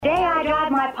I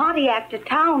drive my Pontiac to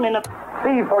town in a...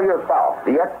 See for yourself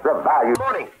the extra value.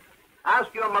 Morning.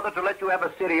 Ask your mother to let you have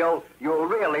a cereal you'll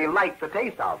really like the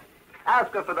taste of.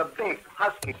 Ask her for the big,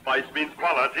 husky... Spice means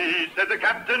quality, said the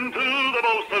captain to the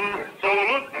bosun. So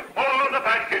look for the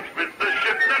package with the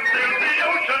ship that sails the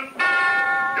ocean.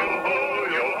 Yo-ho,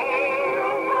 yo-ho,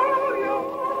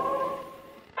 yo-ho.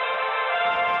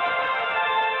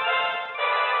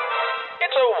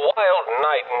 It's a wild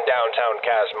night in downtown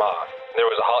Casma. There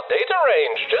was a hot date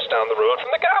arranged just down the road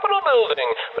from the Capitol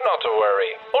building, but not to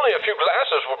worry. Only a few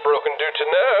glasses were broken due to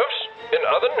nerves. In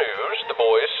other news, the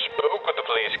boys spoke with the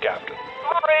police captain.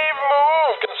 Brave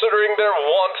move, considering they're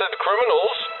wanted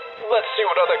criminals. Let's see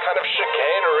what other kind of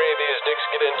chicanery these dicks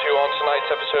get into on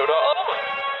tonight's episode of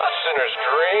A Sinner's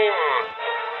Dream.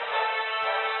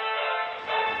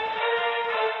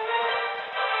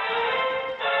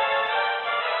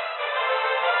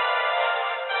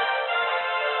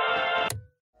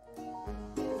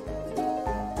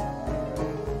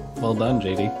 Well done,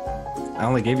 JD. I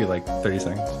only gave you like 30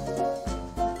 seconds.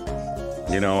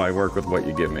 You know, I work with what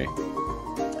you give me.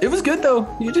 It was good, though.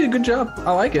 You did a good job.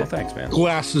 I like it. Well, thanks, man.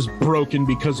 Glass is broken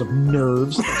because of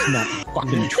nerves. That's not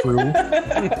fucking true.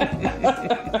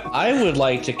 I would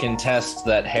like to contest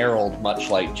that Harold,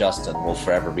 much like Justin, will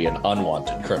forever be an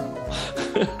unwanted criminal.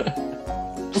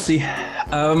 We'll see.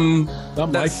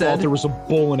 Not my fault there was a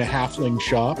bull in a halfling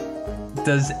shop.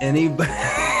 Does anybody...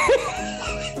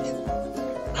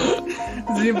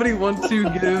 Does anybody want to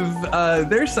give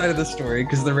their side of the story?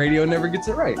 Because the radio never gets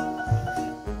it right.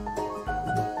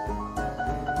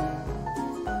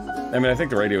 I mean, I think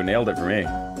the radio nailed it for me.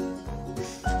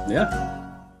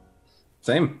 Yeah.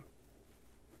 Same.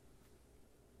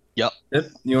 Yep.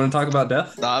 You want to talk about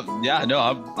death? Yeah, no,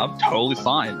 I'm totally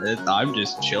fine. I'm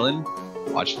just chilling,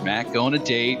 watching Matt go on a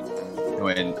date,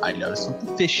 when I noticed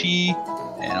something fishy,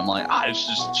 and I'm like, let's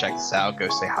just check this out, go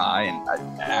say hi, and I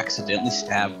accidentally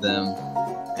stabbed them,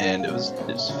 and it was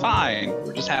fine.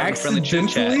 We're just having a friendly chit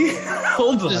chat.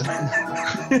 Hold on. Just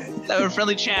having a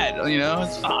friendly chat, you know,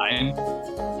 it's fine.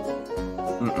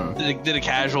 Did a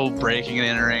casual breaking and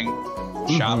entering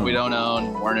shop we don't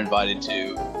own, weren't invited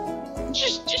to.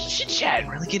 Just chit chat,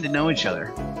 really getting to know each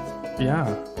other. Yeah.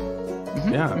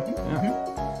 Yeah.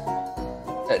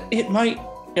 It might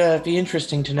be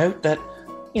interesting to note that,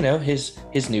 you know, his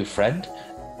new friend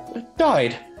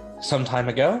died some time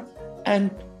ago,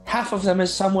 and half of them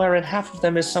is somewhere and half of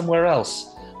them is somewhere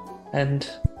else, and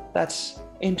that's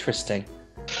interesting.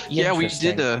 Yeah, we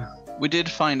did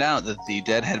find out that the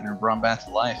dead had been brought back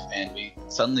to life, and we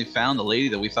suddenly found the lady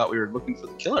that we thought we were looking for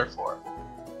the killer for.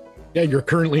 Yeah, you're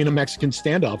currently in a Mexican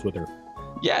standoff with her.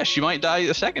 Yeah, she might die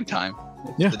a second time.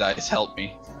 Yeah. The dice helped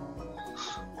me.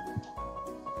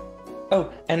 Oh,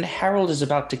 and Harold is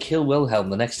about to kill Wilhelm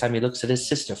the next time he looks at his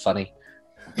sister funny.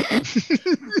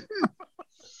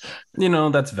 You know,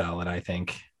 that's valid, I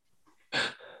think.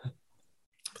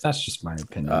 That's just my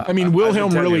opinion. I mean,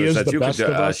 Wilhelm really is the best of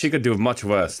us. She could do much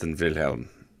worse than Wilhelm.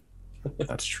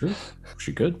 That's true.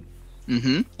 She could.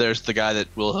 There's the guy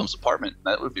that Wilhelm's apartment.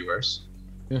 That would be worse.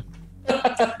 Yeah.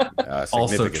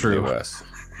 Also true. Worse.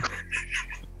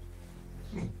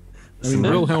 I mean,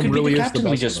 Wilhelm could really be the is the captain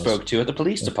best we just of us. spoke to at the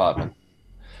police department.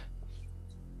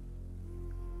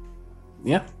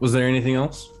 Yeah. Was there anything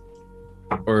else?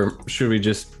 Or should we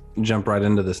just jump right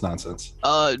into this nonsense?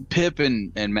 Pip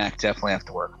and Mac definitely have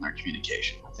to work on their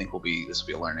communication. I think this will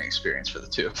be a learning experience for the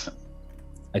two of them.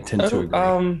 I tend to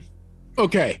agree.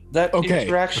 Okay. That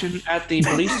interaction at the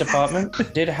police department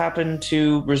did happen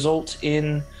to result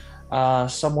in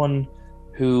someone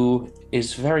who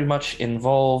is very much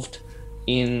involved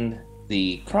in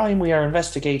the crime we are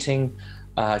investigating,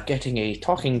 getting a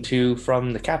talking to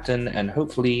from the captain and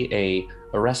hopefully a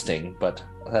arresting, but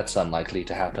that's unlikely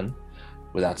to happen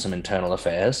without some internal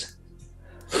affairs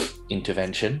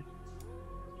intervention.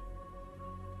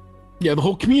 Yeah, the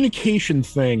whole communication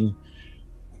thing,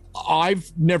 I've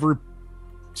never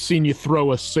seen you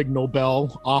throw a signal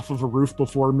bell off of a roof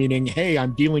before, meaning, hey,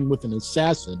 I'm dealing with an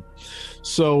assassin.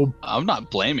 So I'm not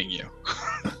blaming you.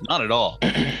 Not at all.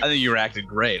 I think you were acting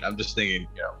great. I'm just thinking,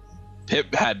 you know,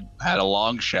 Pip had a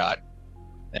long shot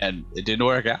and it didn't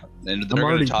work out. And they're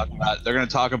going to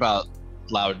talk about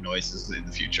loud noises in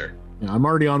the future. Yeah, I'm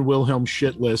already on Wilhelm's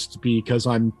shit list because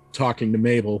I'm talking to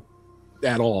Mabel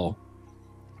at all.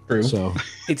 True. So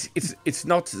it's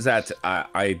not that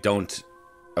I don't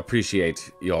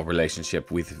appreciate your relationship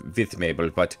with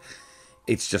Mabel, but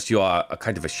it's just you are a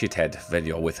kind of a shithead when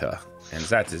you're with her, and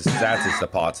that is the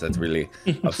part that really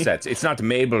upsets. It's not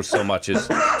Mabel so much as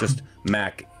just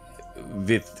Mac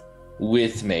with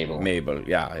Mabel.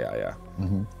 Yeah.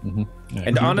 Yeah,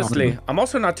 And honestly, I'm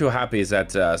also not too happy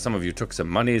that some of you took some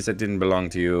monies that didn't belong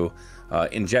to you.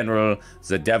 In general,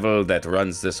 the devil that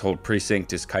runs this whole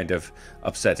precinct is kind of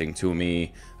upsetting to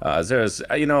me. There's,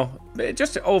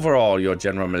 just overall your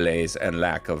general malaise and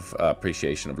lack of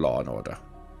appreciation of law and order.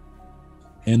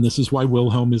 And this is why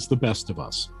Wilhelm is the best of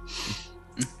us.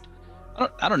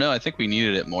 I don't know. I think we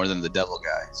needed it more than the devil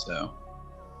guy, so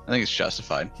I think it's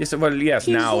justified. Yes, well, yes.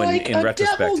 He's now like in a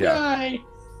retrospect, devil yeah. guy.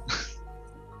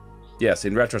 Yes,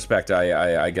 in retrospect,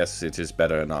 I guess it is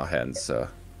better in our hands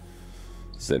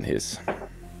than his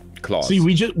claws. See,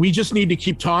 we just need to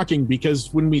keep talking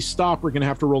because when we stop, we're going to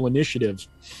have to roll initiative.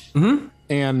 Mm-hmm.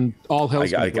 And all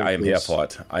hell's gonna break I am here loose. for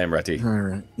it. I am ready. All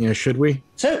right. Yeah, should we?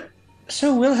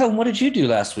 So Wilhelm, what did you do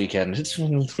last weekend? It's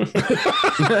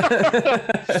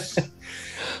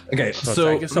Okay, So so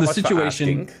thank you so the much for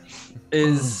situation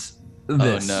is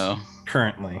this Oh no,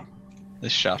 currently.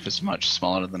 this shop is much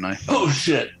smaller than I thought. oh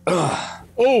shit!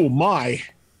 Oh my!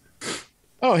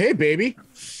 Oh hey, baby.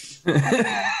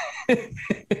 There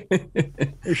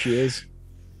she is.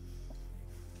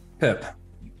 Pip,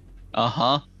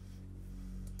 Uh-huh.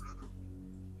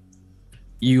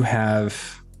 you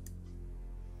have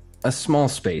a small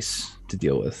space to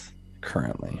deal with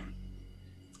currently.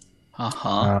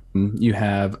 Uh-huh. You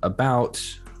have about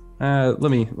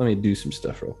let me do some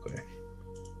stuff real quick.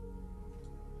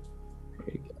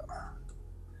 There you go.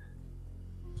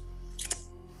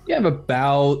 You have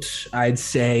about, I'd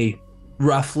say,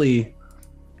 roughly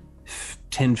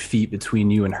 10 feet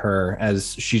between you and her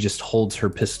as she just holds her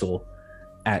pistol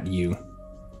at you,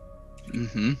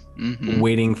 Mm-hmm. Mm-hmm.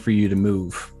 waiting for you to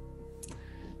move.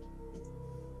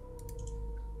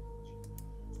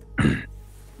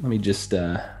 Let me just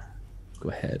go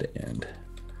ahead and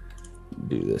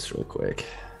do this real quick.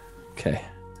 Okay.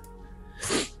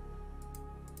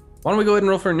 Why don't we go ahead and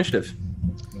roll for initiative?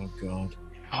 Oh god.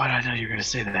 Oh, I know you were gonna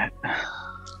say that.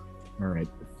 All right.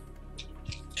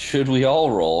 Should we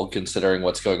all roll, considering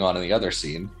what's going on in the other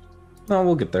scene? No,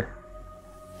 we'll get there.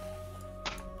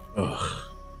 Ugh.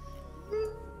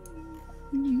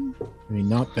 I mean,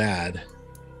 not bad.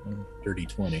 Dirty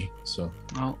 20. So.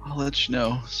 I'll let you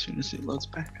know as soon as it loads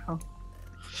back up.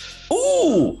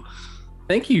 Ooh!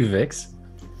 Thank you, Vix.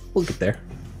 We'll get there.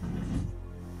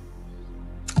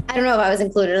 I don't know if I was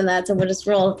included in that, so we'll just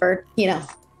roll for,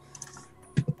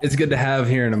 It's good to have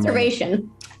here in a moment.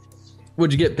 observation.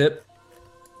 What'd you get, Pip?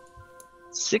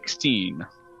 16.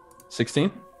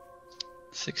 16?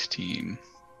 16.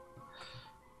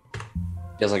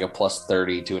 He has like a plus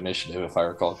 30 to initiative, if I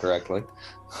recall correctly.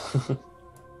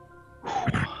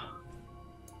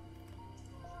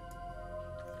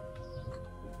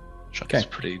 Chuck Okay. is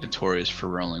pretty notorious for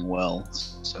rolling well,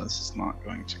 so this is not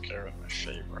going to carry in my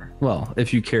favor. Well,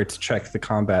 if you care to check the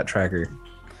combat tracker,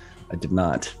 I did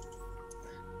not.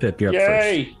 Pip, you're up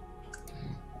Yay!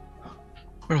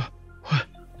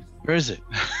 Where is it?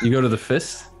 first. You go to the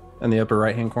fist in the upper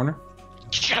right-hand corner.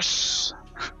 Yes!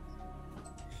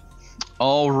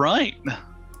 All right.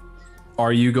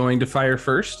 Are you going to fire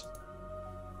first?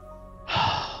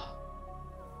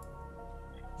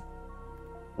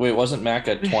 Wait, wasn't Mac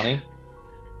at 20?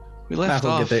 We Mac left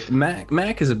will off. get there.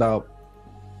 Mac is about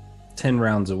 10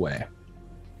 rounds away.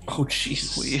 Oh,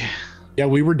 jeez. Yeah,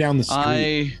 we were down the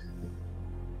street.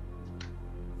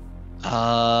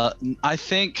 I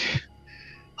think.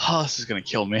 Oh, this is gonna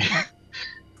kill me.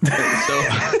 So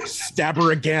Stab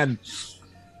her again.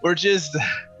 we're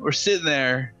sitting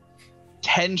there,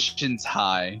 tension's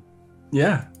high,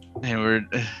 Yeah. and we're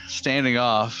standing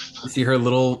off. You see her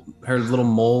little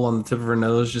mole on the tip of her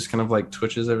nose just kind of like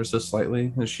twitches ever so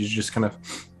slightly, and she's just kind of.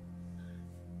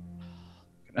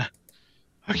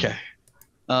 Okay.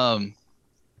 I'm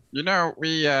gonna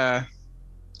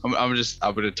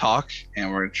talk,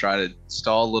 and we're gonna try to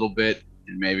stall a little bit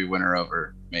and maybe win her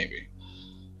over. Maybe.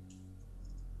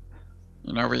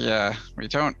 We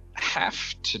don't have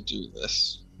to do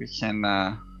this. We can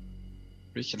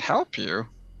help you.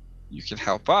 You can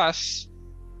help us,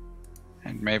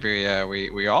 and maybe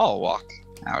we all walk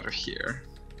out of here.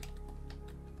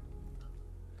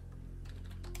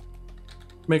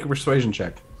 Make a persuasion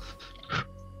check.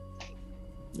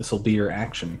 This will be your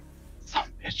action. Son of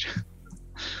a bitch.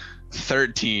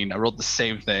 13. I rolled the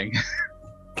same thing.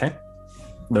 Okay.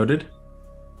 Noted.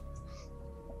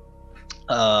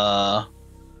 I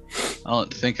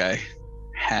don't think I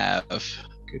have a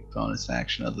good bonus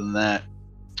action other than that.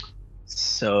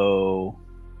 So,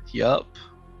 yup.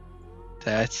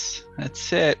 That's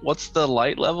it. What's the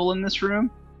light level in this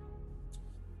room?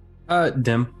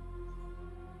 Dim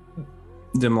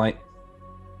light.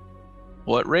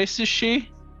 What race is she?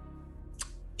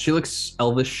 She looks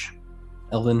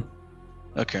elven.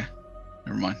 Okay.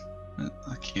 Never mind.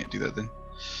 I can't do that then.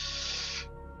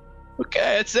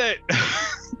 Okay, that's it.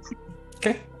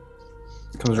 Okay.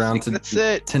 Comes around to that's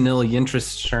it. Tanil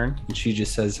Yintrist's turn, and she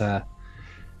just says,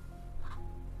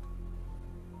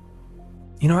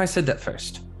 you know, I said that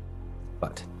first,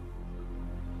 but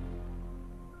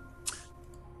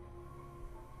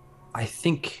I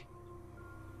think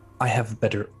I have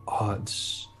better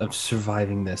odds of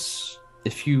surviving this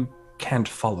if you can't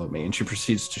follow me. And she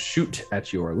proceeds to shoot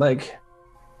at your leg.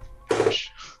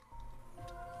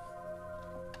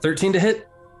 13 to hit.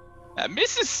 That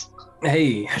misses.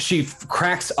 Hey, she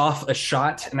cracks off a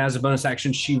shot, and as a bonus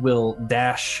action, she will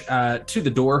dash to the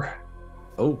door.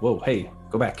 Oh, whoa, hey,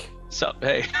 go back. Sup,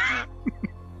 hey.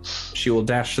 She will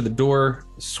dash to the door,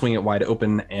 swing it wide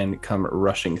open, and come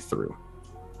rushing through.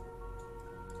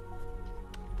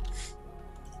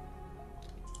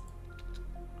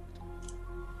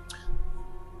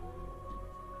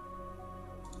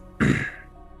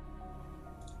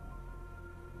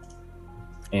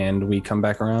 And we come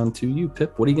back around to you,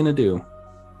 Pip. What are you going to do?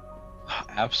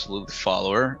 Absolutely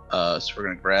follow her. So we're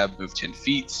going to grab, move 10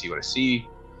 feet, see what I see.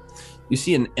 You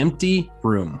see an empty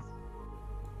room.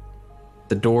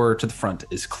 The door to the front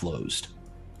is closed.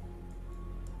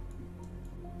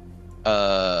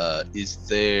 Is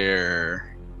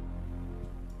there...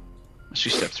 She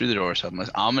stepped through the door, so I'm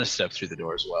going to step through the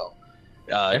door as well.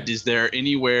 Okay. Is there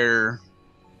anywhere,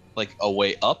 like, a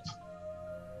way up?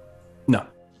 No.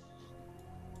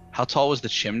 How tall was the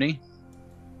chimney?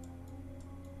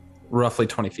 Roughly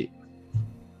 20 feet.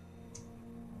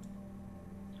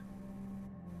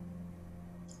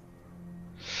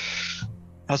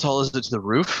 How tall is it to the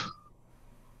roof?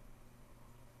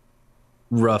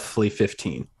 Roughly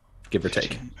 15, give or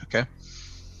take. Okay.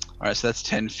 All right, so that's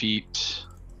 10 feet.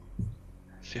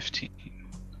 15.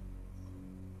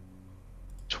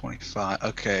 25.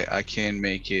 Okay, I can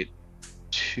make it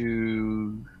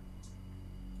to...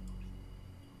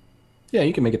 Yeah,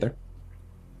 you can make it there.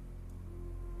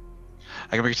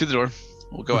 I can make it to the door.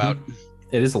 We'll go out.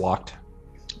 It is locked.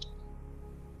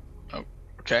 Oh,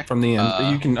 okay. From the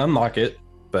end. You can unlock it,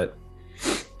 but...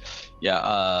 Yeah,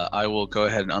 I will go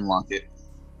ahead and unlock it.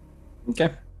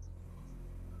 Okay.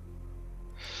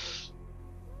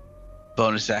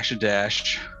 Bonus action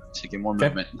dash to get more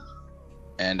movement.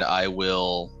 And I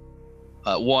will...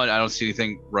 one, I don't see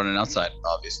anything running outside,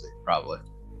 obviously, probably.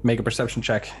 Make a perception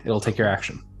check. It'll take your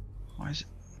action. Why is it?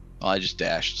 Well, I just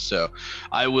dashed, so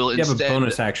I will You instead... have a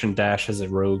bonus action dash as a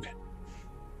rogue.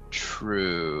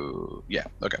 True. Yeah,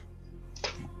 okay.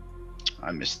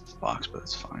 I missed the box, but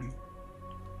that's fine.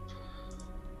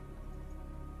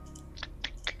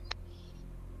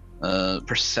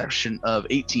 Perception of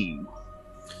 18.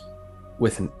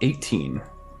 With an 18.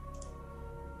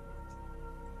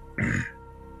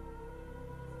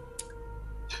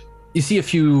 You see a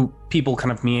few people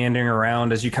kind of meandering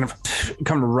around as you kind of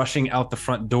come rushing out the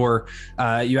front door.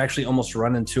 You actually almost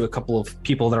run into a couple of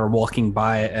people that are walking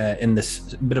by in this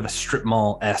bit of a strip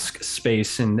mall-esque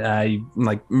space, and you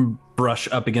like brush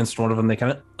up against one of them. They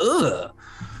kind of,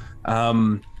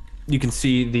 ugh. You can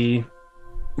see the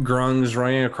grungs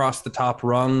running across the top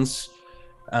rungs.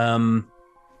 I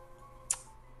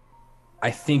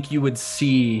think you would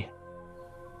see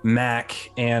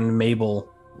Mac and Mabel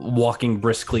walking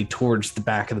briskly towards the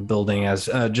back of the building as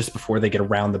just before they get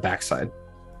around the backside.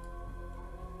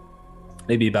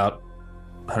 Maybe about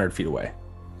 100 feet away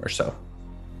or so.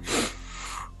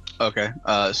 Okay,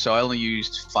 so I only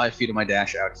used 5 feet of my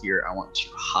dash out here. I want to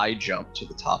high jump to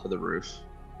the top of the roof.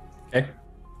 Okay.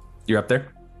 You're up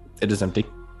there. It is empty.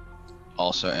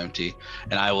 Also empty.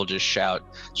 And I will just shout,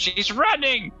 "She's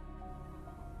running!"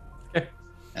 Okay.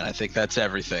 And I think that's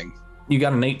everything. You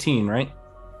got an 18, right?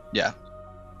 Yeah.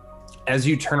 As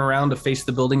you turn around to face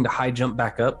the building to high jump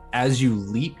back up, as you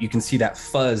leap, you can see that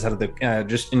fuzz out of the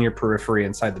just in your periphery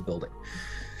inside the building.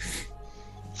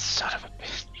 Son of a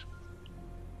bitch.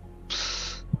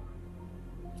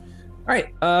 All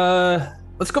right,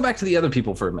 let's go back to the other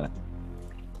people for a minute.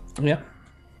 Yeah.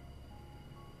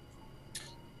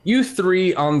 You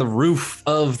three on the roof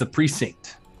of the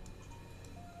precinct.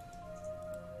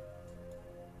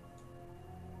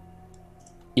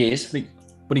 Yes. What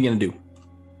are you gonna do?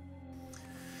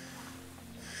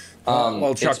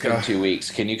 Well, Chuck, it's been 2 weeks.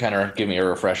 Can you kind of give me a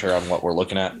refresher on what we're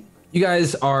looking at? You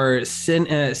guys are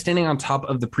standing on top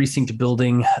of the precinct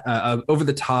building, over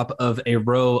the top of a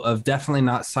row of definitely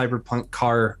not cyberpunk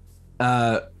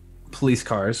police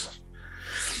cars.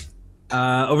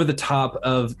 Over the top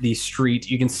of the street,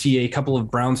 you can see a couple of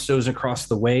brownstones across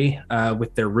the way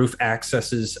with their roof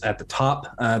accesses at the top.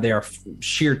 They are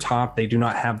sheer top. They do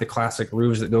not have the classic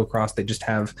roofs that go across. They just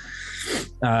have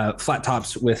flat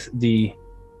tops with the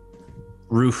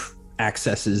roof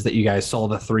accesses that you guys saw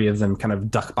the three of them kind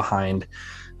of duck behind.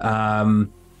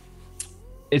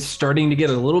 It's starting to get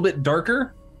a little bit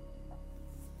darker.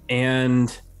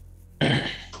 And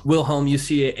Wilhelm, you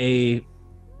see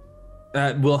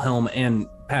Wilhelm and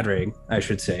Padraig, I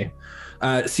should say,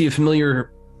 see a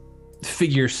familiar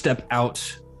figure step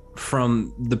out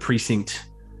from the precinct.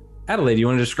 Adelaide, do you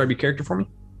want to describe your character for me?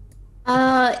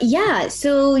 Yeah.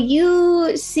 So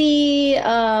you see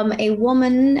a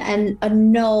woman and a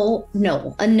no.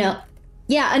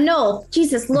 Yeah, a no.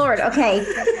 Jesus Lord. Okay,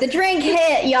 the drink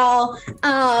hit, y'all.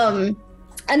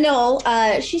 A no.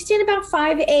 She's standing about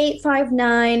 5'8",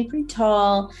 5'9", pretty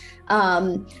tall.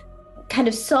 Kind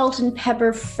of salt and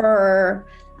pepper fur.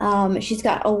 She's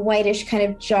got a whitish kind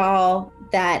of jaw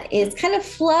that is kind of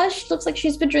flushed. Looks like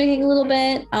she's been drinking a little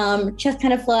bit. Chest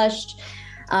kind of flushed.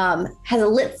 Has a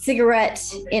lit cigarette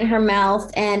in her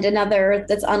mouth and another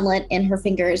that's unlit in her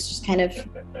fingers, just kind of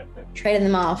trading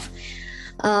them off.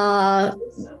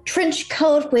 Trench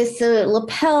coat with the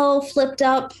lapel flipped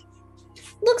up.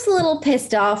 Looks a little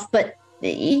pissed off, but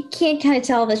you can't kind of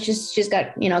tell if she's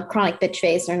got, chronic bitch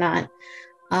face or not.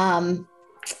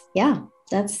 Yeah,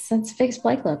 that's Vix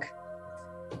Blake look.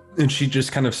 And she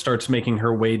just kind of starts making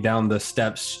her way down the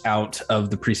steps out of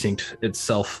the precinct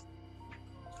itself.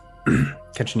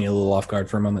 Catching you a little off guard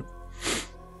for a moment.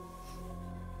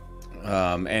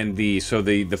 And the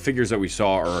figures that we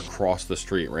saw are across the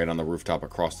street, right on the rooftop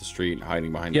across the street,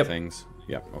 hiding behind the things.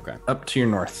 Yep. Okay. Up to your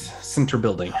north, center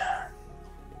building.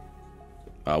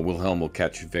 Wilhelm will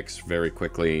catch Vix very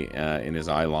quickly in his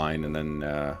eye line, and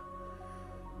then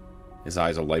his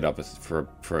eyes will light up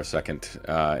for a second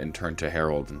and turn to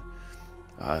Harold. And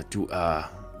do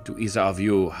either of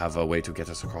you have a way to get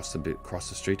us across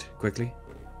the street quickly?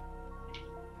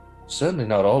 Certainly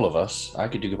not all of us. I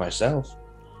could do it myself.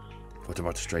 What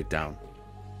about straight down?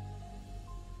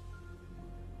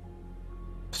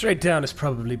 Straight down is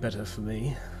probably better for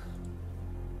me.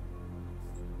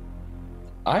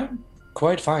 I'm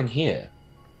quite fine here.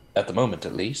 At the moment,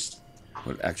 at least.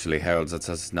 Well, actually, Harold,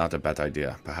 that's not a bad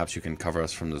idea. Perhaps you can cover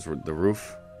us from the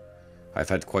roof. I've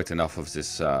had quite enough of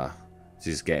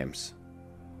these games.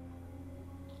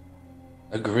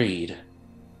 Agreed.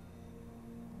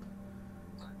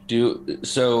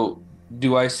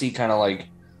 Do I see kind of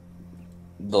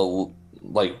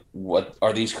what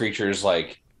are these creatures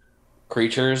like?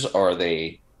 Creatures, or are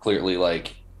they clearly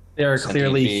They are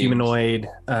clearly beings? Humanoid.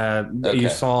 Okay. You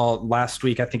saw last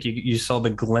week, I think you saw the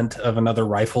glint of another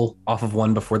rifle off of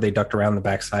one before they ducked around the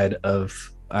backside of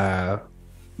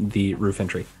the roof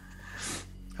entry.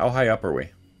 How high up are we?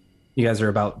 You guys are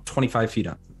about 25 feet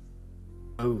up.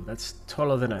 Oh, that's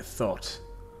taller than I thought.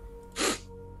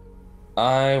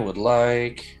 I would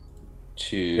like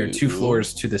to... There are 2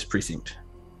 floors to this precinct.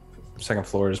 Second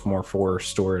floor is more for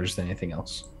storage than anything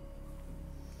else.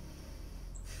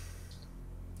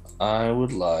 I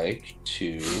would like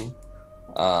to...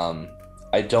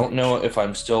 I don't know if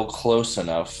I'm still close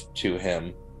enough to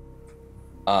him,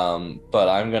 but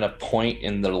I'm going to point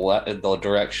in the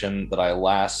direction that I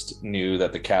last knew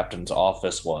that the captain's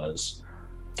office was.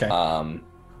 Okay.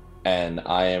 And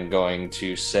I am going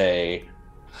to say...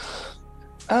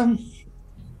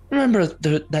 remember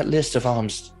that list of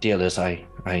arms dealers I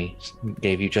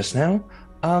gave you just now?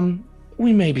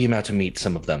 We may be about to meet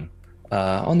some of them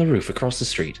on the roof across the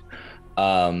street.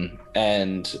 And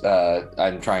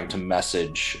I'm trying to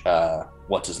message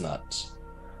what's his nuts.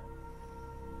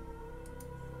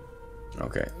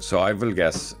 Okay, so I will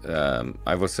guess.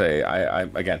 I will say, I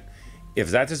again, if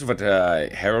that is what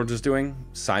Harold is doing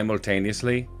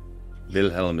simultaneously,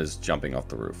 Wilhelm is jumping off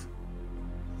the roof.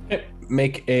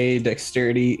 Make a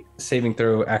dexterity saving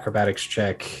throw acrobatics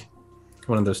check.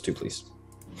 One of those 2, please.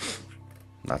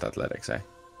 Not athletics, eh?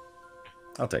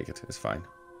 I'll take it. It's fine.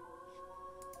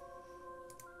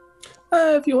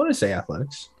 If you want to say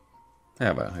athletics.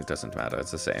 Yeah, well, it doesn't matter.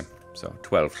 It's the same. So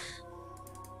 12.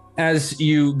 As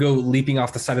you go leaping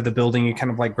off the side of the building, you kind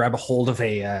of grab a hold of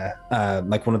a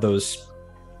one of those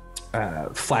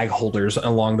flag holders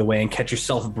along the way and catch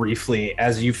yourself briefly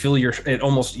as you feel it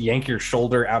almost yank your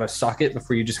shoulder out of socket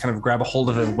before you just kind of grab a hold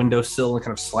of a windowsill and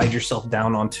kind of slide yourself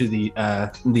down onto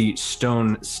the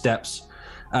stone steps.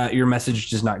 Your message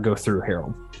does not go through,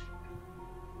 Harold.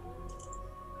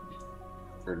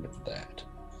 Heard of that.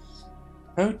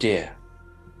 Oh dear.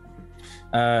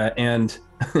 And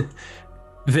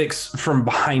Vix, from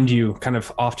behind you, kind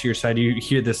of off to your side, you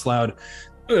hear this loud,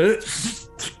 and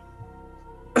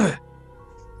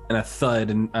a thud,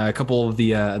 and a couple of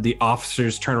the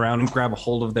officers turn around and grab a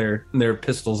hold of their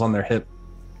pistols on their hip,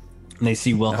 and they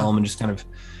see Wilhelm and just kind of.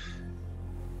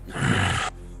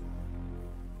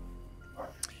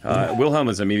 Wilhelm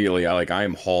is immediately I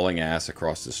am hauling ass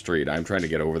across the street. I'm trying to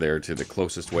get over there to the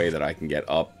closest way that I can get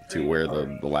up to where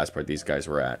the last part these guys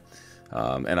were at.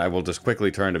 And I will just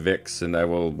quickly turn to Vix and I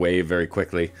will wave very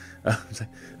quickly. Yes,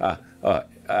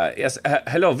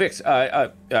 hello, Vix.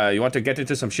 You want to get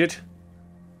into some shit?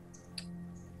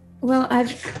 Well,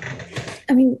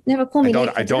 never call me.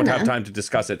 I don't have time to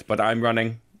discuss it, but I'm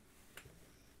running.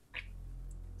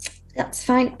 That's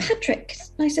fine. Patrick,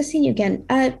 it's nice to see you again.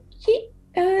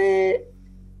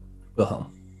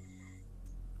 Wilhelm.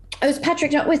 Oh, is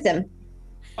Patrick not with them?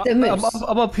 The moose.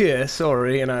 I'm up here,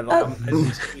 sorry, and I'm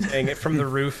saying it from the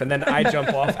roof, and then I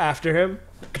jump off after him.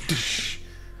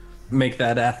 Make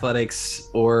that athletics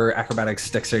or acrobatics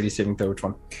dexterity saving throw. Which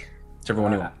one? Whichever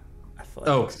one you want. Athletics.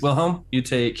 Oh, Wilhelm, you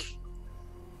take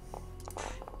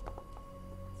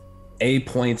a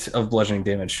point of bludgeoning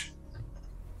damage.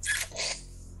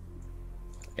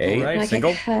 Right.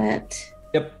 Single? Hurt.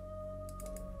 Yep.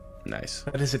 Nice.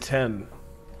 That is a 10.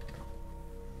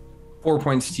 4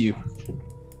 points to you.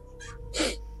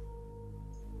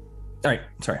 All right.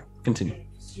 Sorry. Continue.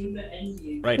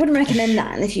 Right. Wouldn't recommend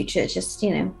that in the future. Just,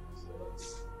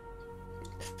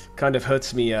 Kind of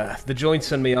hurts me, the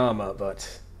joints on my armor, but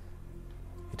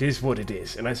it is what it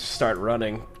is. And I start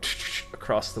running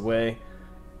across the way.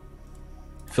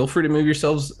 Feel free to move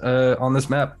yourselves on this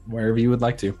map wherever you would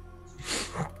like to.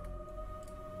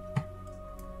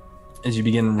 As you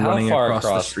begin running How far across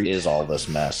the street. is all this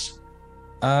mess?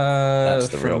 That's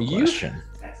the from real question.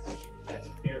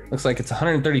 Looks like it's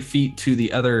 130 feet to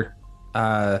the other.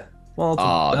 Damn!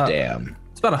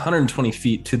 It's about 120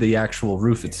 feet to the actual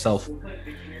roof itself.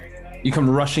 You come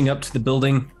rushing up to the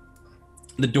building.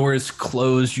 The door is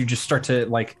closed. You just start to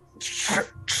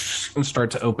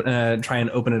try and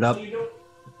open it up.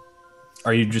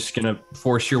 Are you just gonna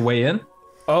force your way in?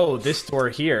 Oh, this door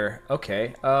here.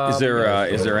 Okay. Is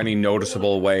there any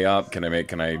noticeable way up? Can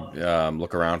I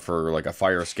look around for like a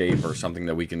fire escape or something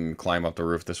that we can climb up the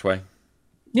roof this way?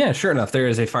 Yeah, sure enough, there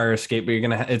is a fire escape, but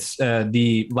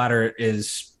the ladder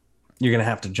is. You're gonna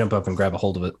have to jump up and grab a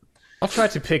hold of it. I'll try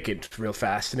to pick it real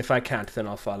fast, and if I can't, then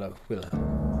I'll follow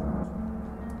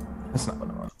Wilhelm. That's not what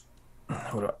I want.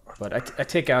 But I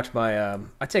take out my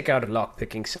I take out a lock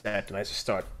picking set, and I just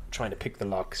start trying to pick the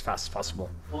lock as fast as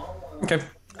possible. Okay,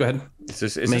 go ahead. Is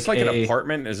this like an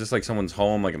apartment? Is this like someone's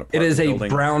home, like an apartment? It is a building?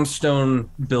 brownstone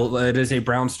It is a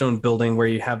brownstone building where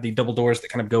you have the double doors that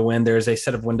kind of go in. There's a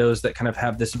set of windows that kind of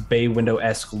have this bay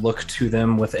window-esque look to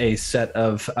them, with a set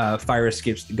of fire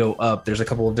escapes that go up. There's a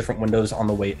couple of different windows on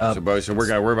the way up. So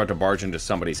we're about to barge into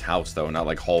somebody's house, though, not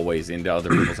like hallways into other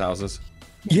people's houses.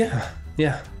 Yeah.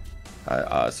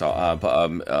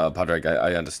 Patrick,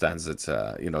 I understand it's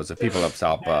it's a people up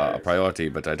top a priority,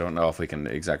 but I don't know if we can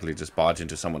exactly just barge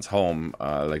into someone's home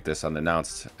like this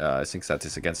unannounced. I think that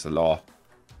is against the law.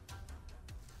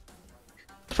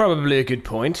 Probably a good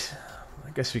point. I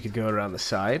guess we could go around the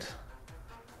side.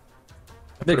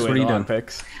 Vix, what are you doing?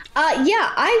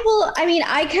 I will.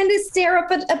 I kind of stare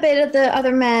up a bit at the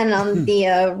other man on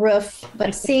the roof,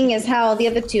 but seeing as how the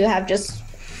other two have just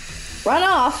run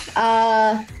off,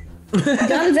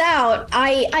 guns out.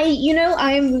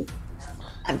 I'm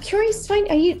curious to find.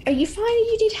 Are you fine?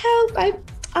 You need help?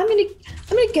 I'm gonna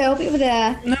go over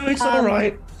there. No, it's all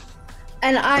right.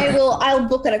 And I'll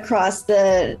book it across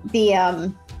the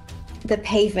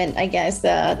pavement, I guess,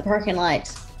 the parking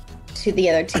lot to the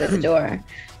other two at the door.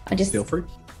 I just feel free.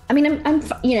 I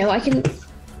can.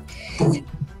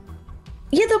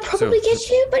 Yeah, they'll probably get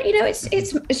you, but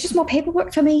it's just more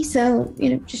paperwork for me. So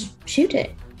just shoot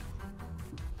it.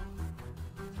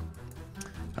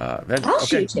 I'll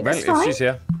shoot it. That's fine. She's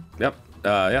here. Yep.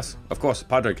 Yes, of course.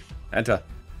 Patrick, enter.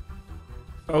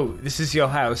 Oh, this is your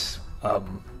house.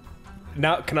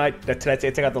 Now can I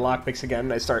take out the lockpicks again?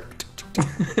 And I start.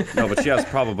 No, but she has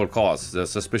probable cause. The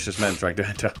suspicious men trying to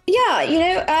enter. Yeah,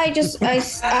 it's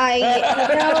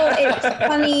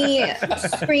funny.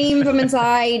 Scream from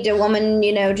inside. A woman,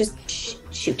 just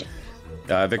shoot it.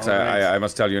 Vix, I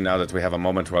must tell you now that we have a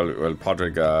moment while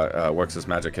Patrick works his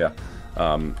magic here.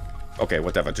 Okay,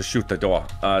 whatever. Just shoot the door.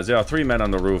 There are 3 men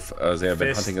on the roof. They have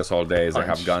been hunting us all day. They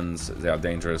have guns. They are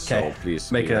dangerous. So please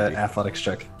make an athletics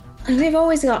check. They've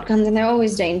always got guns, and they're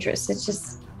always dangerous.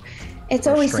 It's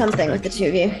always something with the two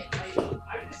of you.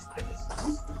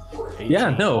 Yeah,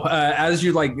 no. As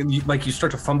you you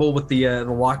start to fumble with the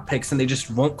lock picks, and they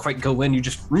just won't quite go in. You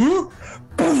just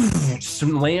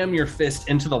slam your fist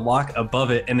into the lock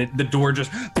above it, and the door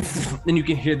just. Then you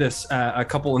can hear this. A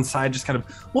couple inside just kind of,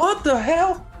 what the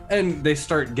hell? And they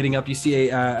start getting up. You see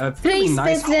a fairly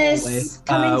nice hallway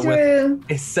coming through.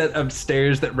 with a set of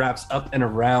stairs that wraps up and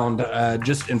around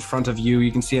just in front of you.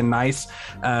 You can see a nice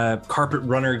carpet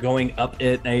runner going up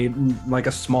it, a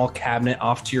small cabinet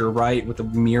off to your right with a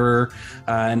mirror,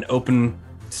 an open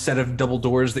set of double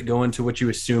doors that go into what you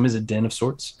assume is a den of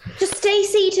sorts. Just stay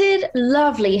seated.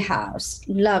 Lovely house.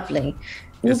 Lovely.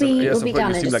 We'll be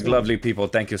done. You seem like lovely people.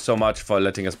 Thank you so much for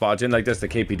letting us barge in like this. The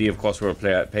KPD, of course, will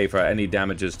pay for any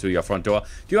damages to your front door.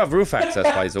 Do you have roof access,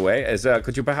 by the way?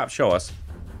 Could you perhaps show us?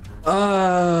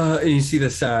 You see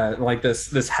this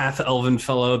this half elven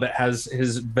fellow that has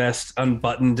his vest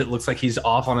unbuttoned. It looks like he's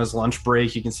off on his lunch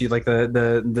break. You can see like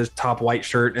the top white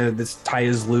shirt, this tie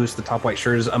is loose. The top white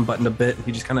shirt is unbuttoned a bit.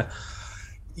 He just kind of,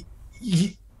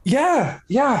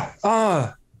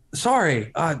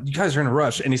 sorry, you guys are in a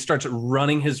rush, and he starts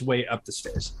running his way up the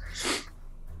stairs.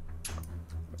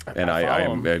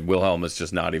 And Wilhelm is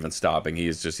just not even stopping.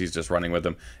 He's just running with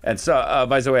them. And so,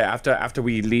 by the way, after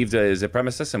we leave the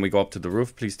premises and we go up to the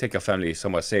roof, please take your family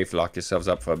somewhere safe. Lock yourselves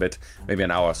up for a bit, maybe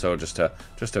an hour or so, just to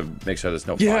make sure there's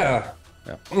no fire.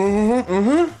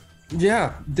 Yeah.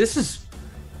 Yeah. This is.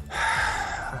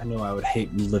 I know I would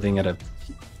hate living at a.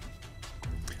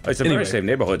 It's a very safe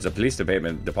neighborhood. The police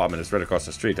department is right across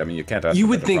the street. I mean, you can't. You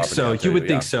would think so. You would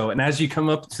think so. And as you come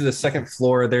up to the second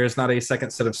floor, there's not a second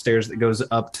set of stairs that goes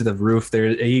up to the roof.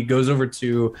 He goes over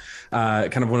to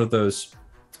kind of one of those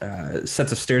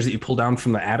sets of stairs that you pull down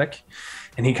from the attic,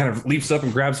 and he kind of leaps up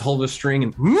and grabs hold of a string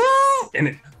and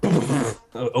it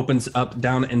opens up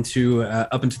down into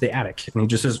up into the attic. And he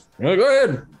just says, "Oh, go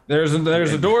ahead. There's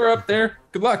a door up there.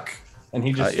 Good luck." And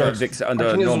he just starts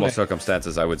under normal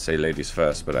circumstances, I would say ladies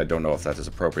first, but I don't know if that is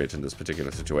appropriate in this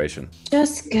particular situation.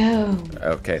 Just go.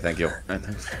 Okay, thank you. I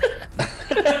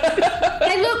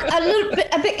look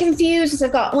a bit confused as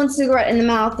I've got one cigarette in the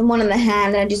mouth and one in the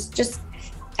hand, and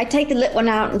I take the lit one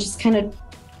out and just kind of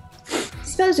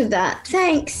dispose of that.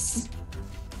 Thanks.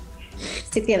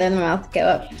 Stick the other in the mouth. Go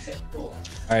up. All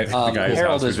right.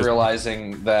 Harold is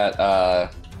realizing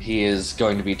that he is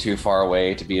going to be too far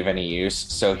away to be of any use,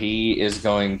 so he is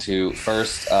going to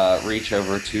first reach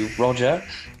over to Roger,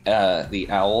 the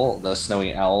owl, the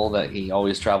snowy owl that he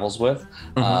always travels with,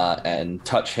 and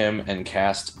touch him and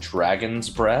cast Dragon's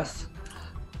Breath.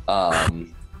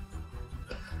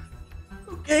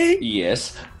 Okay.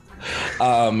 Yes.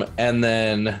 And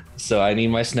then, so I need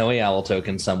my snowy owl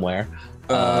token somewhere.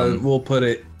 We'll put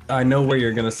it. I know where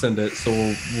you're gonna send it, so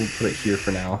we'll put it here for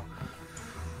now.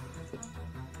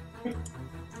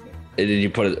 Did you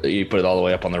put it all the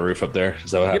way up on the roof up there?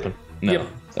 Is that what happened? No. Yep.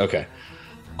 Okay.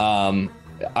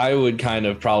 I would kind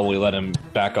of probably let him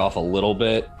back off a little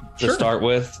bit to start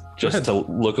with, just to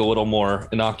look a little more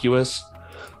innocuous.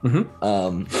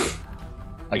 I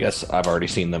guess I've already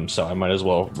seen them, so I might as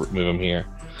well move him here.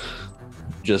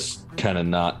 Just kind of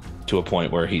not to a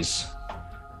point where he's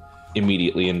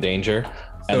immediately in danger.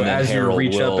 So as Harold you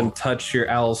reach up and touch your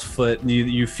owl's foot,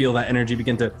 you feel that energy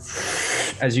begin to,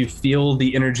 as you feel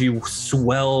the energy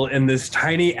swell in this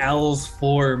tiny owl's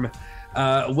form.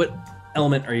 What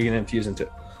element are you going to infuse into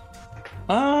it?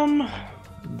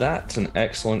 That's an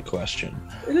excellent question.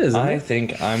 It is. I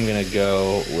think I'm going to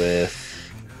go with,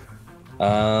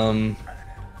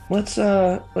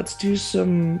 let's do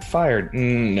some fire.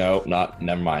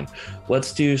 Never mind.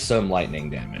 Let's do some lightning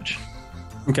damage.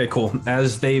 Okay, cool.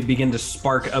 As they begin to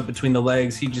spark up between the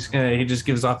legs, he just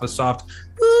gives off a soft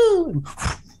woo,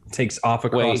 takes off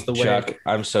across the way. Chuck,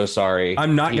 I'm so sorry.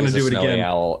 I'm not going to do it again.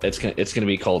 Owl. It's gonna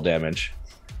be cold damage.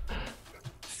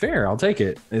 Fair, I'll take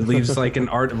it. It leaves like an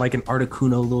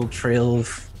Articuno little trail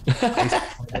of.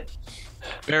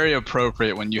 Very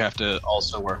appropriate when you have to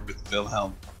also work with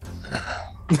Wilhelm.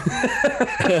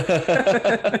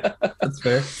 That's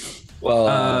fair.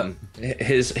 Well,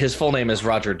 his full name is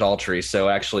Roger Daltrey, so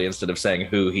actually instead of saying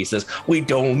who, he says, "We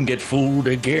don't get fooled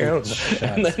again,"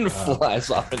 and then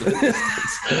flies off into the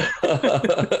distance.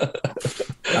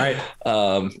 All right.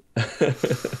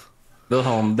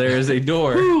 Wilhelm, there's a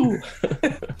door.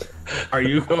 Are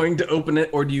you going to open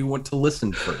it, or do you want to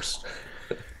listen first?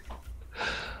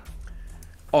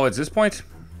 Oh, at this point,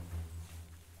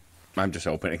 I'm just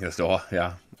opening this door.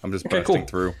 Yeah, I'm just bursting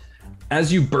through.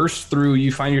 As you burst through,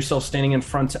 you find yourself standing in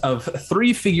front of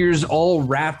 3 figures, all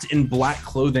wrapped in black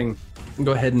clothing. We'll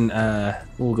go ahead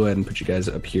and put you guys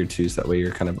up here too, so that way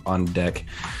you're kind of on deck.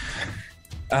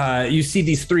 You see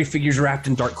these 3 figures wrapped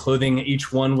in dark clothing,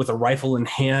 each one with a rifle in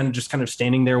hand, just kind of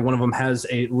standing there. One of them has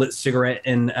a lit cigarette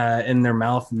in their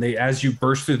mouth, and as you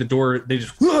burst through the door, they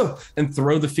just and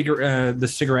throw the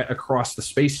cigarette across the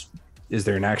space. Is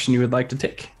there an action you would like to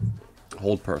take?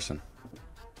 Hold person.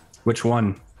 Which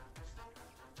one?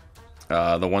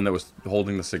 The one that was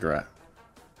holding the cigarette.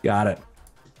 Got it.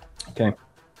 Okay.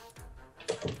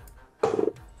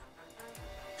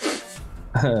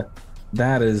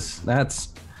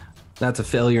 That's a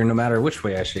failure no matter which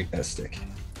way I shake that stick.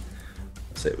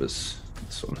 Let's say it was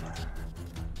this one.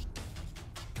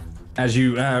 As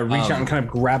you reach out and kind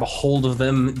of grab a hold of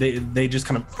them, they just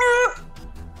kind of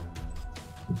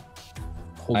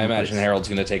I imagine Harold's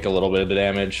going to take a little bit of the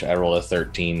damage. I roll a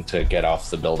 13 to get off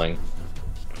the building.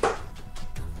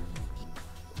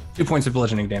 2 points of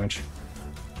bludgeoning damage.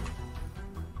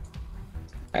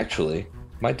 Actually,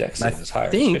 my dex save is higher. I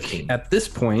think 15. at this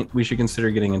point we should consider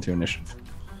getting into initiative.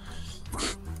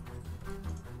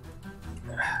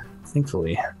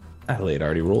 Thankfully, Adelaide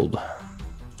already rolled.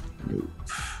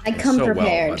 I come so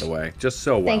prepared. Well, by the way, just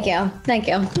so well. Thank you. Thank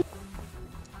you.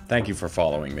 Thank you for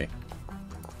following me.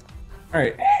 All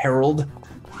right, Harold,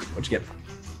 what'd you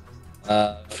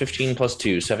get? 15 plus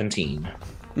 2, 17.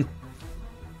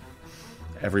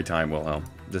 Every time, Wilhelm.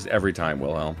 Just every time,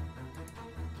 Wilhelm.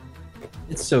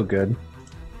 It's so good.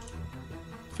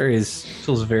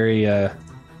 Feels very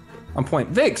on point.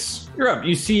 Vix, you're up.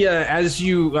 You see, as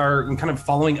you are kind of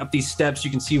following up these steps,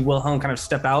 you can see Wilhelm kind of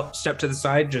step to the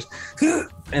side, just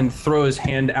and throw his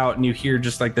hand out, and you hear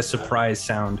just like the surprise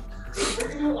sound.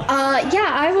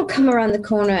 Yeah, I will come around the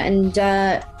corner and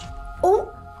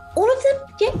all of them.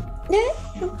 Yeah,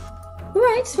 all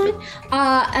right, it's fine.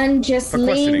 And just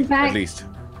lean back at least.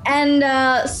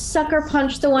 and sucker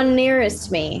punch the one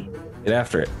nearest me. Get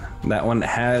after it. That one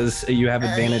you have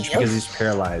advantage because he's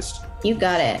paralyzed. You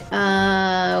got it.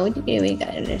 We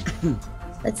got it.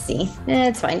 Let's see.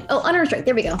 It's fine. Oh, unrestrained.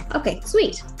 There we go. Okay,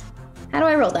 sweet. How do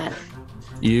I roll that?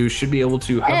 You should be able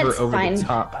to hover It's over fine. the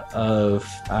top of.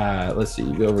 Let's see.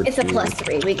 You go over. It's a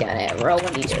 +3. We got it. Roll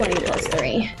 1d20 plus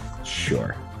 3.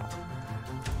 Sure.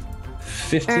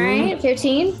 15. All right,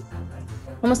 15.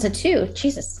 Almost a 2.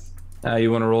 Jesus.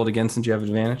 You want to roll it again since you have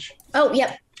advantage? Oh,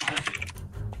 yep.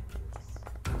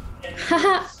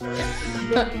 Haha.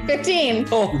 15.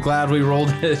 Oh, I'm glad we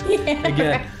rolled it Yeah.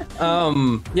 again.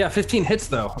 Yeah, 15 hits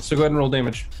though. So go ahead and roll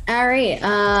damage. All right.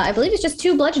 I believe it's just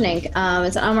 2 bludgeoning.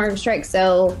 It's an unarmed strike,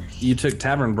 so You took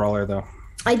Tavern Brawler though.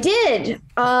 I did.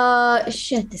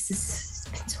 Shit. It's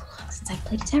been so long since I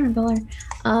played a Tavern Brawler.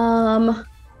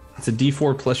 It's a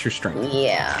D4 plus your strength.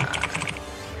 Yeah.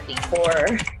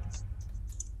 D4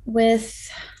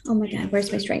 with. Oh my god,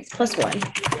 where's my strength? +1.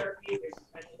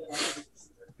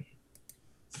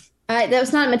 That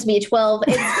was not meant to be a 12.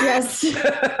 It's just.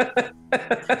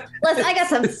 I got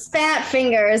some fat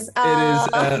fingers.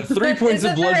 It is 3 points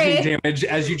of bludgeoning 3. damage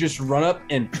as you just run up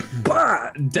and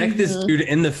deck this dude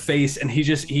in the face, and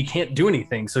he can't do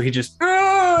anything, so he just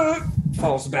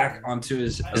falls back onto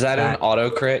his. Is that an auto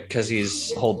crit because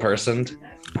he's hold personed?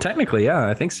 Technically, yeah,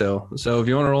 I think so. So if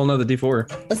you want to roll another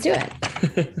D4, Let's do it.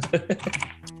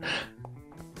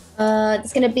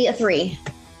 It's gonna be a 3.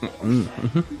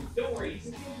 Mm-hmm.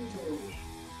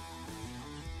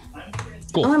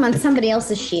 Cool. Oh, I'm on somebody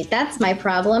else's sheet. That's my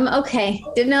problem. Okay,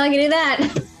 didn't know I could do that.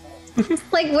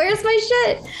 Like, where's my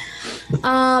shit?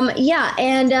 Yeah,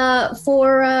 and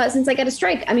since I got a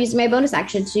strike, I'm using my bonus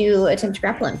action to attempt to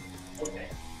grapple him.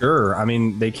 Sure. I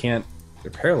mean, they can't.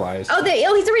 They're paralyzed. Oh, he's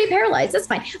already paralyzed. That's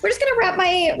fine. We're just gonna wrap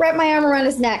my arm around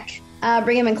his neck.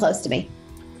 Bring him in close to me.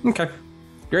 Okay.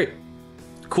 Great.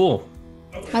 Cool.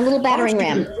 My little battering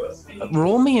ram.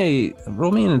 Roll me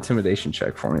an intimidation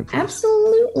check for me, please.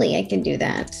 Absolutely, I can do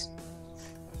that.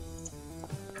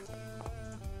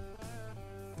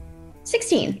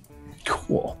 16.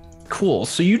 Cool.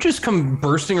 So you just come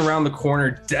bursting around the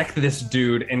corner, deck this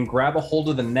dude, and grab a hold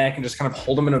of the neck and just kind of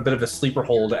hold him in a bit of a sleeper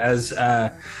hold as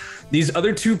these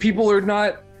other 2 people are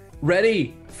not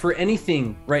ready for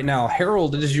anything right now.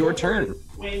 Harold, it is your turn.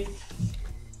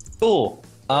 Cool.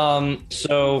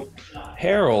 So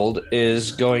Harold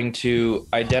is going to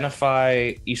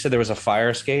identify. You said there was a fire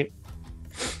escape.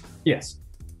 Yes.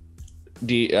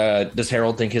 Does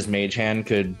Harold think his mage hand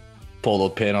could pull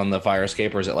the pin on the fire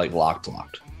escape, or is it like locked? You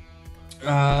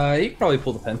can probably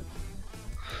pull the pin.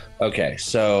 Okay,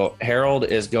 so Harold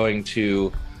is going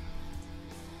to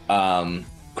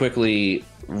quickly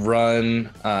run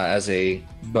as a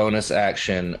bonus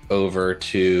action over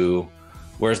to.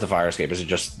 Where's the fire escape? Is it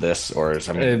just this, or is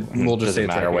we'll just does say it it's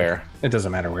matter right where? here. It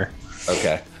doesn't matter where.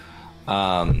 Okay.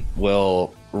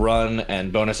 We'll run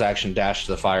and bonus action dash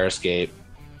to the fire escape,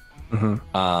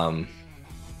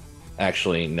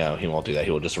 Actually, no, he won't do that.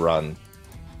 He will just run.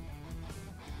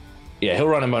 Yeah, he'll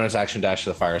run a bonus action dash to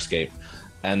the fire escape,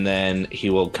 and then he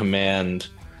will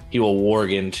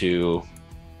warg into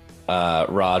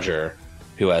Roger,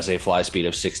 who has a fly speed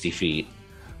of 60 feet,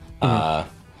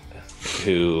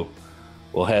 who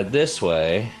will head this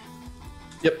way.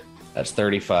 Yep. That's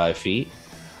 35 feet.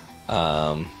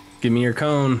 Give me your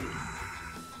cone.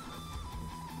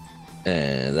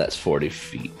 And that's 40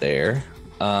 feet there.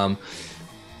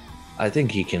 I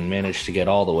think he can manage to get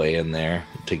all the way in there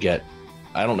to get...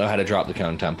 I don't know how to drop the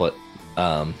cone template.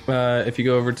 If you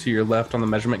go over to your left on the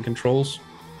measurement controls,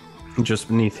 just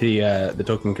beneath the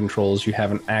token controls, you have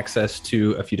an access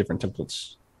to a few different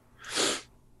templates.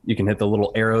 You can hit the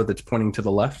little arrow that's pointing to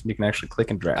the left. You can actually click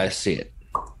and drag. I see it.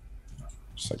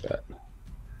 Just like that.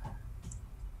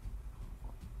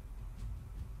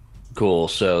 Cool.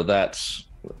 So that's...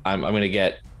 I'm going to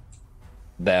get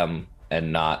them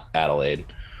and not Adelaide.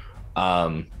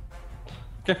 Okay.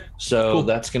 So Cool.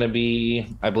 that's going to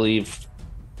be, I believe,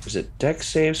 is it Dex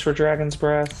saves for Dragon's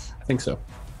Breath? I think so.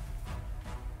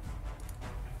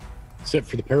 Except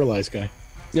for the paralyzed guy.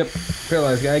 Yep.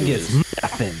 Paralyzed guy gets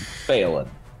nothing. Failing.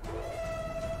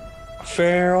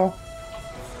 Feral.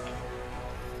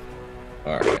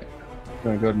 All right. I'm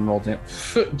going to go ahead and roll down.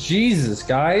 Jesus,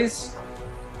 guys.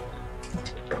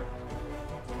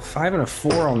 5 and a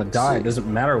 4 on the die. It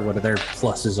doesn't matter what their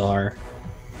pluses are.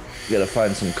 You gotta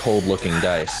find some cold looking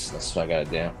dice. That's what I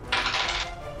gotta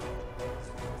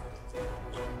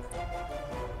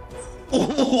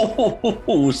do.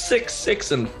 Ooh, 6,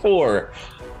 6, and 4.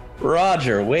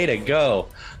 Roger, way to go.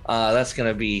 That's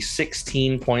gonna be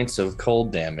 16 points of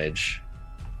cold damage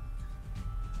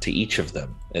to each of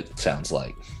them, it sounds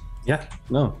like. Yeah,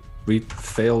 no. We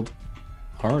failed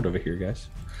hard over here, guys.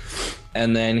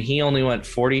 And then he only went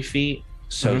 40 feet,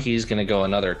 so he's gonna go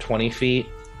another 20 feet.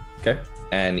 Okay.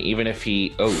 And even if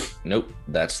he... Oh, nope.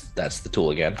 That's the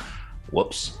tool again.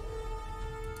 Whoops.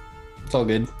 It's all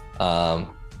good.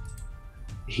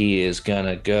 He is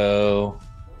gonna go...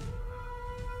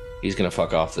 He's gonna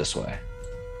fuck off this way.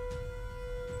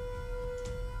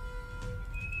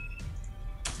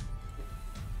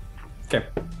 Okay.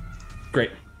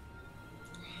 Great.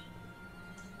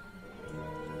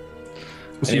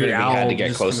 And even if he had to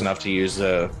get close enough to use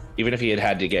the... Even if he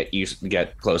had to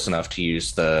get close enough to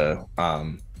use the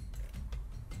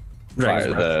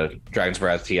Dragon's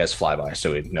Breath, he has flyby, so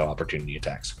he had no opportunity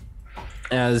attacks.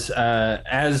 As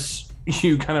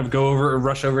you kind of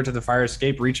rush over to the fire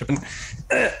escape, reach up and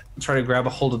try to grab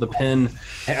a hold of the pin,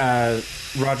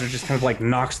 Roger just kind of like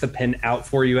knocks the pin out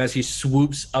for you as he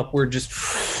swoops upward.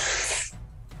 Just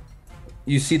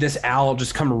you see this owl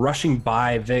just come rushing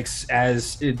by Vix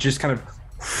as it just kind of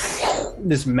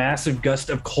this massive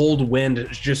gust of cold wind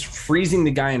is just freezing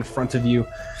the guy in front of you.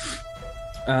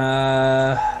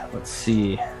 Let's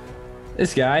see.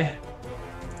 This guy.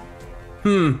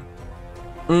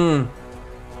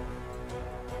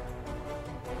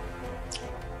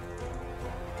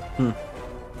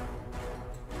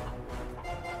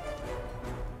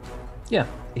 Yeah,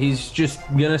 he's just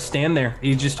gonna stand there.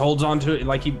 He just holds on to it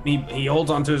like he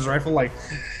holds on to his rifle like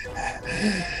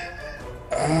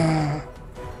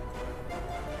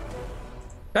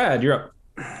Dad, you're up.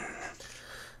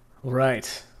 All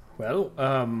right. Well,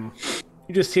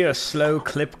 you just hear a slow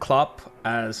clip-clop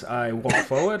as I walk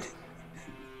forward,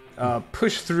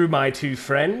 push through my two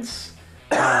friends,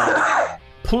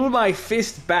 pull my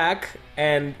fist back,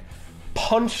 and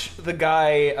punch the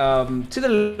guy to the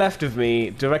left of me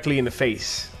directly in the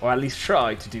face, or at least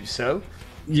try to do so.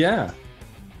 Yeah.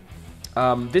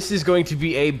 This is going to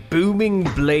be a booming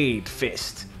blade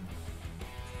fist.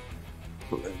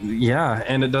 Yeah,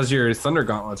 and it does your thunder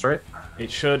gauntlets, right? It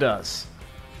sure does.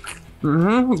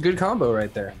 Good combo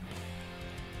right there.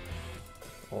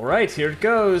 All right, here it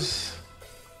goes.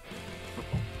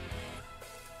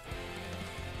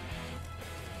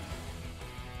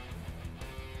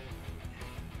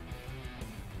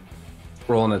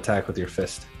 Roll an attack with your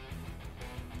fist.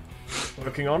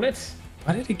 Working on it.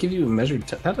 Why did he give you a measured...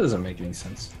 That doesn't make any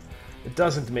sense. It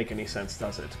doesn't make any sense,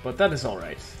 does it? But that is all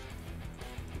right.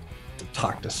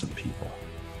 Talk to some people.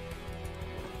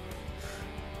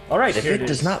 All right, if it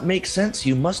does not make sense,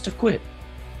 you must acquit.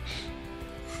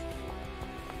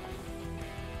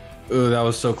 Ooh, that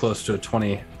was so close to a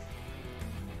 20.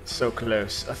 So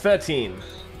close. A 13.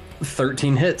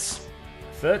 13 hits.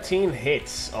 13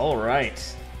 hits. All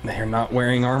right. They're not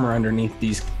wearing armor underneath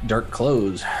these dark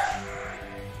clothes.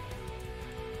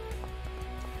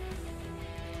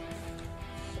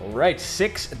 All Alright,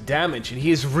 6 damage, and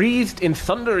he is wreathed in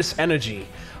thunderous energy.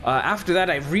 After that,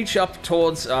 I reach up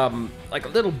towards like a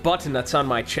little button that's on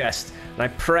my chest, and I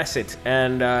press it,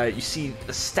 and you see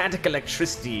the static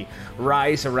electricity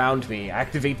rise around me.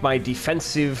 Activate my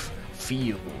defensive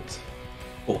field.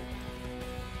 Cool.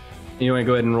 You want to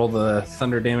go ahead and roll the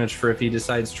thunder damage for if he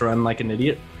decides to run like an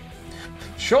idiot?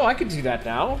 Sure, I could do that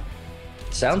now.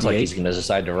 Sounds like he's going to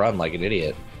decide to run like an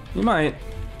idiot. You might.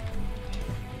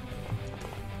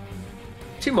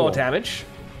 2 more damage.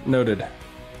 Noted.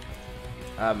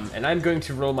 And I'm going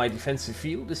to roll my defensive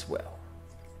field as well.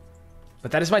 But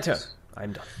that is my turn.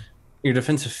 I'm done. Your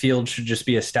defensive field should just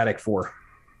be a static 4.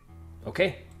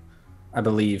 Okay. I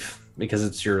believe, because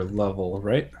it's your level,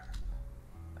 right?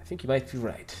 I think you might be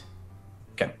right.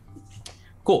 Okay.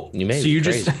 Cool. You made so it you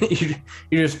crazy. just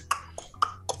you just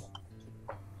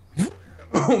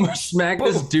smack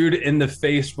this dude in the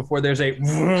face before there's a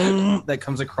that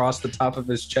comes across the top of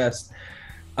his chest.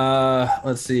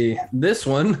 Let's see. This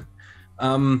one,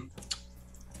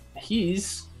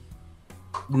 he's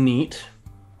neat.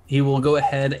 He will go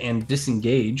ahead and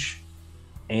disengage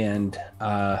and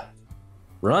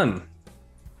run.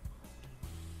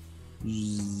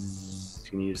 He's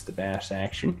gonna use the dash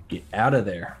action. Get out of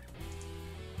there.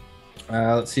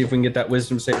 Let's see if we can get that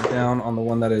wisdom save down on the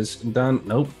one that is done.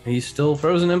 Nope, he's still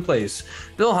frozen in place.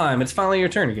 Wilhelm, it's finally your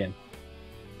turn again.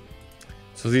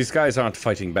 So these guys aren't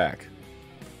fighting back.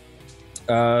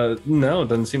 No, it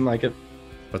doesn't seem like it.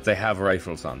 But they have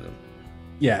rifles on them.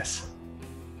 Yes.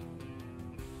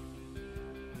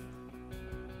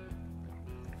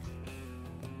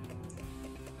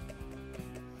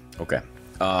 Okay.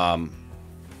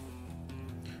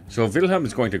 So Wilhelm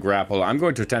is going to grapple. I'm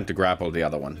going to attempt to grapple the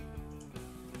other one.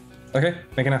 Okay,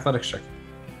 make an athletics check.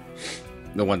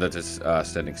 The one that is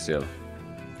standing still.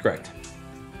 Correct.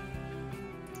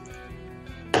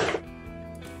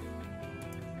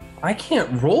 I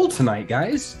can't roll tonight,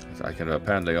 guys. So I can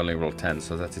apparently only roll 10,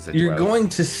 so that is a 12. You're going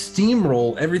to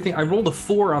steamroll everything. I rolled a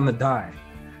 4 on the die.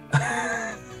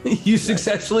 You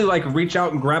successfully like reach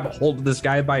out and grab a hold of this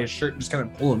guy by his shirt and just kind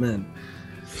of pull him in.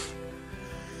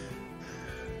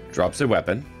 Drops a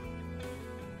weapon.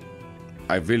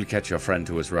 I will catch your friend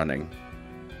who is running.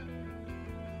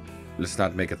 Let's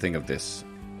not make a thing of this.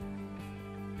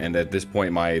 And at this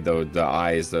point, the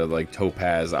eyes, the like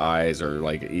topaz eyes, are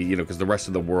like, you know, because the rest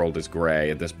of the world is gray.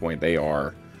 At this point, they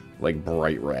are like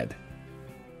bright red.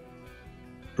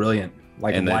 Brilliant.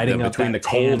 Like and lighting up between the that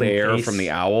cold tan air face. from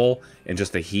the owl and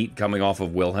just the heat coming off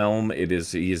of Wilhelm, he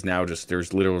is now just,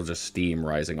 there's literally just steam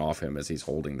rising off him as he's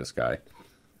holding this guy.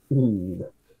 Ooh.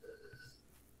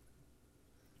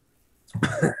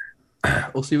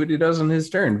 We'll see what he does on his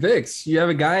turn. Vix, you have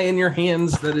a guy in your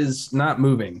hands that is not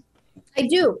moving. I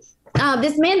do.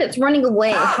 This man that's running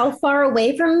away, how far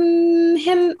away from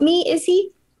me is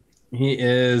he? He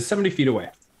is 70 feet away.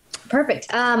 Perfect.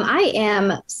 I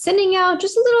am sending out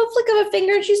just a little flick of a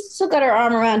finger. She's still got her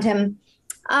arm around him.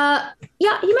 Yeah,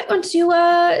 you might want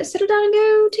to settle down and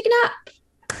go take a nap.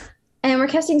 And we're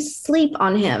casting sleep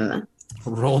on him.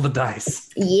 Roll the dice.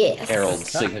 Yes. Harold's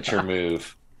signature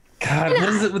move. God, what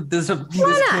is it with this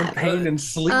campaign and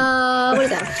sleep? What is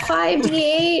that?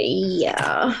 5d8?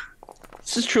 Yeah.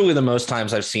 This is truly the most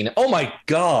times I've seen it. Oh my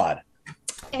god.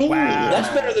 Hey. Wow. That's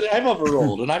better than I've ever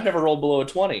rolled, and I've never rolled below a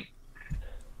 20.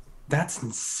 That's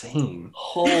insane.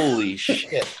 Holy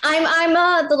shit.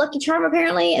 I'm the lucky charm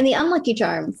apparently, and the unlucky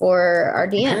charm for our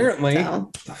DM. Apparently.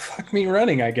 So. The fuck me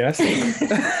running, I guess.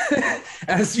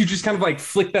 As you just kind of like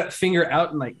flick that finger out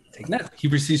and like take that, he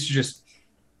proceeds to just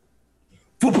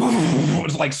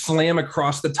like slam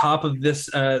across the top of this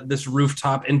this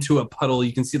rooftop into a puddle.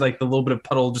 You can see like the little bit of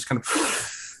puddle just kind of.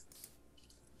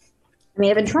 I mean,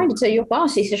 I've been trying to tell your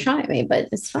boss he's to shot at me, but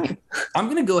it's fine. I'm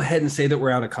gonna go ahead and say that we're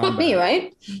out of combat. Not me,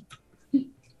 right?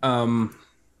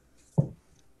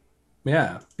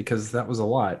 Yeah, because that was a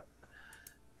lot.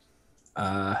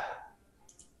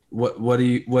 What do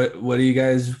you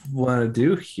guys want to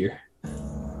do here?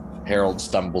 Harold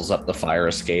stumbles up the fire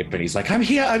escape and he's like, I'm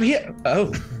here.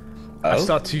 Oh. I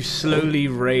start to slowly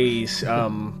raise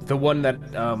the one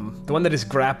that is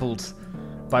grappled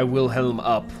by Wilhelm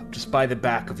up just by the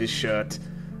back of his shirt.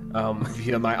 You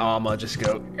hear my armor just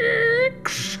go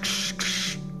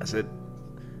as it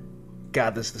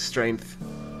gathers the strength.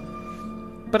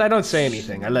 But I don't say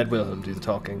anything. I let Wilhelm do the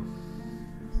talking.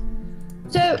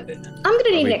 So I'm going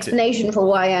to need an explanation for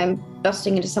why I'm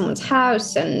busting into someone's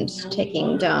house and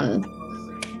taking down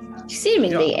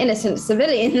seemingly innocent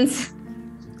civilians.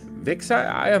 Vix,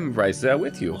 I am right there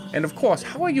with you. And of course,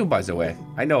 how are you, by the way?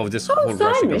 I know this whole fine,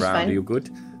 rushing it's around. fine. Are you good?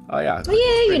 Oh, yeah. Oh,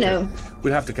 yeah, you know.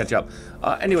 We'll have to catch up.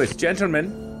 Anyways,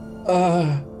 gentlemen.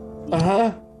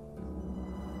 Uh-huh.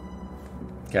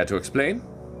 Care to explain?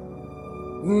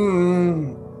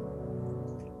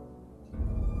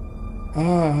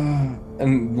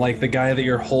 And like the guy that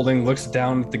you're holding looks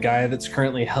down at the guy that's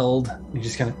currently held. You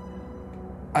just kind of,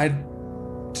 I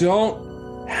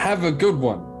don't have a good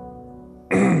one.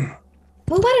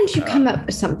 Well, why don't you come up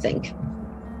with something?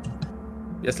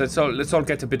 Yes, let's all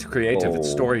get a bit creative. It's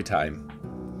story time.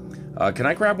 Can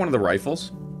I grab one of the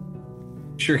rifles?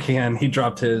 Sure can. He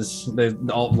dropped his. They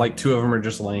all like two of them are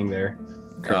just laying there.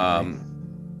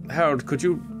 Harold, could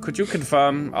you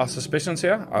confirm our suspicions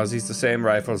here? Are these the same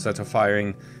rifles that are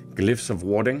firing glyphs of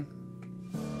warding?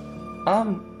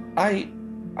 I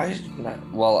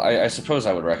suppose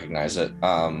I would recognize it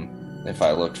if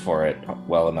I looked for it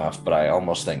well enough, but I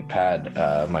almost think Pad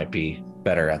might be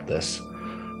better at this.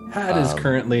 Pad is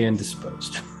currently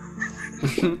indisposed.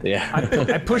 Yeah.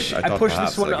 I push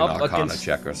this one up against.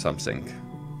 Check or something.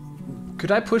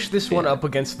 Could I push this one up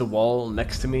against the wall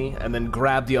next to me and then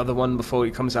grab the other one before he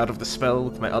comes out of the spell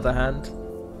with my other hand?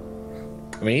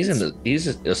 I mean, he's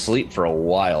asleep for a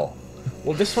while.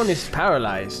 Well, this one is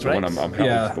paralyzed, right? The one I'm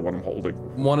held, the one I'm holding.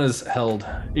 One is held.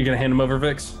 You gonna hand him over,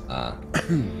 Vix?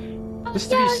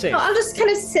 Just to be safe. No, I'll just kind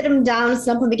of sit him down,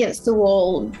 stump him against the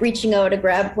wall, reaching over to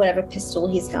grab whatever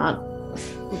pistol he's got.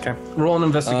 Okay. Roll an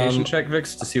investigation check,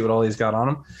 Vix, to see what all he's got on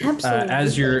him. Absolutely.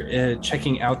 As you're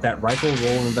checking out that rifle,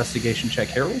 roll an investigation check,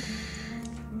 Harold.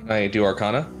 Can I do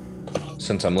Arcana,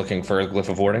 since I'm looking for a glyph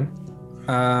of warding?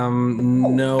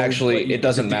 No. Actually, it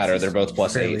doesn't matter. They're both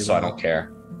 +8, so I don't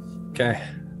care. Okay.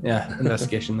 Yeah.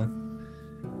 Investigation then.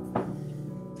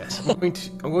 Yes, I'm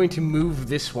going to move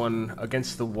this one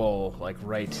against the wall, like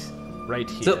right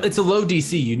here. So it's a low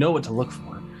DC. You know what to look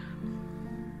for.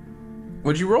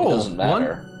 What'd you roll? It doesn't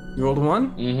matter. 1? You rolled a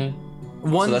 1?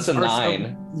 Mm-hmm. One. So that's a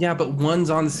 9. Yeah, but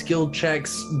ones on skill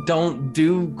checks don't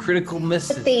do critical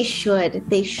misses. But they should.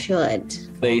 They should.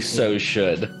 They so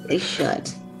should. They should.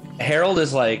 Harold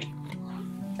has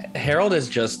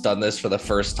just done this for the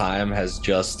first time, has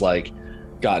just like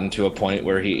gotten to a point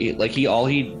where he all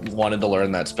he wanted to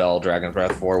learn that spell Dragon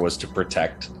Breath for was to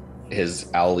protect his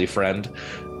owly friend,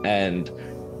 and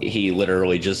he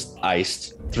literally just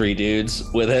iced 3 dudes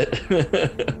with it.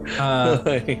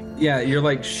 Yeah, you're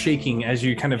like shaking as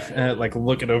you kind of like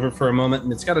look it over for a moment,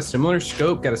 and it's got a similar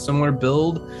scope, got a similar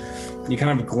build. You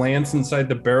kind of glance inside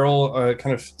the barrel,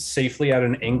 kind of safely at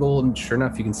an angle, and sure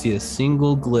enough, you can see a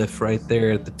single glyph right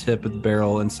there at the tip of the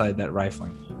barrel inside that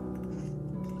rifling.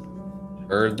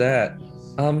 Heard that.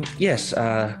 Yes,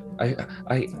 I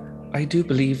do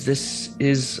believe this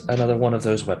is another one of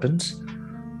those weapons.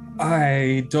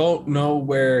 I don't know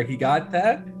where he got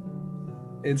that.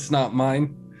 It's not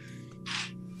mine.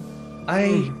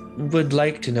 I would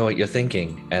like to know what you're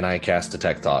thinking, and I cast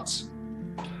Detect Thoughts.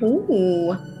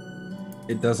 Ooh.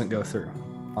 It doesn't go through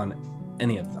on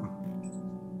any of them.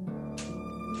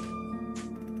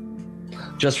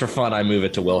 Just for fun, I move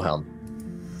it to Wilhelm.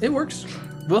 It works.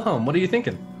 Wilhelm, what are you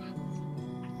thinking?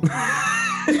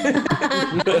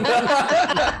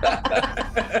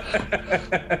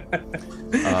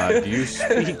 Do you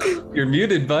speak? You're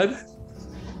muted, bud.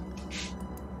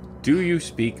 Do you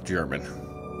speak German?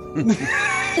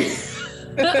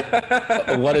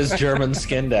 What is German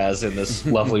skinned as in this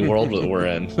lovely world that we're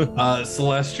in?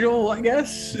 Celestial, I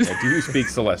guess. Do you speak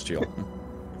Celestial?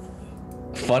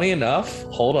 Funny enough,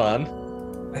 hold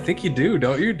on. I think you do,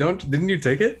 don't you? Didn't you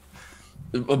take it?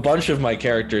 A bunch of my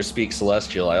characters speak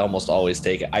Celestial. I almost always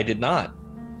take it. I did not.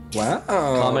 Wow.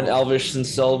 Common, Elvish, and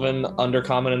Sylvan,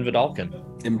 Undercommon, and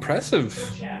Vidalcan. Impressive.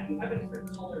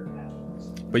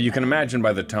 But you can imagine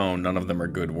by the tone, none of them are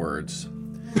good words.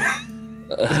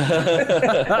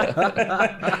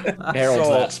 Harold's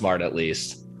that smart, at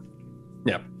least.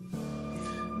 Yep.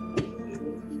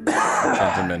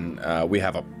 Gentlemen, we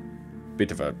have a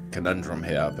bit of a conundrum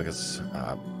here because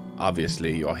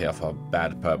obviously you're here for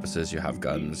bad purposes. You have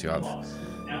guns. You have,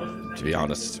 to be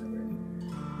honest,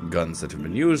 guns that have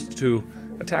been used to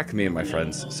attack me and my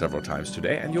friends several times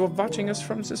today, and you're watching us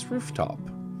from this rooftop.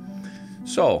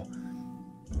 So,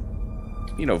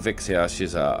 you know, Vix here,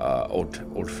 she's a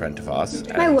old friend of ours.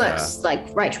 My work's like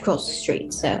right across the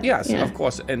street, so. Yes, you know. of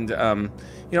course. And,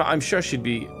 you know, I'm sure she'd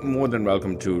be more than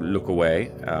welcome to look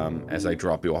away as I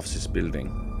drop you off this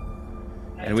building.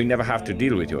 And we never have to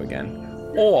deal with you again.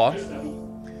 Or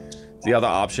the other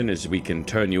option is we can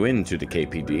turn you into the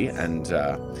KPD. And,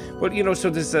 well, you know, so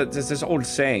there's this old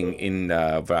saying in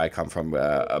where I come from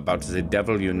about the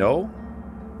devil you know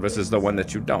versus the one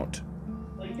that you don't.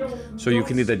 So you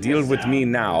can either deal with me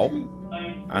now,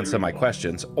 answer my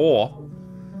questions, or,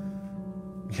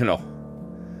 you know,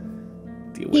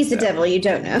 deal with He's the them. devil you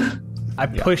don't know. I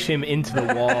push him into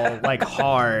the wall like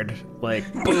hard,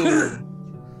 like boom.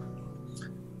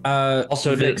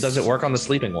 Also, Vix. does it work on the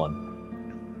sleeping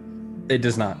one? It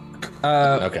does not.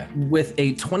 Okay. With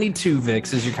a 22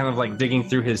 Vix, as you're kind of like digging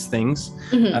through his things,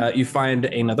 you find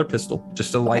another pistol,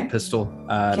 just a light pistol,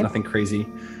 nothing crazy.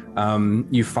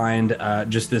 You find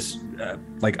just this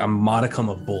like a modicum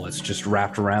of bullets just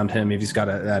wrapped around him. He's got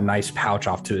a nice pouch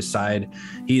off to his side.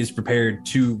 He is prepared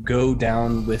to go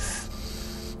down with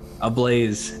a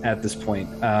blaze at this point.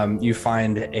 You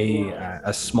find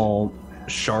a small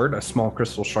shard, a small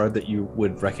crystal shard that you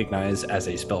would recognize as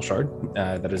a spell shard.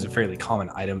 That is a fairly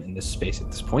common item in this space at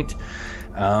this point.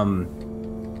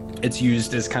 It's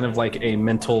used as kind of like a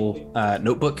mental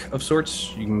notebook of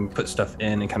sorts. You can put stuff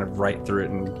in and kind of write through it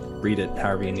and read it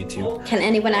however you need to. Can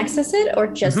anyone access it or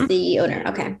just the owner?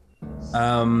 Okay.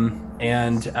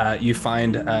 And you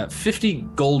find 50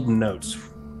 gold notes,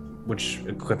 which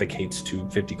equivocates to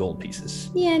 50 gold pieces.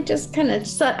 Yeah, just kind of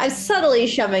I'm subtly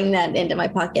shoving that into my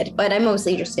pocket, but I'm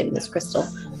mostly interested in this crystal.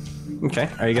 Okay,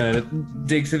 are you gonna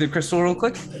dig through the crystal real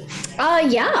quick?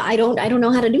 Yeah, I don't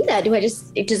know how to do that.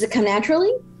 Does it come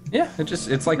naturally? Yeah,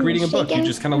 it's like reading a book. You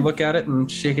just kind of look at it and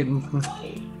shake it. And...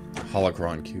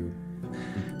 Holocron cube.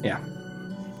 Yeah.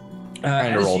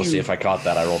 Trying to roll to see if I caught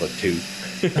that. I rolled a 2.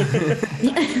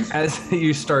 As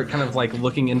you start kind of like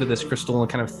looking into this crystal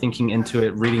and kind of thinking into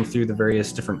it, reading through the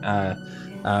various different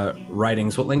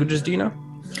writings, what languages do you know?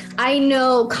 I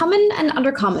know common and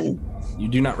undercommon. You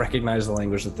do not recognize the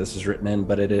language that this is written in,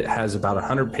 but it has about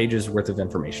 100 pages worth of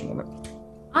information in it.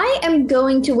 I am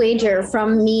going to wager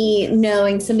from me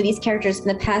knowing some of these characters in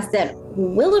the past that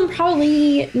Willem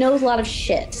probably knows a lot of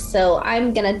shit. So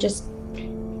I'm going to just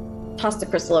toss the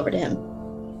crystal over to him.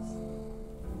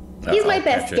 He's my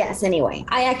best guess anyway.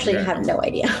 I actually have no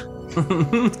idea.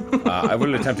 I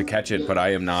will attempt to catch it, but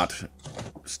I am not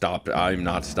I'm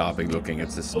not stopping looking at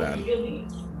this man.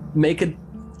 Make a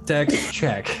dex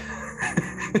check.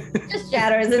 Just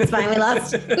shatters. It's fine. We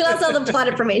lost all the plot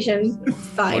information. It's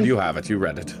fine. Well, you have it. You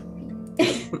read it.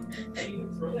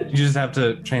 You just have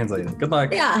to translate it. Good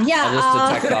luck. Yeah.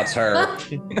 I'll just detect that's her.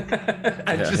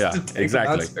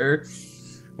 Exactly. That's her.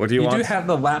 What do you want? You do have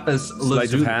the lapis Sleight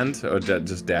of lazuli. hand or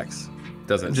just dex?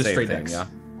 Doesn't Just say straight anything, dex.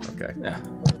 yeah? Okay. Yeah.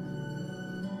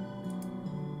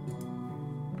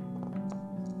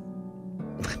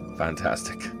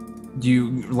 Fantastic. Do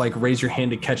you like raise your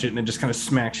hand to catch it and it just kind of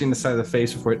smacks you in the side of the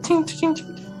face before it ting, ting,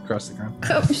 ting, across the ground?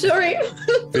 Oh, sorry.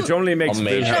 Which only makes I'll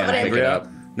me mage hand pick it up.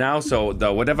 now. So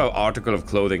the whatever article of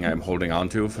clothing I'm holding on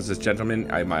to for this gentleman,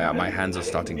 my hands are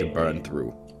starting to burn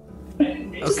through.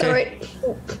 Sorry.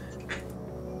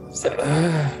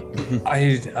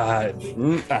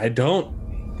 I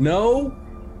don't know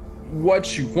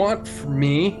what you want from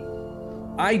me.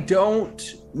 I don't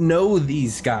know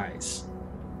these guys.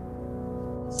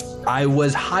 I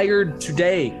was hired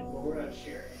today.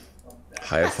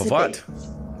 Hired for what?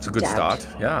 It's a good start.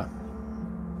 Yeah.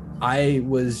 I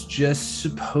was just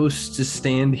supposed to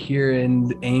stand here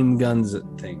and aim guns at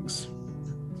things.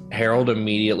 Harold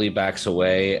immediately backs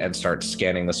away and starts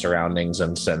scanning the surroundings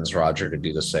and sends Roger to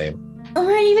do the same. All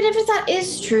right, even if that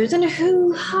is true, then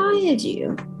who hired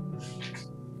you?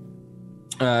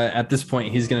 At this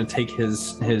point, he's gonna take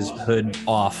his hood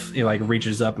off. He like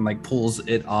reaches up and like pulls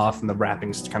it off, and the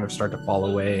wrappings kind of start to fall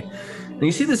away. And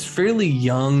you see this fairly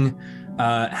young,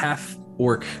 half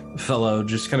orc fellow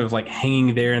just kind of like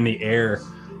hanging there in the air.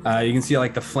 You can see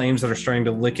like the flames that are starting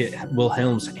to lick at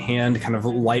Wilhelm's hand kind of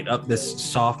light up this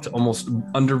soft, almost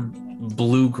under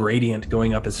blue gradient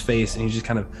going up his face, and he's just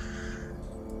kind of,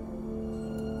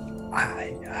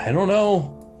 I don't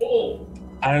know.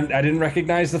 I didn't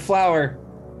recognize the flower.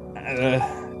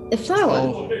 The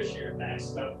flower.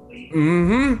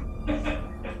 Mm-hmm.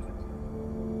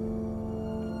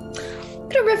 I'm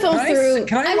gonna riffle through.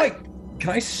 Can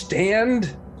I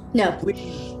stand? No.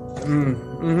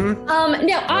 Mm-hmm.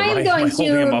 No, I'm going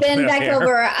to bend back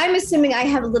over. I'm assuming I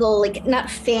have a little, like, not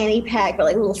fanny pack, but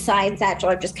like a little side satchel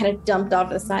I've just kind of dumped off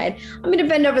to the side. I'm going to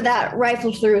bend over that,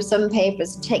 rifle through some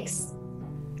papers. It takes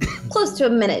close to a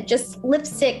minute. Just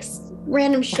lipsticks,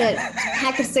 random shit,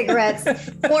 pack of cigarettes,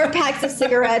 more packs of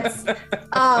cigarettes.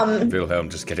 Wilhelm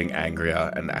just getting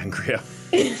angrier and angrier.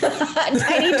 Tiny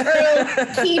turtle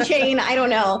keychain. I don't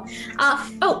know.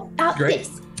 Great.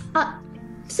 This.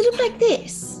 Does it look like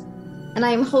this? And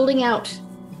I'm holding out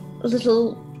a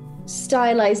little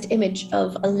stylized image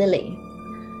of a lily.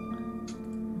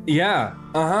 Yeah.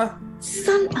 Uh-huh.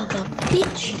 Son of a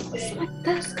bitch. It's like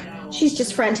this. She's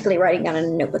just frantically writing down in a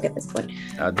notebook at this point.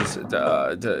 I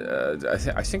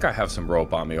think I have some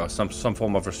rope on me or some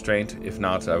form of restraint. If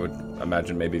not, I would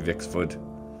imagine maybe Vix would.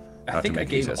 I think I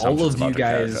gave all of you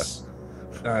guys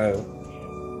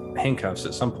handcuffs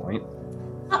at some point.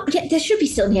 Oh, yeah, there should be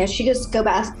still in here. She just go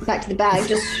back to the bag,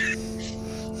 just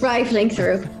rifling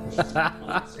through.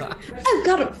 Oh,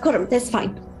 got him. That's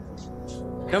fine.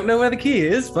 Don't know where the key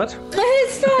is, but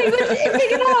It's fine.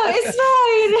 Pick it up.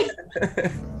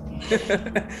 It's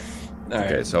fine.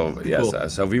 Okay, so yes, Cool.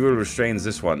 so we will restrain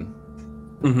this one,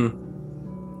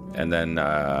 Mm-hmm. and then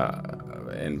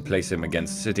and place him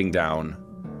against sitting down.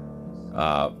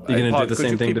 You're gonna do the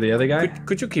same thing to the other guy?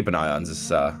 Could you keep an eye on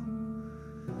this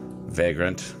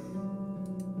vagrant?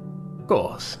 Of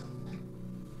course.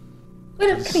 Come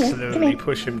here. Slowly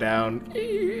push him down.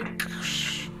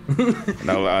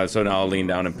 Now, so now I'll lean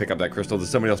down and pick up that crystal. Does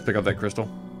somebody else pick up that crystal?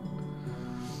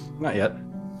 Not yet.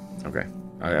 Okay,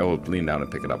 I will lean down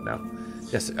and pick it up now.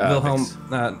 Yes, Wilhelm, Vix.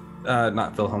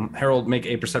 not Wilhelm. Harold, make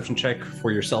a perception check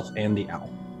for yourself and the owl,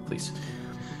 please.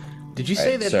 Did you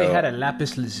say Right, that so- they had a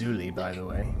lapis lazuli, by the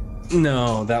way?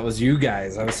 No, that was you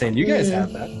guys. I was saying you guys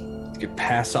have that. You could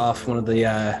pass off one of the.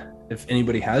 If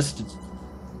anybody has to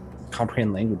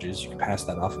comprehend languages, you can pass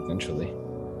that off eventually.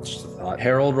 It's just a thought.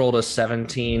 Harold rolled a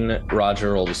 17.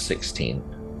 Roger rolled a 16.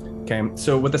 Okay,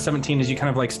 so with the 17, as you kind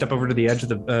of like step over to the edge of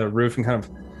the roof and kind of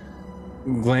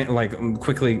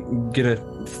quickly get a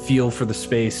feel for the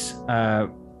space. A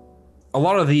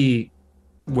lot of the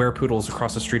werepoodles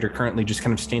across the street are currently just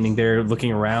kind of standing there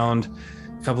looking around.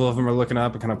 A couple of them are looking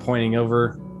up and kind of pointing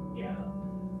over.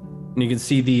 And you can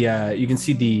see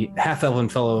the half-elven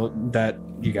fellow that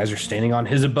you guys are standing on.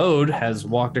 His abode has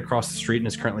walked across the street and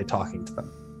is currently talking to them.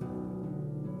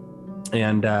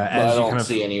 And But as I you don't kind of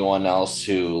see anyone else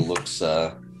who looks.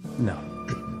 No.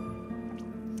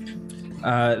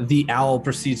 The owl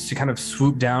proceeds to kind of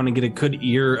swoop down and get a good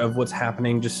ear of what's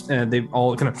happening. Just they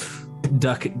all kind of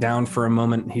duck down for a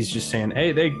moment. He's just saying,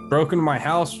 "Hey, they broke into my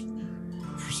house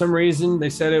for some reason. They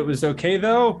said it was okay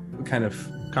though." Kind of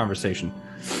conversation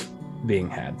being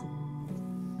had.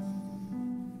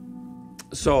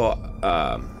 So,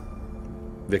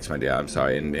 Vix, my dear, I'm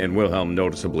sorry, and Wilhelm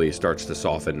noticeably starts to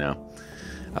soften now.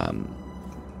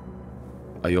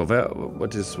 Are you aware?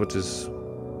 What is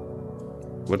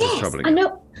troubling I you?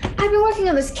 know. I've been working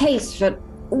on this case for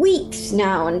weeks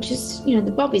now, and just the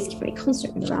Bobbies get very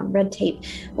concerned around red tape,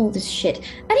 all this shit.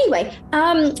 Anyway,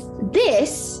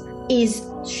 this is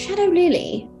Shadow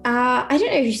Lily. I don't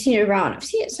know if you've seen it around. I've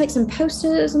seen it's like some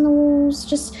posters on the walls,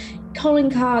 just calling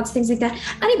cards, things like that.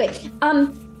 Anyway,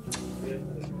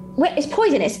 well, it's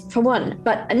poisonous for one,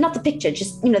 but not the picture,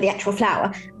 just the actual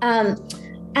flower.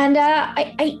 And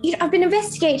I've been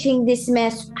investigating this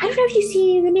mess. I don't know if you've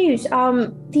seen the news.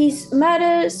 These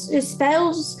murders,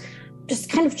 spells,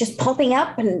 just popping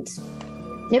up, and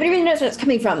nobody really knows where it's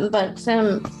coming from. But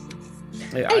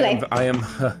anyway, I am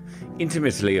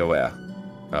intimately aware.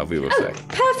 We will say.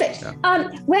 Perfect.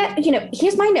 Yeah.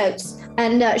 Here's my notes.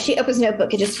 And she opens a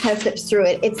notebook and just kind of flips through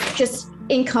it. It's just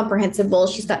incomprehensible.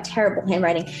 She's got terrible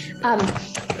handwriting.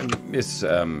 Miss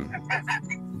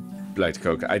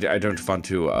Blightcoke, I don't want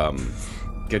to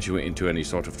get you into any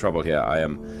sort of trouble here. I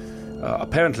am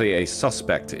apparently a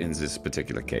suspect in this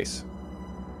particular case.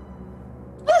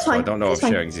 That's fine. So I don't know That's if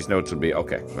fine. sharing these notes would be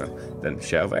okay. Well, then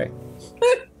share away.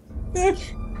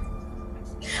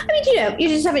 You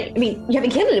just haven't. You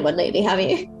haven't killed anyone lately, have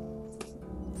you?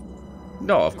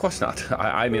 No, of course not.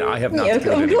 I mean, I have not. Yeah, of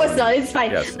killed course anyone. not. It's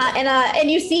fine. Yes. And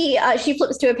you see, she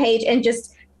flips to a page and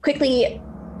just quickly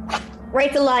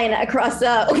writes a line across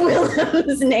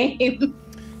Wilhelm's name.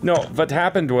 No, what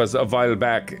happened was a while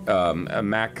back,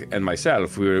 Mac and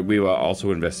myself, we were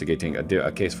also investigating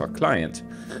a case for a client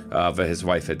where his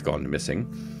wife had gone missing.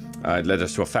 It led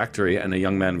us to a factory, and a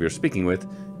young man we were speaking with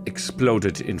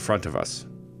exploded in front of us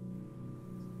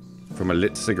from a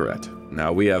lit cigarette.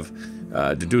 Now, we have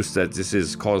deduced that this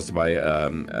is caused by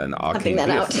an arcane Cutting that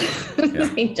out.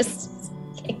 glyph. Yeah. Just.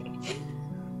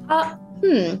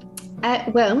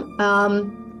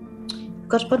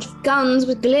 Got a bunch of guns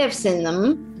with glyphs in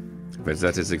them. But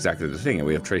that is exactly the thing, and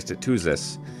we have traced it to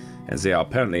this, and they are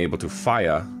apparently able to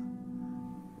fire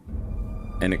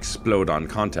and explode on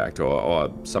contact,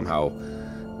 or somehow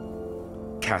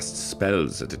cast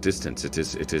spells at a distance. It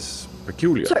is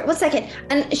peculiar. Sorry, 1 second.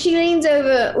 And she leans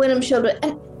over Willem's shoulder.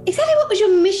 And exactly what was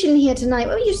your mission here tonight?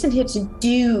 What were you sent here to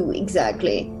do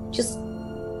exactly? Just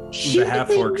shoot The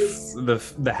half orc, things?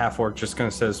 the half orc just kind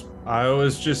of says, "I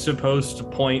was just supposed to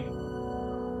point,"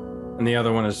 and the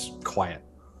other one is quiet.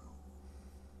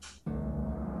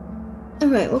 All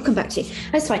right, we'll come back to you.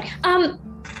 That's fine.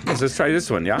 Yes, let's try this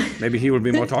one, yeah? Maybe he will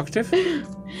be more talkative?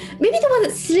 Maybe the one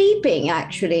that's sleeping,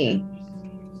 actually.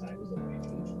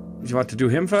 Do you want to do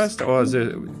him first, or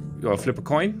flip a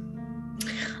coin?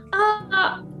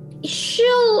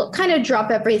 She'll she'll kind of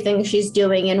drop everything she's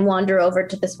doing and wander over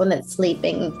to this one that's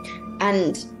sleeping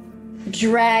and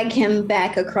drag him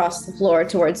back across the floor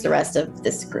towards the rest of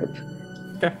this group.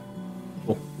 Okay.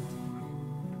 Cool.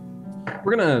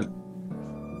 We're gonna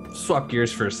swap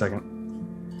gears for a second.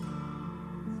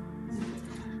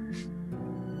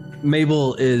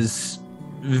 Mabel is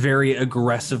very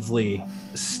aggressively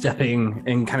stepping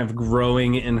and kind of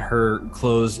growing in her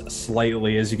clothes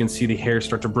slightly. As you can see, the hair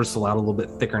start to bristle out a little bit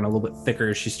thicker and a little bit thicker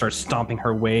as she starts stomping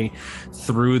her way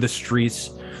through the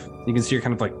streets. You can see her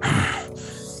kind of like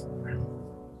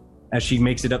as she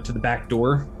makes it up to the back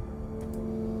door.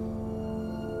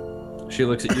 She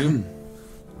looks at you,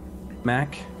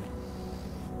 Mac.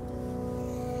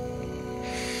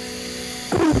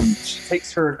 She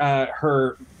takes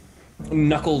her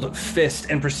knuckled fist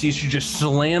and proceeds to just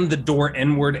slam the door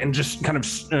inward and just kind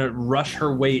of rush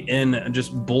her way in,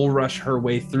 just bull rush her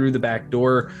way through the back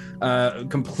door,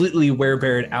 completely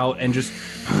werebeared out and just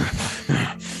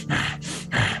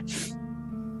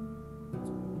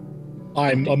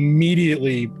I'm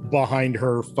immediately behind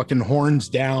her, fucking horns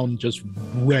down, just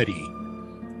ready.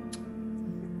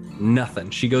 Nothing.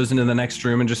 She goes into the next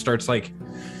room and just starts like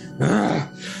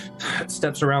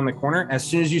steps around the corner. As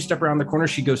soon as you step around the corner,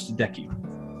 she goes to deck you.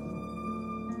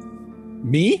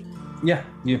 Me? Yeah,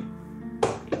 you.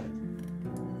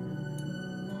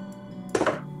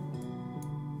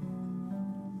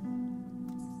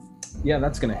 Yeah,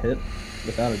 that's gonna hit,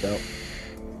 without a doubt.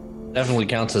 Definitely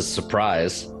counts as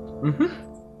surprise. Mm-hmm.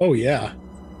 Oh yeah.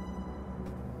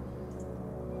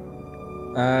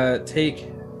 Take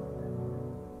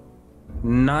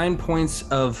 9 points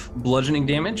of bludgeoning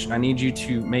damage. I need you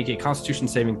to make a Constitution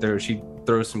saving throw. She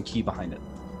throws some key behind it.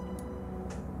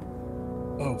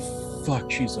 Oh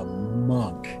fuck, she's a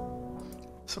monk.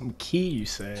 Some key, you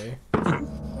say?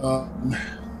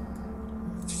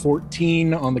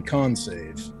 14 on the con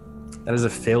save. That is a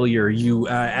failure. You,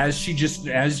 as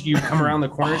you come around the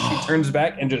corner, she turns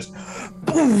back and just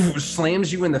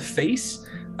slams you in the face.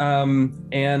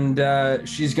 And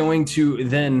she's going to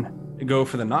then go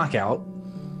for the knockout.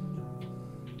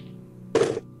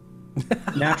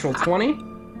 Natural 20.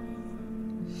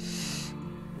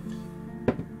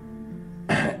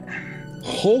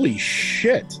 Holy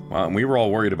shit. Wow, and we were all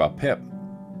worried about Pip.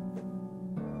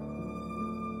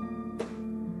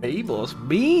 Mabel's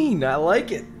mean. I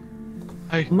like it.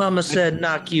 Mama said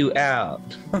knock you out.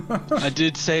 I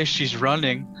did say she's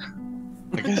running.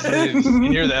 I guess I didn't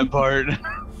hear that part.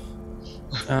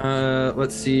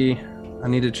 Let's see. I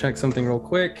need to check something real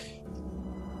quick.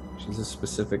 She's a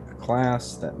specific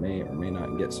class that may or may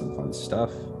not get some fun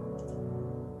stuff.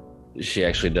 She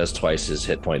actually does twice his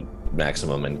hit point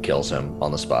maximum and kills him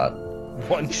on the spot.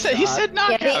 He said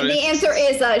knock Yeah, out. the answer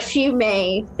is she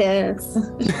may. Thanks.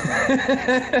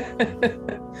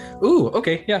 Ooh,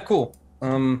 okay, yeah, cool.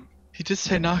 He did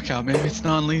say knockout. Maybe it's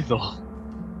non-lethal.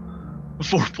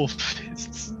 Vorpal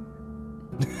fists.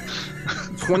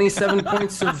 27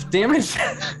 points of damage.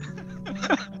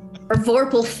 Or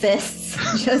Vorpal fists.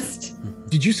 Just.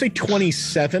 Did you say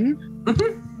 27?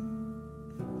 Mm-hmm.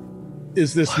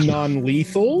 Is this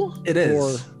non-lethal? It is.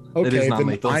 Or, okay, it is then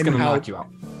non-lethal. It's I'm going to out. knock you out.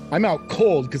 I'm out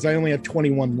cold because I only have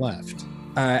 21 left.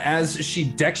 As she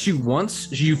decks you once,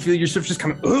 you feel yourself just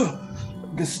kind of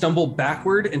stumble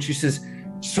backward, and she says,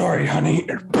 "Sorry, honey."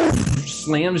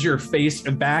 Slams your face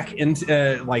back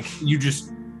into like you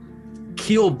just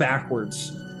keel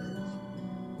backwards.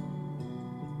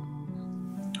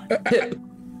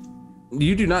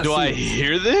 You do not. Do see I it.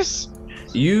 hear this?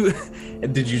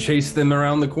 Did you chase them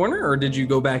around the corner, or did you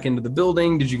go back into the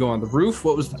building? Did you go on the roof?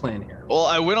 What was the plan here? Well,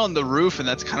 I went on the roof, and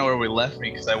that's kind of where we left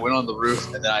me, because I went on the roof,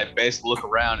 and then I basically look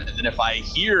around, and then if I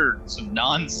hear some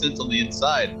nonsense on the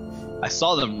inside, I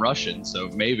saw them rushing, so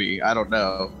maybe, I don't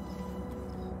know.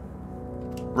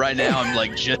 Right now, I'm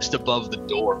like just above the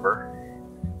door.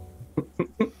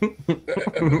 You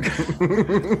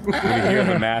hear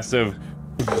the massive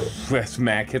as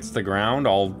Mac hits the ground,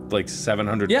 all like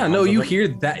 700 Yeah, pounds no, of you it. hear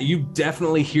that. You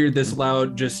definitely hear this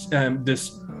loud, just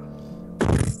this.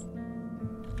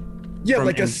 Yeah, from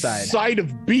like inside. a side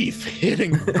of beef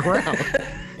hitting the ground.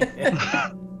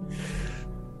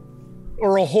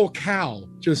 Or a whole cow.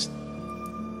 Just.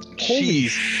 Holy Jeez.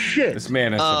 shit. This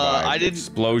man has survived. I didn't-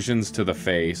 Explosions to the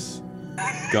face,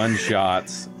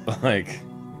 gunshots, like.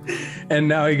 And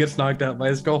now he gets knocked out by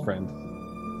his girlfriend.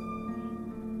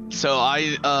 So I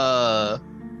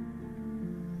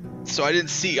didn't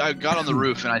see. I got on the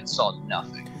roof and I saw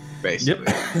nothing, basically.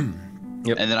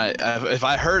 Yep. And then if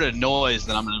I heard a noise,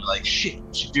 then I'm gonna be like, shit,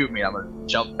 shoot me. I'm gonna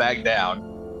jump back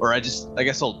down, or I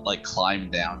guess I'll like climb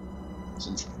down,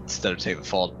 instead of taking the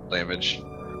fall damage.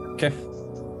 Okay.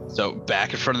 So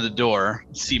back in front of the door,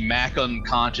 see Mac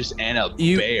unconscious and a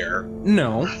bear.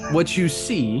 No, what you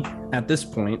see at this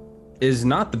point is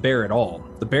not the bear at all.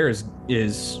 The bear is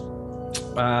is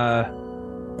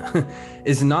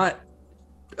not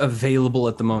available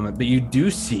at the moment, but you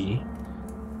do see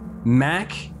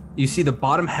Mac. You see the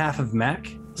bottom half of Mac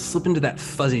slip into that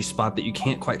fuzzy spot that you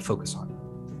can't quite focus on.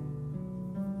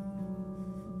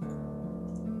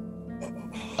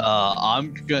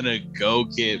 I'm gonna go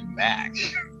get Mac.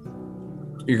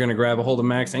 You're gonna grab a hold of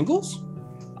Mac's ankles?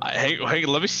 Hey,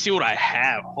 let me see what I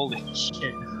have. Holy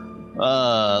shit.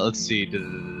 Let's see.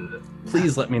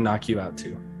 Please let me knock you out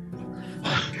too.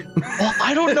 Well,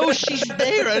 I don't know if she's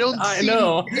there. I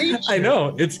know.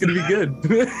 It's gonna be good.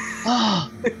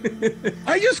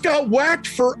 I just got whacked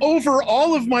for over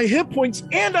all of my hit points,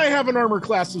 and I have an armor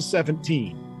class of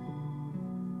 17.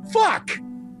 Fuck.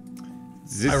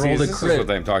 This is what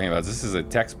I'm talking about. This is a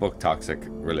textbook toxic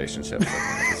relationship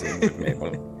with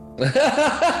Mabel.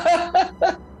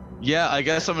 Yeah, I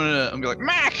guess I'm gonna be like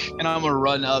Mac, and I'm gonna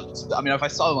run up. I mean, if I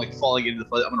saw him like falling into the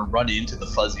fuzzy, I'm gonna run into the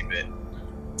fuzzy bit.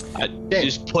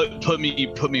 Just put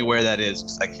me where that is,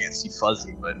 because I can't see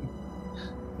fuzzy, but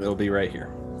it'll be right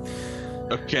here.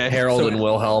 Okay. Harold and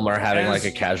Wilhelm are having like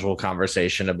a casual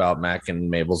conversation about Mac and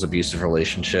Mabel's abusive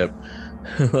relationship.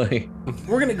 We're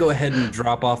gonna go ahead and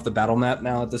drop off the battle map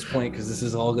now at this point, because this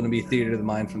is all gonna be theater of the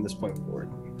mind from this point forward.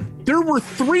 There were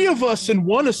 3 of us and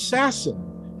 1 assassin.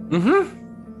 And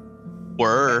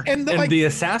the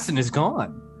assassin is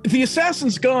gone. The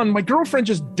assassin's gone. My girlfriend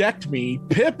just decked me.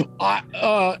 Pip,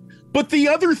 but the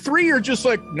other 3 are just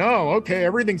like, no, okay,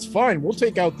 everything's fine. We'll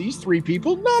take out these 3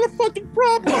 people. Not a fucking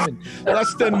problem.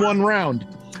 Less than 1 round.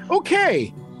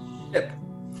 Okay.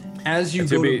 As you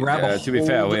go to grab a to be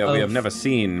fair, we have never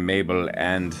seen Mabel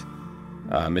and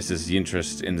Mrs.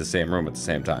 Yintrist in the same room at the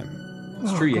same time.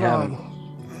 It's true, you haven't.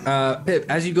 Pip,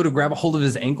 as you go to grab a hold of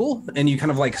his ankle and you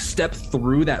kind of like step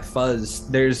through that fuzz,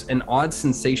 there's an odd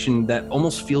sensation that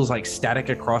almost feels like static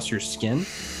across your skin.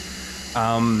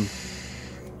 And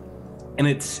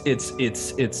it's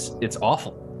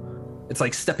awful. It's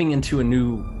like stepping into a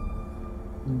new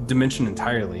dimension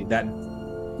entirely. That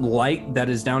light that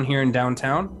is down here in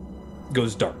downtown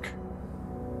goes dark.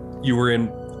 You were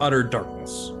in utter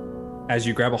darkness as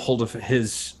you grab a hold of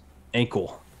his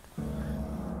ankle.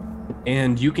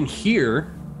 And you can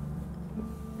hear,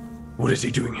 what is he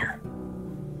doing here?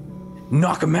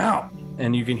 Knock him out.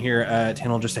 And you can hear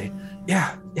Tanel just say,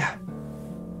 yeah.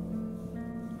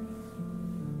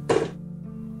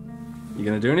 You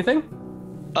gonna do anything?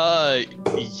 Yeah,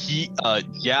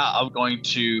 I'm going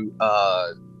to,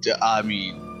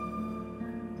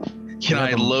 can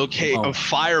I locate,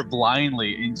 fire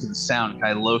blindly into the sound, can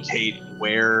I locate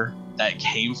where that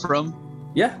came from?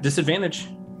 Yeah, disadvantage.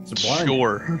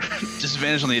 Sure.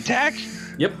 Disadvantage on the attack?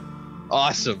 Yep.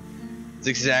 Awesome. It's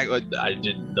exactly what I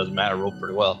did. Doesn't matter. Rolled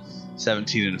pretty well.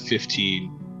 17 and a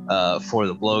 15 for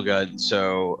the blowgun.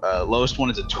 So lowest one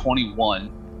is a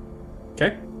 21.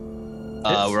 Okay.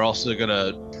 We're also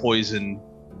gonna poison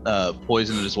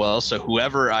it as well. So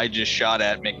whoever I just shot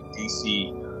at, make a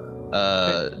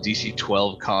DC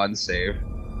 12 con save.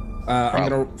 I'm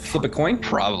gonna flip a coin.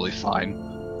 Probably fine.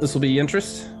 This will be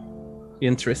interest,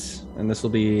 and this will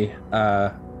be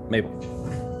Mabel.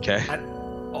 Okay.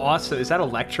 Awesome. Is that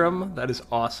Electrum? That is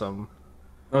awesome.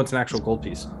 Oh, it's an actual gold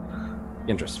piece.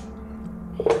 Interest.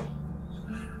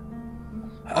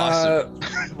 Awesome.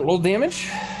 Roll damage.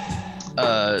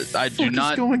 I do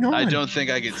not. I don't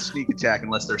think I get sneak attack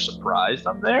unless they're surprised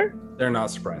I'm there. They're not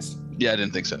surprised. Yeah, I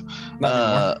didn't think so.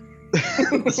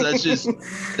 So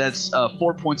that's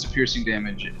 4 points of piercing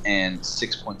damage and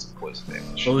 6 points of poison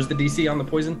damage. What was the DC on the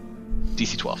poison?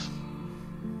 DC 12.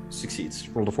 Succeeds.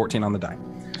 Rolled a 14 on the die.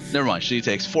 Never mind. She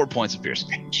takes 4 points of piercing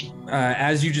damage.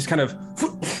 As you just kind of,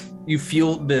 you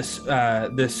feel this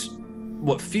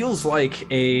what feels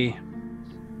like a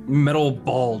metal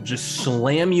ball just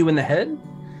slam you in the head.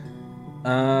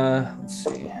 Let's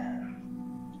see.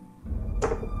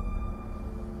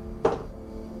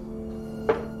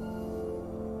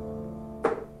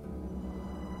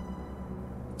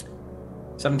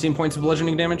 $17 points of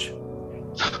bludgeoning damage.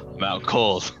 I'm out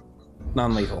cold.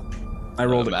 Non-lethal. I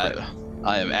rolled a crit.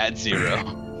 I am at 0.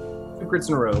 2 crits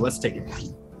in a row. Let's take it.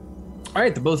 All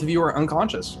right, the both of you are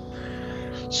unconscious.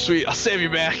 Sweet, I'll save you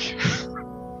back.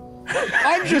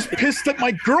 I'm just pissed that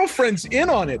my girlfriend's in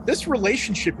on it. This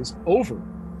relationship is over.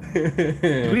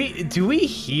 Do we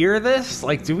hear this?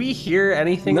 Like, do we hear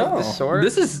anything of the sort?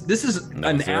 This is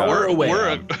an hour away.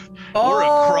 We're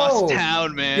across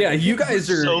town, man. Yeah, you guys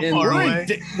are so far away.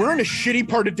 We're in a shitty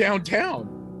part of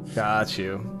downtown. Got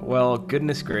you. Well,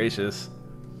 goodness gracious.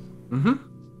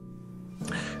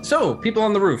 So, people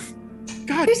on the roof.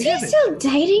 God Is he still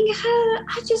dating her?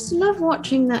 I just love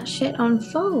watching that shit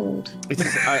unfold.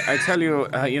 I tell you,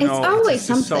 It's always it's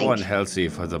just so something. unhealthy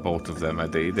for the both of them.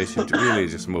 They should really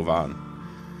just move on.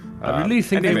 I really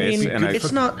think anyways, and I-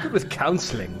 it's not good with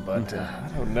counseling, but I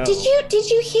don't know. Did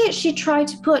you hear she tried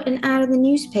to put an ad in the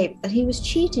newspaper that he was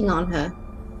cheating on her?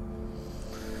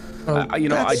 I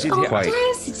did hear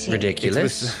audacity. Ridiculous. It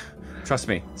was- trust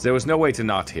me, there was no way to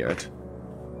not hear it.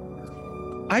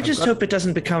 I just hope it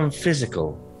doesn't become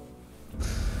physical.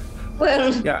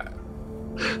 Well, Yeah.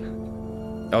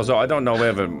 Also, I don't know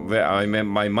where I mean,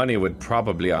 my money would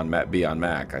probably be on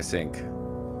Mac. I think.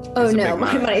 oh He's a no, big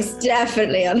my man. money's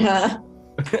definitely on her.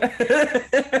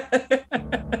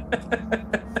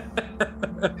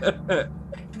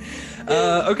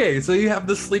 Okay, so you have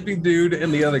the sleeping dude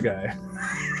and the other guy.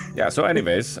 Yeah. So,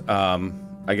 anyways,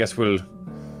 I guess we'll.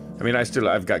 I mean,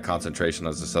 I've got concentration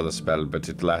as this other spell, but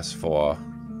it lasts for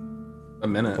a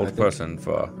minute. Hold person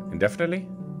for indefinitely.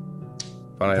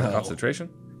 When I have concentration.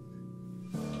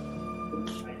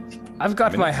 I've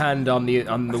got my hand on the think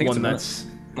it's a one minute. that's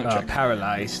Let me check.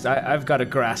 paralyzed. I've got a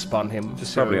grasp on him.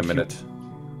 Just so probably a if you- minute.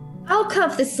 I'll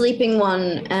cuff the sleeping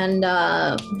one and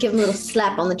give him a little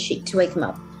slap on the cheek to wake him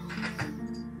up.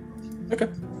 Okay.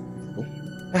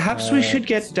 Perhaps we should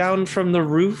get down from the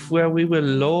roof where we were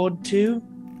lured to.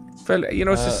 Well,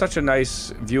 it's just such a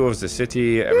nice view of the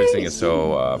city. Everything is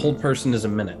so. Hold person is a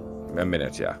minute. A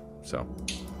minute, yeah. So.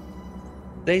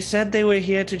 They said they were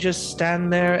here to just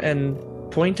stand there and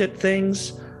point at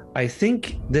things. I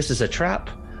think this is a trap,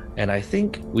 and I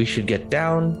think we should get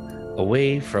down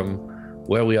away from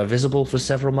where we are visible for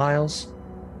several miles.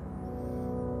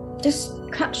 Just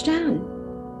crouch down.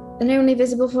 And they're only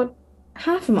visible for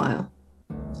half a mile.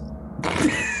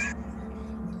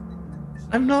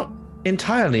 I'm not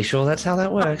entirely sure that's how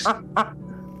that works. Well,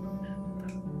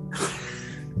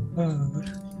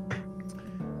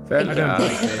 I don't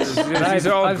think it is. these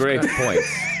are all I've- great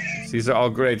points. These are all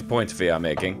great points we are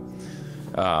making.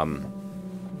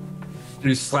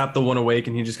 You slap the one awake,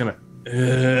 and he just kind of.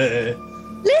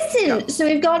 Listen, so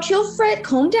we've got your friend,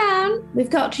 calm down. We've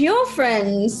got your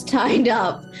friends tied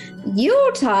up.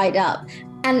 You're tied up.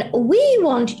 And we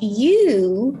want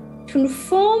you to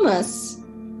inform us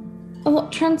of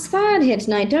what transpired here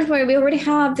tonight. Don't worry, we already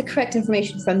have the correct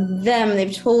information from them.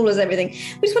 They've told us everything.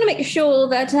 We just want to make sure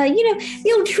that,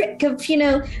 the old trick of,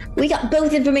 we got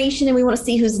both information and we want to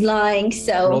see who's lying.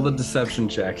 So. Roll the deception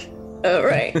check. Oh,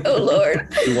 right. Oh, Lord.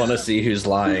 You want to see who's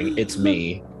lying? It's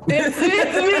me. It's me.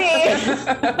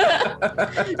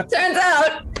 Turns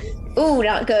out. Ooh,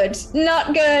 not good.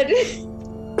 Not good.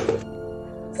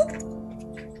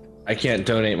 I can't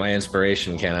donate my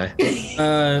inspiration, can I?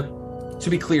 To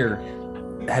be clear,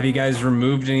 have you guys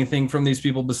removed anything from these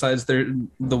people besides the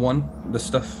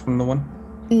stuff from the one?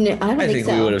 No, I don't I think think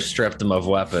so. we would have stripped them of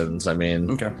weapons. I mean,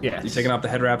 Okay. Yes. You taking off the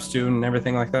head wraps too and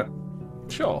everything like that?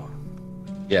 Sure.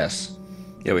 yes.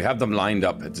 Yeah, we have them lined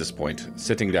up at this point,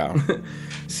 sitting down.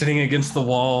 Sitting against the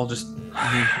wall, just.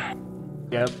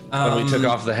 Yep. When we took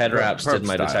off the head wraps, perp did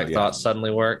my style, detect yeah. thoughts suddenly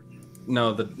work?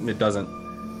 No, it doesn't.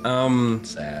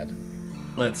 Sad.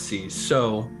 Let's see.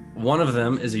 So one of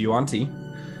them is a Yuan-Ti,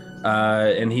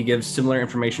 and he gives similar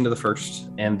information to the first,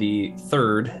 and the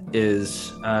third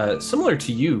is similar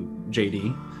to you,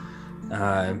 JD.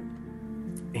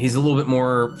 He's a little bit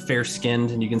more fair-skinned,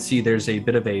 and you can see there's a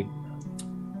bit of a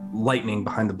lightning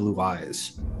behind the blue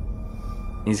eyes.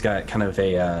 He's got kind of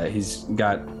he's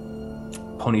got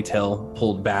ponytail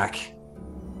pulled back.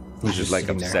 Which is like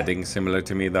sitting there. upsetting, similar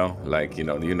to me though. Like you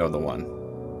know the one.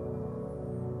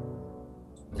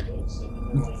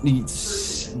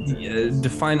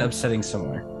 Define upsetting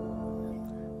similar.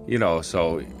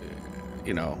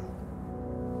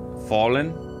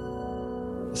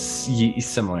 Fallen.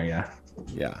 Similar, yeah.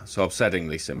 Yeah, so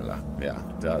upsettingly similar. Yeah,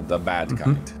 the bad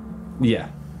kind. Yeah.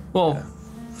 Well,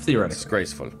 theoretically.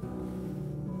 Disgraceful.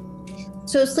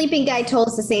 So sleeping guy told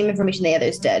us the same information the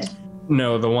others did.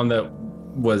 No, the one that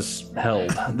was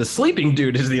held. The sleeping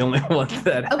dude is the only one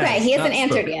that. Okay, has he hasn't not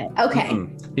answered spoken. yet. Okay.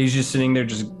 Mm-mm. He's just sitting there,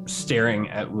 just staring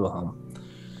at Wilhelm.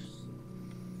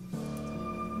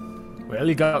 Well,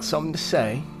 you got something to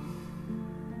say.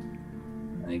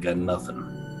 I got nothing.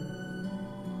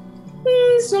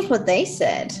 It's not what they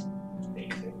said.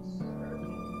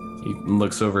 He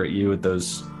looks over at you with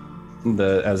as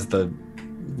the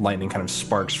lightning kind of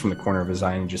sparks from the corner of his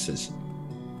eye, and he just says,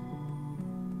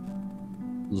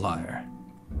 "Liar."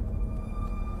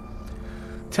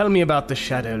 Tell me about the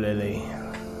Shadow Lily.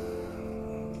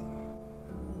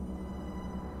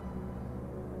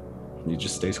 He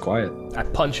just stays quiet. I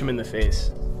punch him in the face.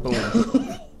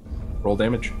 Boom. Roll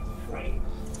damage.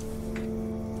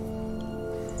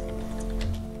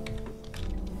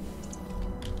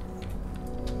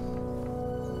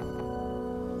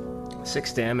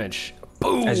 6 damage.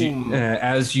 Boom!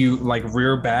 As you like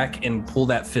rear back and pull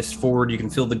that fist forward, you can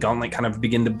feel the gauntlet kind of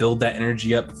begin to build that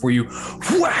energy up before you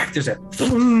whack. There's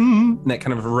and that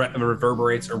kind of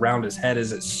reverberates around his head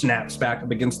as it snaps back up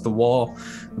against the wall.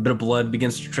 A bit of blood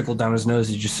begins to trickle down his nose.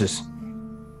 He just says,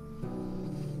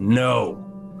 "No."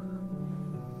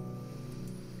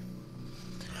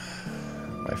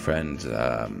 My friend,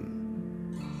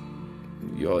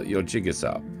 your jig is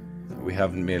up. We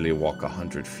haven't merely walked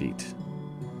 100 feet.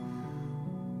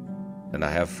 And I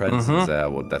have friends there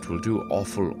that will do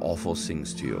awful, awful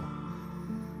things to you.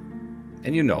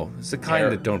 And you know, it's the kind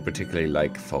that don't particularly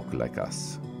like folk like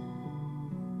us.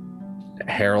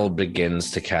 Harold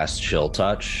begins to cast Chill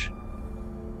Touch.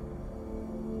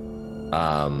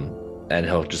 And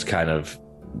he'll just kind of,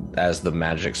 as the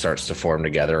magic starts to form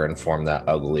together and form that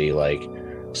ugly, like,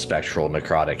 spectral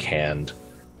necrotic hand,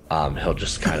 he'll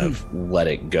just kind of let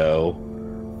it go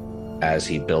as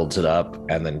he builds it up,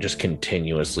 and then just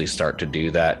continuously start to do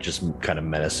that, just kind of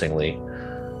menacingly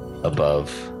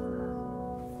above.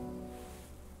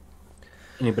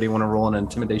 Anybody want to roll an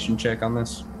intimidation check on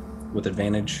this with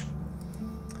advantage?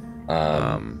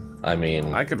 I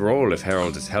mean, I could roll if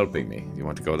Harold is helping me. You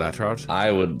want to go that route?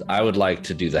 I would like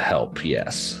to do the help,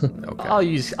 yes.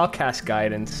 Okay. I'll cast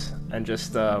guidance and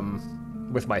just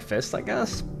with my fist, I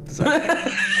guess. Is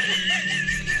that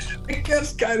I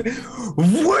cast guidance.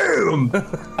 Wham!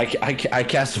 I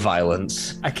cast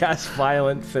violence. I cast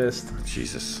violent fist.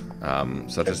 Jesus.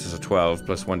 So this is a 12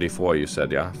 plus 1d4. You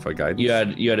said, yeah, for guidance.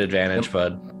 You had advantage,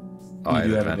 bud. Oh, I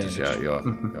had advantage. Yeah,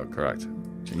 you're correct.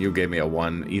 And you gave me a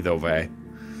 1 either way.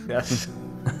 Yes.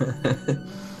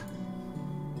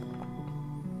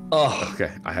 Oh.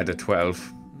 Okay, I had a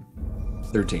 12.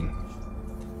 13.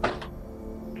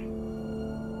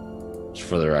 Just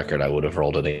for the record, I would have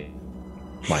rolled an 8.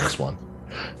 -1.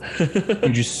 You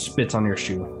just spits on your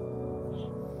shoe.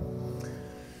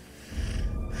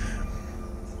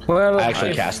 Well, I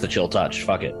actually cast the Chill Touch.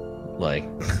 Fuck it. Like,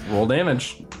 roll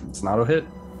damage. It's not a hit.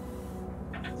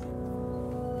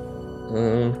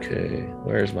 Okay,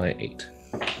 where's my 8?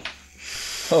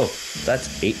 Oh,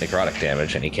 that's 8 necrotic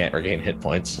damage, and he can't regain hit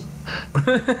points.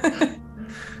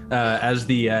 As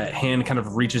the hand kind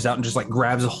of reaches out and just like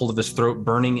grabs a hold of his throat,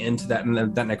 burning into that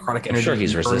necrotic energy. Sure,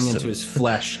 he's burning resistant. into his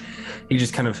flesh. He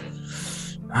just kind of.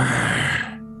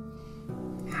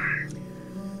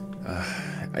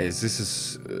 This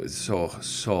is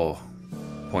so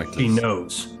pointless. He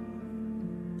knows.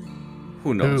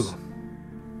 Who knows?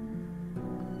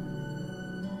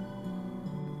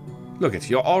 Look,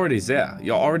 you're already there.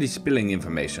 You're already spilling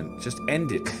information. Just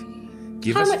end it.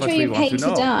 Give How us much what are we you want paid to to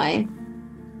know. die?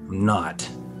 Not.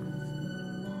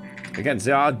 Again,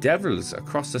 there are devils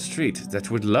across the street that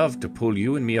would love to pull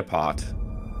you and me apart.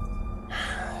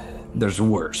 There's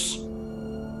worse.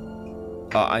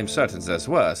 I'm certain there's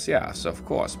worse, yes, of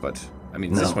course, but I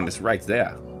mean, this No. one is right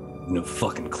there. No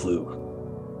fucking clue.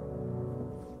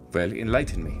 Well,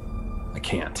 enlighten me. I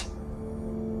can't.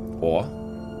 Or?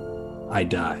 I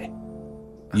die.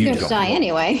 You're gonna die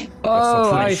anyway.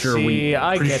 Oh, pretty I sure see.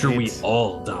 I pretty get sure it. we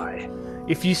all die.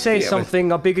 If you say Yeah, but-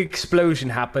 something, a big explosion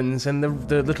happens, and the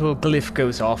little glyph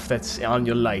goes off that's on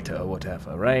your lighter or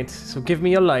whatever, right? So give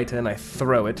me your lighter, and I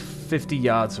throw it 50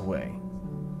 yards away.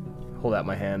 Hold out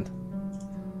my hand.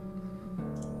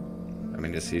 I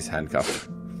mean, he's handcuffed.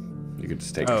 You could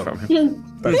just take Oh. it from him.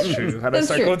 That's true. How do I That's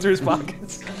start true. going through his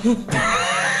pockets?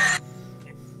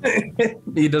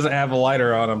 He doesn't have a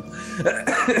lighter on him.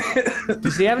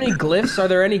 Does he have any glyphs? Are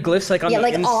there any glyphs like on Yeah, the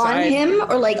like inside? on him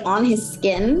or like on his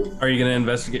skin. Are you gonna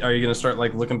investigate? Are you gonna start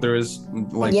like looking through his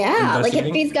like? Yeah, like if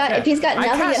investigating? he's got I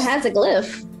nothing that cast- has a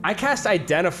glyph. I cast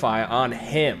Identify on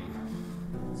him.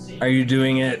 Are you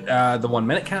doing it the 1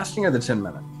 minute casting or the 10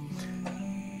 minute?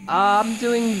 I'm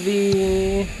doing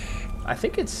the. I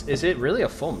think it's. Is it really a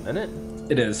full minute?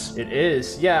 It is. It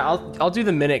is. Yeah, I'll do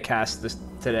the minute cast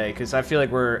today because I feel like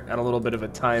we're at a little bit of a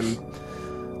time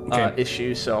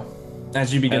issue. So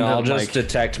as you begin, and to, I'll just like,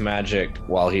 detect magic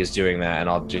while he's doing that, and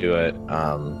I'll do it.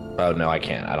 Oh no, I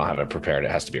can't. I don't have it prepared.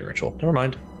 It has to be a ritual. Never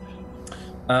mind.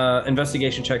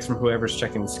 investigation checks from whoever's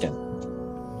checking the skin.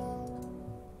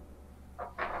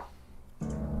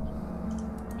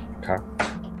 Okay.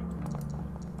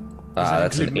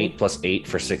 That's an 8 plus 8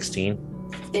 for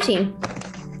 16. 15.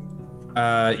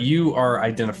 You are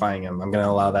identifying him. I'm going to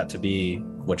allow that to be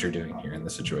what you're doing here in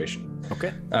this situation.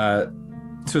 okay.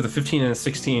 So the 15 and a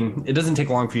 16, it doesn't take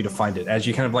long for you to find it. As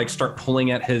you kind of like start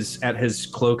pulling at his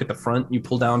cloak at the front, you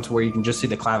pull down to where you can just see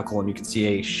the clavicle, and you can see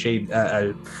a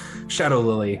shadow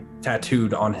lily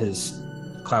tattooed on his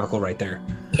clavicle right there.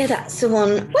 Yeah, that's the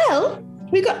one. Well,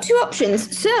 we've got two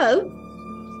options. So,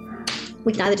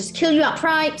 we can either just kill you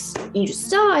outright, and you just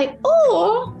die,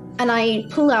 or, and I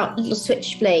pull out a little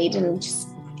switchblade and just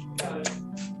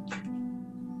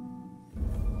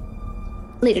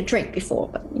need a drink before,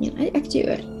 but I could do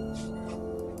it.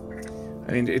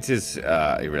 I mean, it is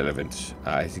irrelevant.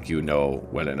 I think you know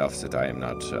well enough that I am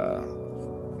not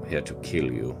here to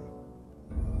kill you.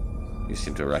 You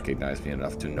seem to recognize me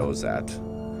enough to know that,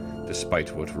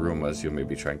 despite what rumors you may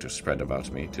be trying to spread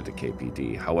about me to the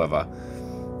KPD. However,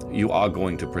 you are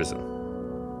going to prison.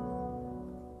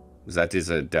 That is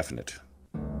a definite.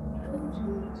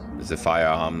 The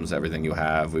firearms, everything you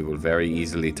have, we will very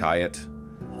easily tie it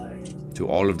to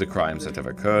all of the crimes that have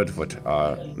occurred, what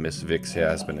Miss Vix here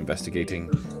has been investigating.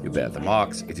 You bear the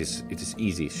marks. It is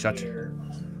easy. Shut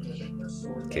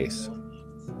case.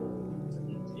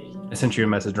 I sent you a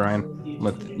message, Ryan,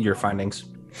 with your findings.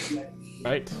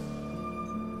 Right.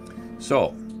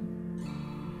 So,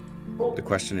 the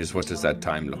question is, what does that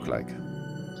time look like?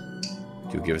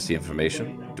 Do you give us the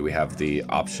information? Do we have the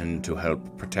option to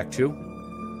help protect you?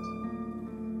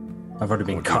 I've already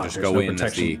been caught. Just There's go no in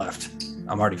protection left.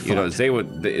 I'm already fucked. You know,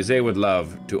 they would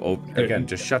love to again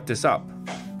just shut this up.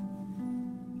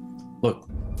 Look,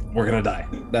 we're gonna die.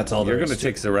 That's all. You're gonna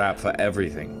take the rap for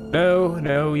everything.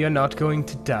 No, you're not going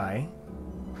to die.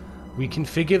 We can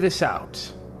figure this out.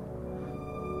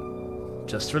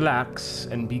 Just relax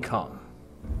and be calm.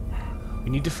 We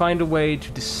need to find a way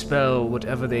to dispel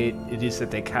whatever it is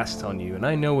that they cast on you, and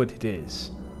I know what it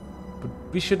is. But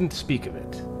we shouldn't speak of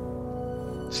it.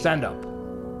 Stand up.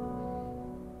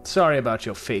 Sorry about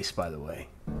your face, by the way.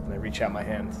 And I reach out my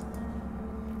hand.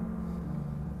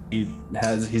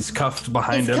 He's cuffed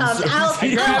behind He's him. cuffed. so- I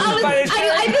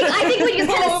think we just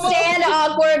kind of stand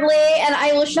awkwardly, and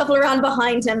I will shuffle around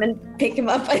behind him and pick him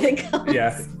up by the cuffs.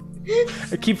 Yeah.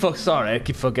 I keep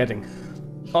forgetting.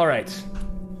 All right.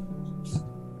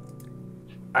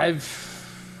 I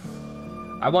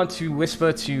want to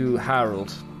whisper to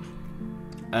Harold,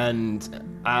 and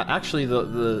actually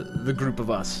the group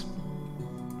of us.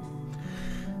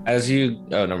 As you,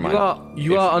 oh, never mind.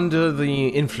 You are under the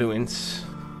influence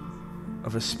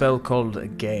of a spell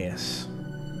called Gaius.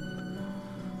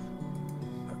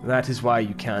 That is why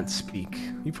you can't speak.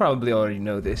 You probably already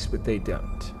know this, but they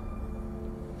don't.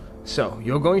 So,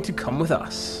 you're going to come with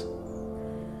us.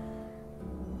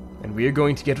 And we are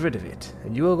going to get rid of it.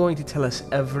 And you are going to tell us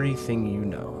everything you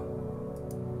know.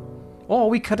 Or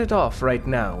we cut it off right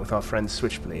now with our friend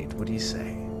Switchblade. What do you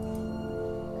say?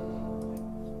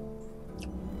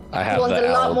 I have One's the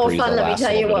a lot owl more breathe fun, the let me last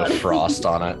tell you little bit what. of frost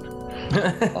on it,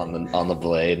 on the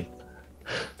blade.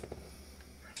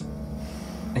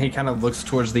 He kind of looks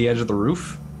towards the edge of the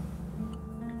roof.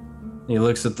 He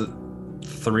looks at the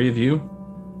 3 of you,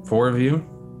 4 of you.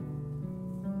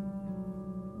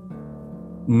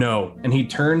 No, and he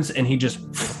turns and he just.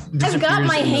 I've got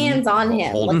my hands on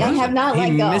him. Like, I have not let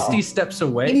He go. misty steps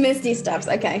away He misty steps.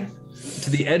 Okay. to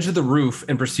the edge of the roof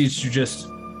and proceeds to just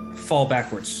fall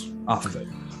backwards off of it.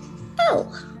 Oh.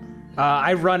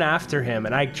 I run after him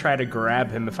and I try to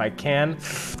grab him if I can.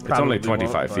 It's Probably only won't,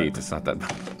 25 but- feet. It's not that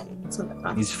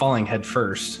bad. He's falling head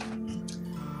first.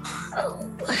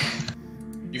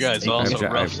 You guys also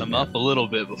roughed them up a little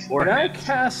bit before.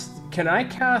 Can I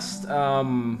cast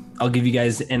I'll give you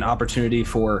guys an opportunity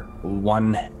for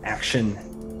 1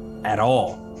 action at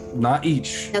all. Not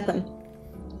each. Nothing.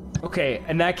 Okay,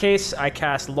 in that case, I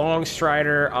cast Long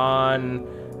Strider on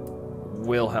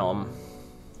Wilhelm.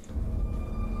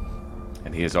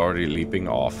 And he is already leaping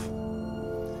off.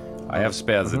 I have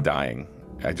spares the dying.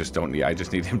 I just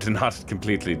need him to not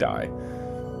completely die.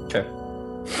 Okay.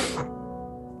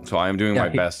 So I am doing Yeah, my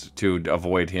best to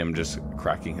avoid him just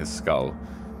cracking his skull.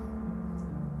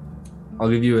 I'll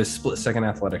give you a split-second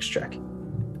athletics check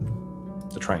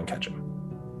to try and catch him.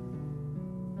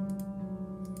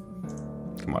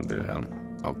 Come on, Wilhelm.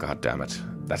 Oh, god damn it.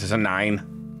 That is a 9.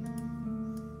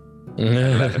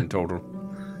 11 total.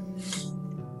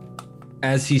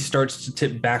 As he starts to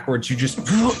tip backwards, you just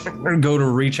go to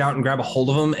reach out and grab a hold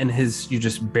of him, and you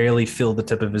just barely feel the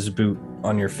tip of his boot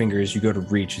on your fingers. You go to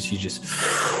reach as he just...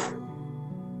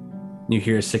 You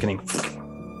hear a sickening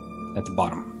at the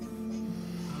bottom.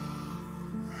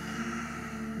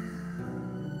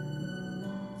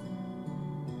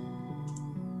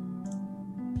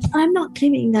 I'm not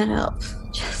cleaning that up.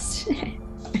 Just. And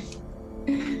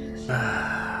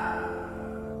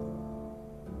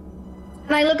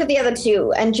I look at the other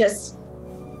 2 and just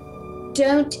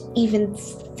don't even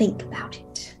think about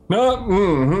it. No,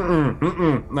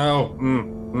 no.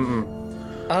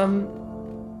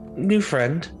 New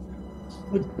friend.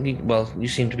 Well, you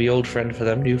seem to be old friend for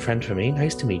them, new friend for me.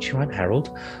 Nice to meet you. I'm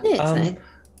Harold. Yeah,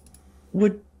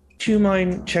 Would do you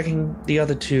mind checking the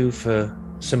other two for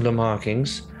similar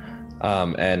markings?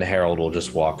 And Harold will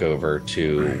just walk over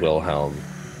to Wilhelm,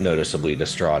 noticeably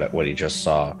distraught at what he just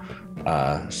saw.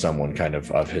 Someone kind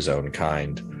of his own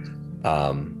kind.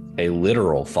 A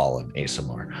literal fallen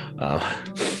ASMR.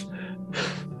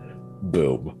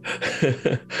 Boom.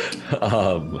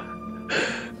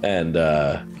 And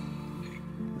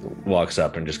walks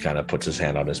up and just kind of puts his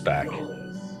hand on his back.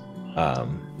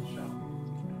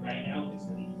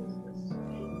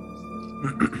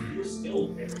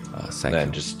 Thank and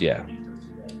you. just, yeah.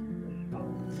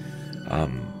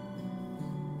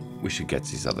 We should get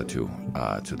these other two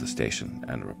to the station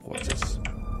and report this.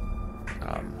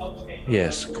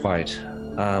 Yes, quite.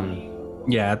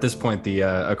 Yeah, at this point, the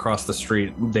across the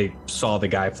street, they saw the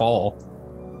guy fall,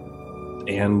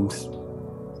 and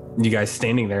you guys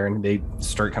standing there, and they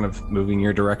start kind of moving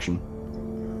your direction.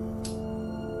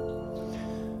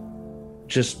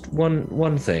 Just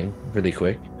one thing, really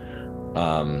quick.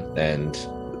 And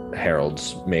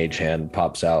Harold's mage hand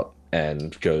pops out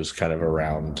and goes kind of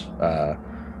around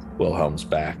Wilhelm's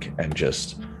back and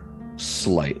just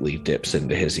slightly dips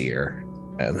into his ear.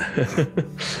 And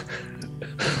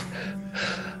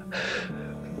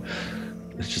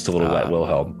it's just a little wet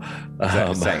Wilhelm.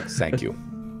 Thank you.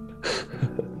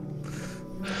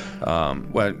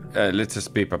 Well, let's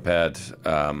just be prepared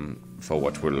for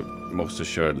what will most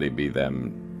assuredly be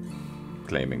them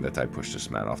claiming that I pushed this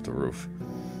man off the roof.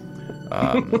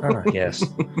 Yes.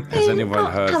 Has anyone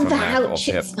heard from Mac or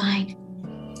Pip? It's fine.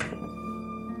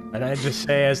 And I just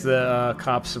say, as the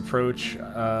cops approach,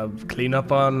 clean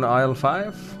up on aisle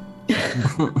 5.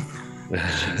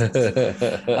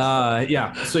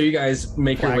 Yeah. So you guys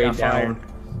make your way down.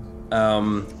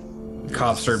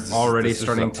 Cops are already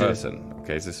starting to.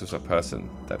 Okay, this was a person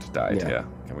that died here.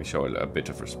 Can we show a bit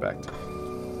of respect?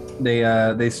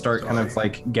 They start kind of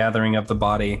like gathering up the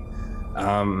body.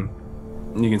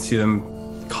 You can see them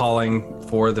calling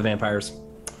for the vampires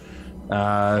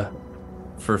for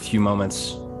a few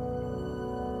moments.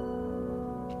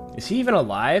 Is he even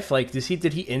alive? Like,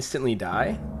 did he instantly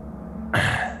die?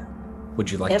 Would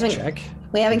you like to check?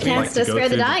 We haven't cast a Spare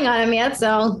the Dying on him yet,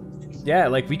 so... Yeah,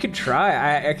 like, we could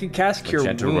try. I could cast Cure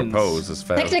Wounds. Repose is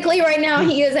failed. Technically, right now,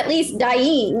 he is at least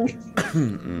dying.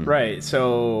 Right,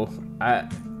 so...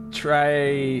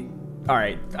 try...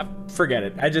 Alright, forget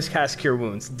it. I just cast Cure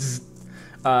Wounds.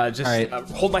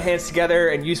 Hold my hands together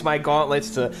and use my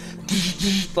gauntlets to...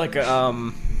 like a,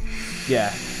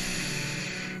 yeah.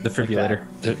 Defibrillator.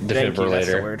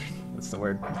 Defibrillator. That's the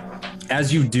word.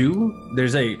 As you do,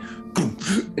 there's a...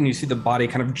 and you see the body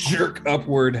kind of jerk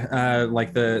upward,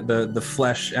 like the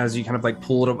flesh as you kind of like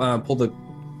pull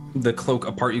the cloak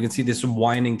apart. You can see this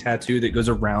winding tattoo that goes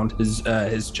around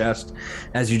his chest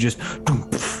as you just...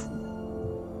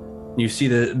 You see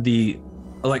the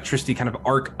electricity kind of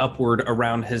arc upward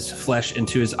around his flesh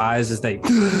into his eyes as they...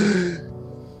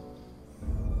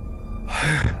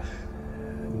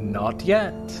 Not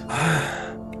yet.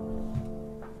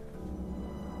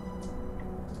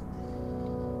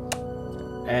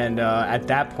 And at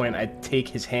that point, I take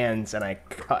his hands and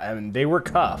and they were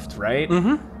cuffed, right?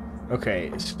 Mm-hmm.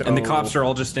 Okay. So... And the cops are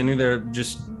all just standing there,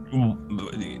 just...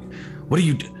 What do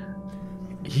you do?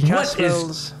 He casts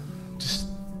spells... Just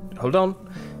hold on.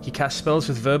 He casts spells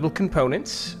with verbal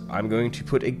components. I'm going to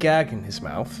put a gag in his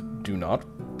mouth. Do not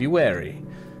be wary.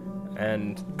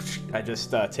 And I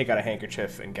just take out a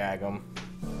handkerchief and gag him.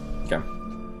 Okay.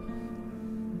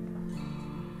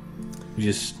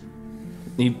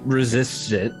 He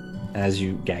resists it as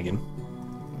you gag him.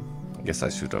 I guess I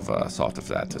should have thought of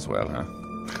that as well, huh?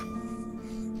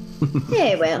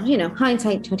 Yeah, well,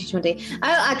 hindsight 2020.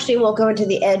 I'll actually walk over to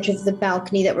the edge of the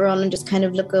balcony that we're on and just kind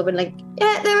of look over and like,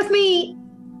 yeah, they're with me.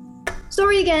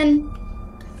 Sorry again.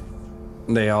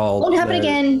 They all... Won't happen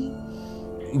again.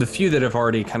 The few that have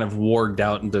already kind of warged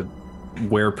out into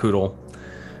werepoodle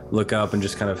look up and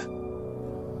just kind of...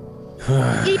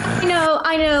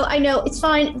 I know. It's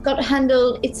fine. I've got it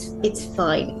handled. It's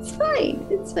fine.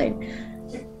 It's fine.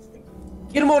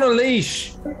 Get him on a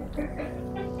leash.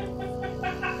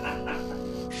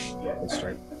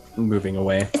 Start moving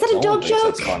away. Is that a dog joke?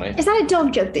 That's funny. Is that a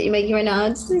dog joke that you're making right now?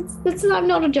 It's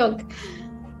not a joke.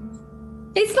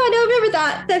 It's fine. I remember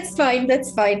that. That's fine.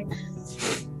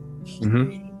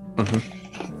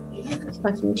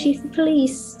 Fucking chief of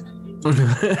police.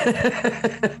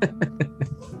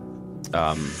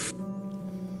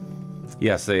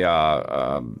 Yes, they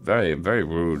are very, very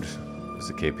rude as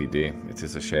a KPD. It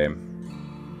is a shame.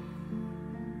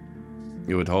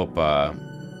 You would hope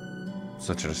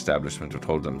such an establishment would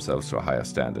hold themselves to a higher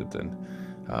standard than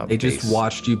they just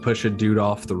watched you push a dude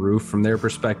off the roof from their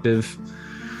perspective.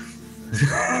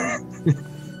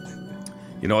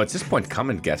 You know, at this point, come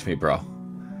and get me, bro.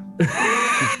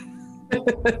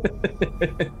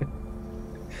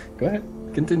 Go ahead.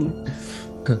 Continue.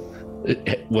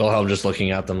 Wilhelm just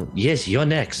looking at them. Yes, you're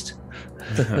next.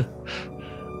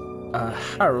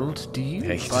 Harold, do you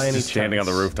Yeah, he's by any just standing on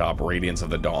chance- the rooftop, radiance of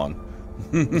the dawn.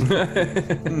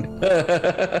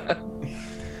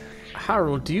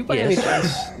 Harold, do you by any Yes.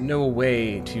 chance know a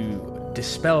way to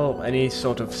dispel any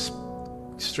sort of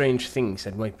strange things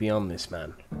that might be on this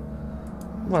man?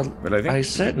 Well, But I think I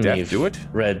certainly Death have do it.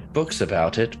 read books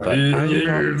about it, but I'm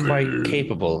not quite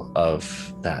capable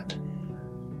of that.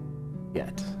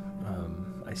 Yet.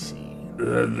 I see.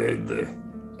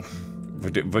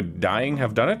 Would dying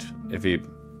have done it? If he...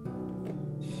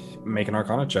 Make an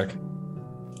Arcana check.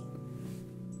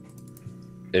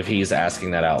 If he's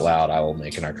asking that out loud, I will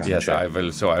make an Arcana Yes, check. I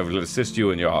will. So I will assist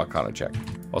you in your Arcana check.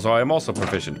 Also, I am also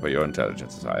proficient by your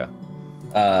intelligence, Isaiah.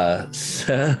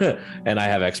 And I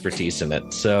have expertise in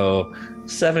it. So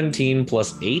 17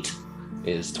 plus 8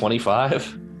 is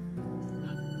 25.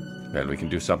 Well, we can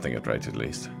do something at right, at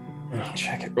least. I'll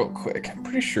check it real quick. I'm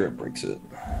pretty sure it breaks it.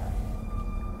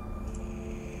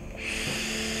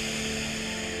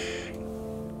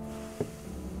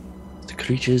 The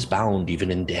creature is bound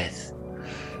even in death.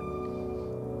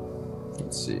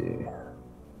 Let's see.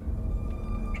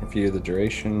 Review the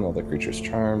duration while the creature's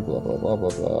charmed, blah, blah, blah, blah,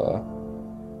 blah.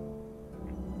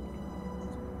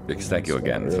 Big thank you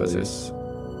again for this.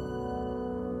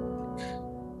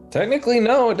 Technically,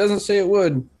 no, it doesn't say it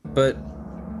would, but...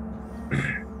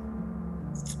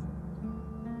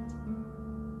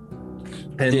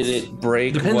 Did it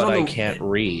break Depends what on I the- can't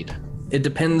read? It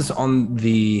depends on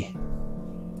the...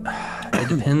 It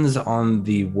depends on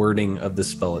the wording of the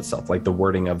spell itself, like the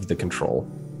wording of the control.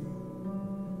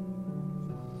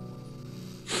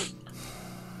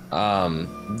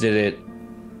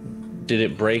 Did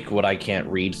it break what I can't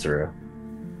read through?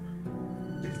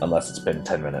 Unless it's been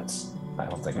 10 minutes. I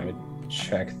don't think. Let me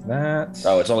check that.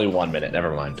 Oh, it's only 1 minute.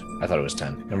 Never mind. I thought it was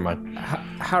 10. Never mind.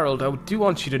 Harold, I do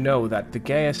want you to know that the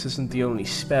Gaius isn't the only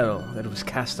spell that was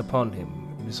cast upon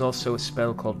him. It was also a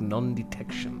spell called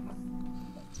non-detection.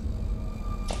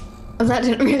 Well, that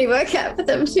didn't really work out for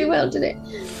them too well, did it?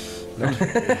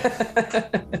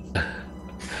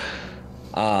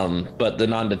 But the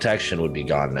non-detection would be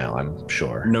gone now, I'm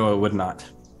sure. No, it would not.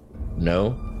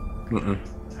 No?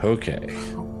 Okay.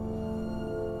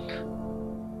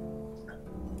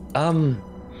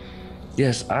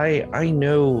 Yes, I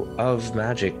know of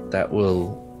magic that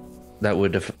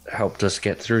would have helped us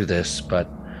get through this, but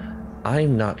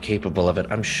I'm not capable of it.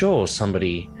 I'm sure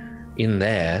somebody in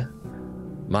there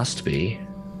must be.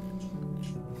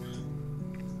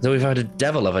 Though we've had a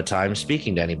devil of a time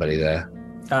speaking to anybody there.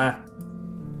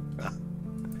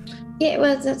 Yeah,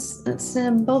 well, that's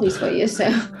Bobby's for you, so.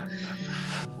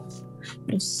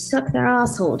 Just suck their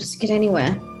asshole, just get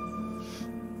anywhere.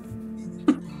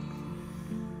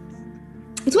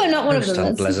 That's why I'm not one of Most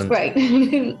them. That's unpleasant.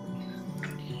 great.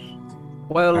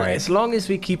 Well, right. as long as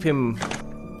we keep him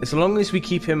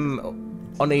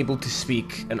unable to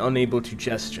speak and unable to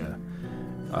gesture,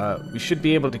 we should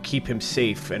be able to keep him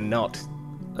safe and not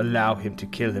allow him to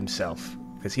kill himself,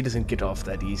 because he doesn't get off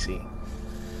that easy.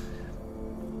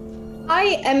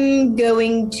 I am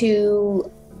going to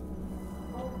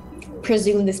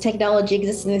presume this technology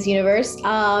exists in this universe,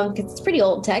 because it's pretty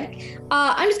old tech.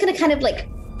 I'm just gonna kind of like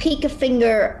peek a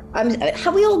finger.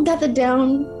 Have we all gathered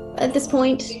down at this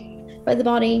point by the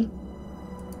body?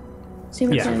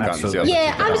 Yeah, absolutely.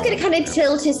 Yeah, I'm just gonna kind of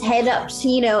tilt his head up,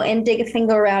 and dig a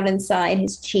finger around inside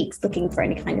his cheeks, looking for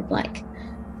any kind of like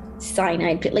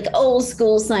cyanide, like old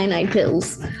school cyanide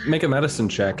pills. Make a medicine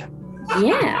check.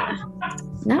 Yeah,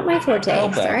 not my forte.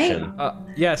 Sorry.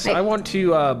 Yes, I want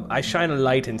to. I shine a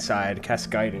light inside,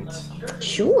 cast guidance.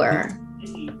 Sure.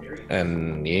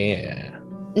 And yeah.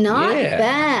 Not Yeah.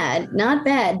 bad. Not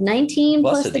bad. 19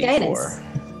 Plus plus a the D4. guidance.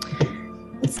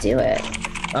 Let's do it.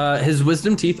 His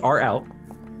wisdom teeth are out.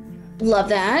 Love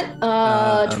that.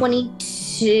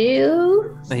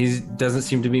 22. He doesn't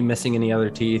seem to be missing any other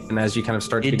teeth, and as you kind of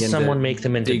start to Did begin someone to make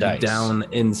them into dig dice? down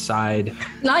inside,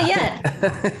 Not yet.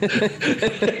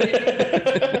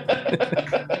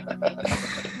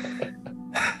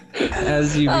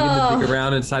 as you begin to dig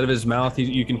around inside of his mouth,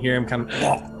 you can hear him kind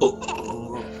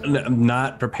of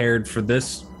not prepared for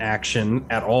this action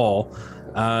at all.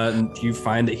 You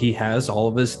find that he has all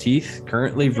of his teeth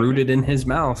currently rooted in his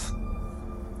mouth.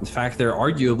 In fact, they're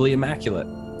arguably immaculate.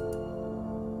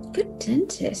 Good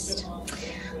dentist.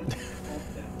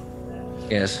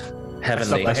 Yes.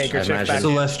 Heavenly, I imagine.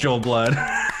 Celestial blood.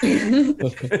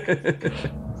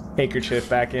 Handkerchief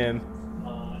back in.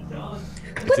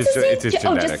 It is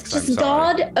Oh, genetics. just I'm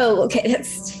sorry. God? Oh, okay,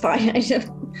 that's fine. I Yes.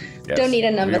 don't need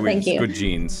a number, thank It's you. Good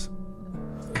genes.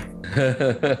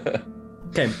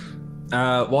 Okay.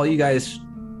 While you guys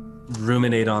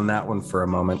ruminate on that one for a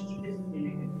moment,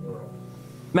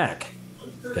 Mac.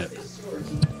 Pip.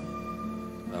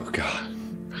 Oh God.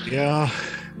 Yeah.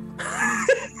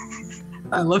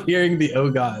 I love hearing the oh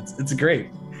gods. It's great.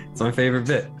 It's my favorite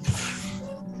bit.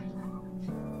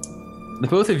 The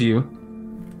both of you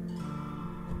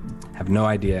have no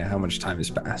idea how much time has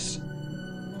passed.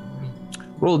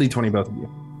 Roll a d20, both of you.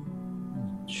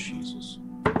 Jesus.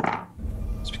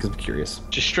 Just because I'm curious.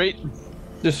 Just straight?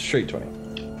 Just straight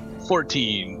 20.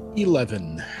 14.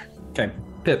 11. Okay.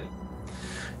 Pip,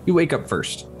 you wake up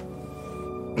first.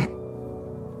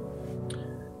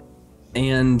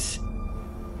 And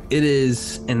it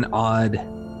is an odd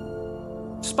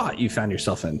spot you found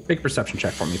yourself in. Make a perception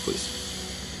check for me, please.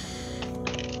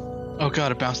 Oh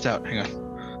god, it bounced out. Hang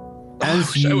on.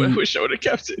 As I you- wish I would have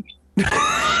kept it.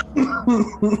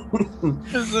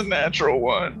 This is a natural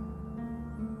one.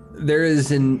 There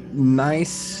is a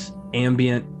nice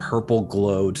ambient purple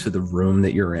glow to the room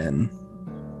that you're in.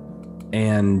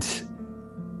 And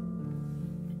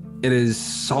it is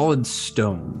solid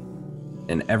stone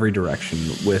in every direction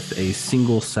with a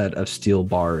single set of steel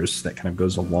bars that kind of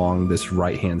goes along this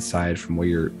right-hand side from where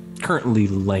you're currently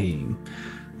laying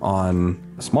on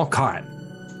a small cot.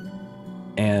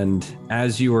 And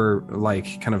as you were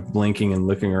like kind of blinking and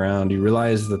looking around, you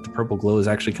realize that the purple glow is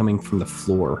actually coming from the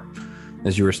floor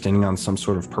as you were standing on some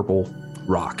sort of purple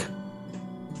rock.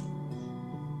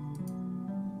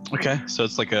 Okay, so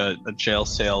it's like a jail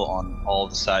cell on all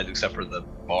the sides except for the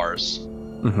bars.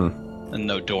 Mm-hmm. And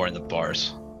no door in the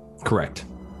bars. Correct.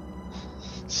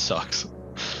 Sucks.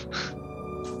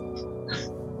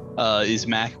 Is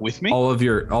Mac with me? All of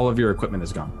your equipment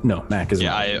is gone. No, Mac is.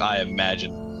 Yeah, I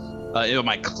imagine. Am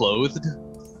I clothed?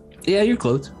 Yeah, you're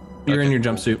clothed. You're in your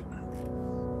jumpsuit.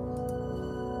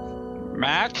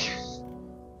 Mac?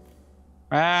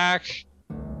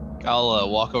 I'll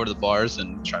walk over to the bars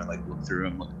and try to like look through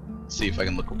them, see if I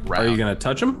can look around. Are you gonna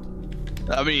touch him?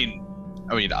 I mean,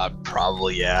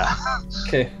 probably, yeah.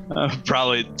 Okay.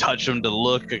 Probably touch him to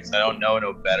look because I don't know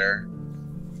no better.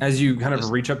 As you kind of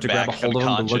reach up to grab a hold of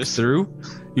him to look through,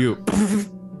 you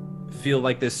feel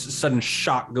like this sudden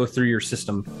shock go through your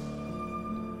system.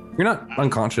 You're not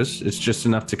unconscious. It's just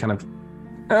enough to kind of.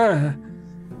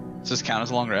 Does this count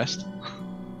as a long rest?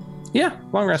 Yeah,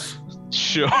 long rest.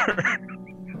 Sure.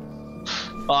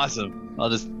 Awesome. I'll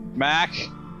just Mac.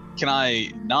 Can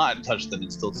I not touch them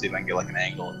and still see if I can get like an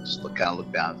angle and just look down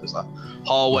if there's a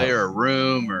hallway or a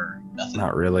room or nothing?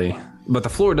 Not really. But the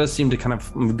floor does seem to kind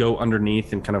of go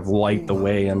underneath and kind of light the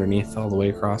way underneath all the way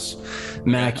across.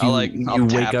 Mac, I'll you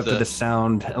wake tap up to the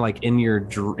sound like in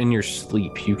your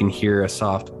sleep. You can hear a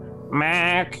soft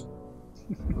Mac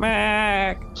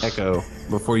echo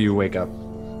before you wake up.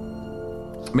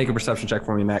 Make a perception check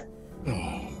for me, Mac.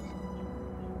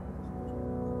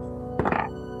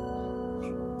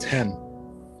 10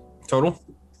 total.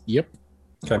 Yep.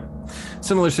 Okay.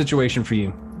 Similar situation for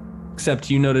you, except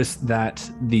you notice that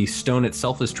the stone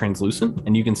itself is translucent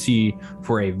and you can see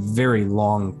for a very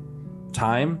long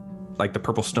time, like the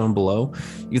purple stone below,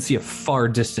 you can see a far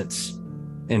distance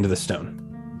into the stone.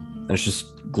 And it's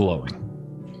just glowing.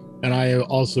 And I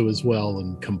also as well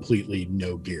am completely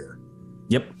no gear.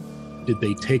 Yep. Did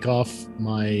they take off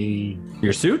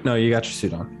your suit? No, you got your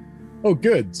suit on. Oh,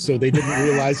 good. So they didn't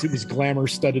realize it was glamour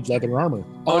studded leather armor.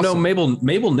 Oh no, Mabel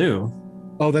knew.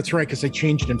 Oh, that's right, because I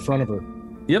changed in front of her.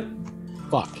 Yep.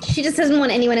 Fuck. She just doesn't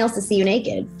want anyone else to see you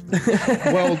naked.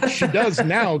 Well, she does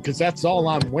now because that's all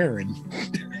I'm wearing.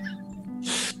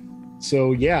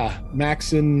 So yeah,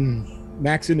 Maxon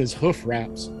his hoof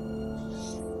wraps.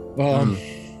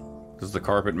 Does the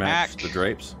carpet match the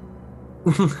drapes?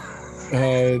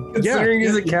 Considering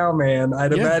he's a cowman,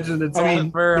 I'd imagine it's all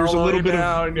fur. There's a all the little way bit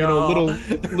down, of y'all.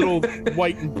 little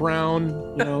white and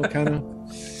brown, kind of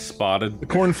spotted. The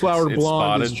cornflower It's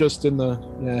blonde is spotted. just in the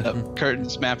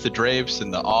Curtains map the drapes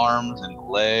and the arms and the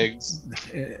legs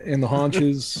and the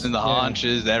haunches and the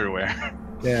haunches everywhere.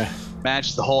 Yeah.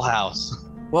 Match the whole house.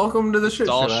 Welcome to the shit It's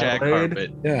all show, shag Adelaide.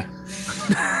 carpet. Yeah.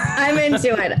 I'm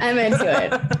into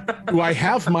it. Do I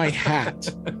have my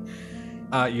hat?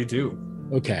 You do.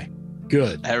 Okay.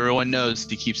 Good. Everyone knows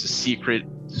he keeps a secret,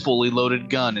 fully loaded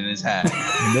gun in his hat.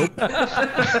 Nope.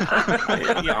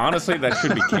 Yeah, honestly, that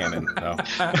should be canon. Though.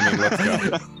 I mean,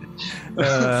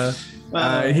 let's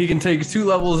go. He can take 2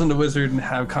 levels into wizard and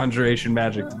have conjuration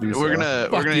magic to do so. We're gonna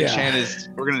yeah.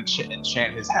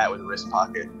 enchant his hat with a wrist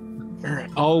pocket.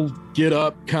 I'll get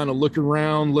up, kind of look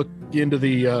around, look into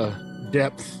the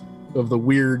depth of the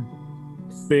weird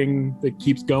thing that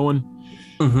keeps going.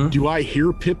 Do I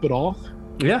hear Pip at all?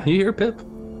 Yeah, you hear Pip.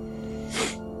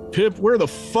 Pip, where the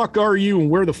fuck are you and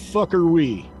where the fuck are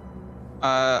we?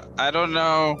 I don't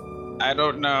know.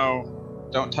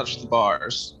 Don't touch the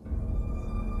bars.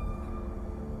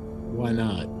 Why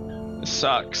not? It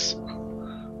sucks.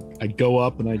 I'd go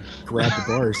up and I'd grab the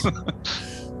bars.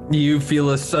 You feel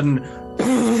a sudden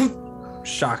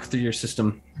shock through your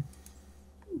system.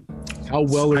 How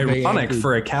well are they ironic anchored?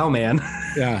 for a cowman.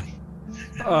 Yeah.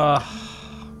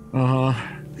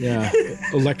 Yeah.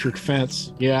 Electric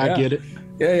fence. Yeah, I get it.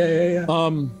 Yeah.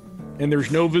 And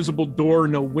there's no visible door,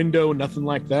 no window, nothing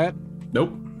like that.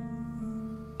 Nope.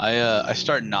 I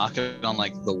start knocking on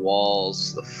like the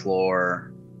walls, the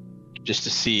floor, just to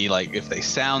see like if they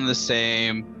sound the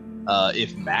same.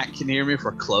 If Matt can hear me, if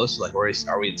we're close, like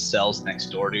are we in cells next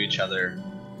door to each other,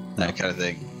 that kind of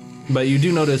thing. But you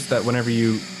do notice that whenever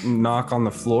you knock on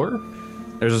the floor,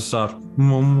 there's a soft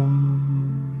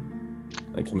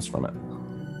that comes from it.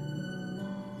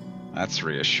 That's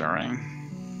reassuring.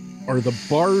 Did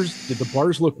the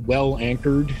bars look well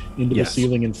anchored into the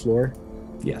ceiling and floor?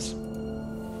 Yes.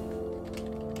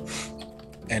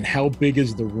 And how big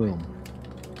is the room?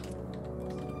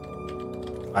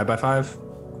 5 by 5,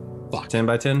 10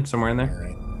 by 10, somewhere in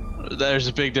there. There's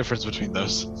a big difference between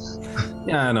those.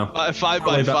 Yeah, I know. 5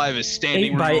 by 5 is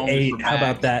standing 8 by room 8. for How Matt.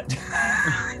 about that?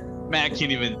 Matt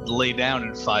can't even lay down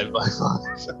in 5 by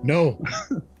 5. No.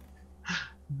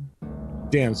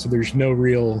 Damn, so there's no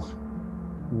real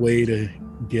way to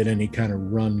get any kind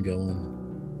of run going.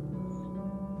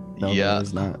 No, yeah, there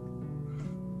is not.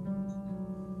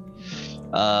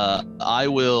 I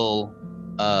will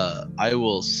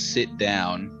sit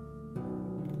down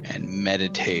and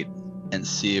meditate and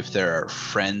see if there are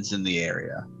friends in the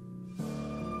area.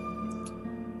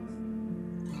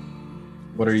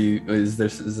 What are you? Is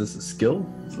this a skill?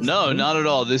 No, not at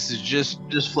all. This is just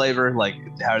flavor. Like,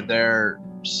 are there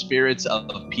spirits of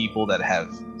people that have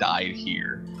died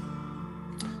here?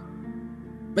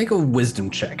 Make a wisdom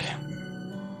check.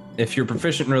 If you're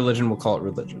proficient in religion, we'll call it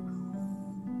religion.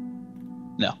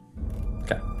 No.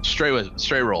 Okay.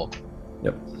 Straight roll.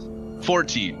 Yep.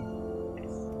 14.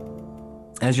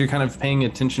 As you're kind of paying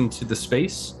attention to the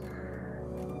space,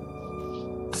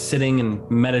 sitting and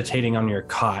meditating on your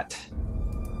cot,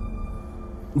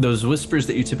 those whispers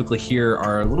that you typically hear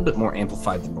are a little bit more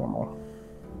amplified than normal.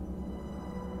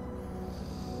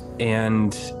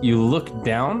 And you look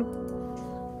down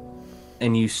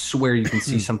and you swear you can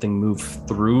see something move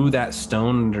through that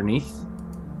stone underneath.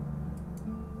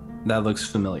 That looks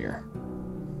familiar.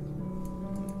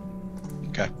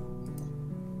 Okay.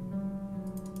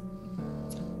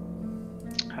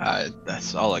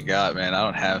 That's all I got, man. I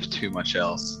don't have too much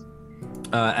else.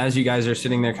 As you guys are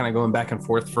sitting there kind of going back and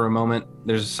forth for a moment,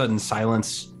 there's a sudden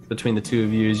silence between the two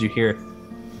of you as you hear,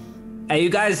 "Hey, you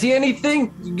guys see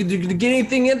anything? Did you get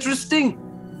anything interesting?"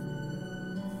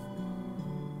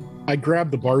 I grab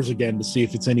the bars again to see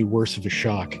if it's any worse of a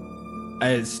shock.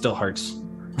 It still hurts.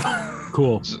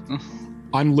 Cool.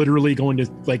 I'm literally going to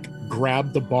like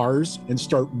grab the bars and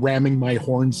start ramming my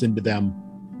horns into them.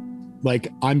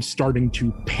 Like I'm starting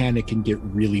to panic and get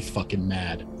really fucking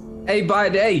mad. Hey,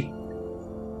 bud, hey.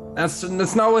 That's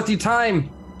not worth your time.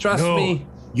 Trust me.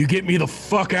 You get me the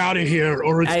fuck out of here,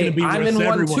 or it's gonna be I'm in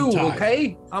 1-2,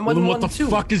 okay? I'm in 1-2. What the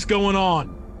fuck is going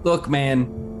on? Look,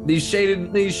 man, these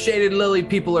shaded lily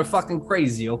people are fucking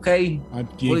crazy, okay? I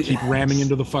keep ramming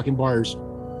into the fucking bars.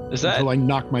 Is that until I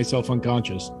knock myself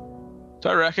unconscious? Do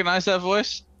I recognize that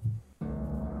voice?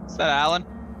 Is that Alan?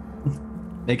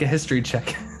 Make a history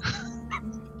check.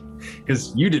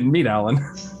 Because you didn't meet Alan.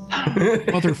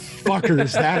 Motherfucker,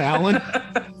 is that Alan?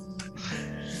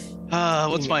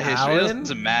 What's my history? Alan? It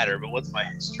doesn't matter, but what's my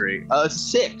history?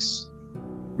 6.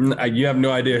 You have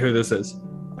no idea who this is.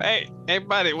 Hey,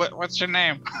 buddy, what's your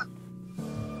name?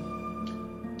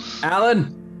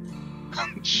 Alan.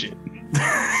 Shit.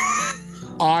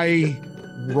 I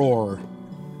roar.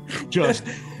 Just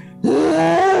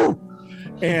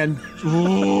and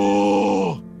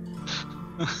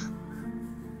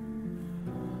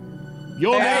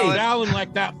Yo, hey, Alan,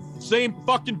 like that same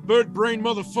fucking bird brain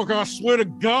motherfucker. I swear to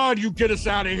God, you get us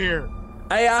out of here.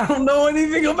 Hey, I don't know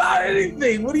anything about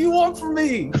anything. What do you want from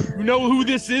me? You know who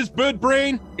this is, bird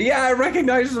brain? Yeah, I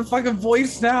recognize the fucking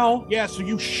voice now. Yeah, so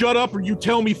you shut up or you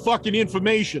tell me fucking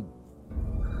information.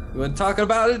 You want to talk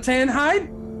about it, Tanhide?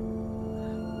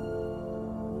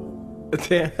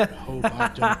 Hope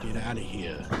I don't get out of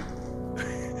here.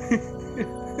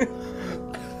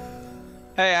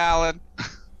 Hey, Alan.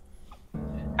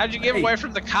 How'd you get away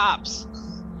from the cops?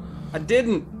 I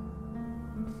didn't.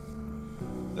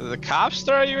 Did the cops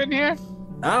throw you in here?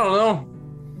 I don't know.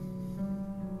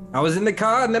 I was in the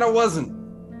car and then I wasn't.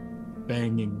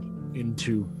 Banging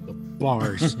into the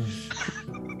bars.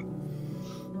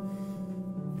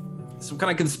 Some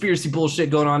kind of conspiracy bullshit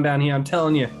going on down here, I'm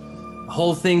telling you. The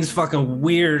whole thing's fucking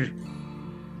weird.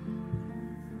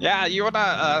 Yeah, you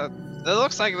wanna, it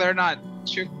looks like they're not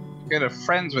too good of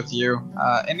friends with you.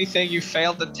 Anything you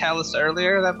failed to tell us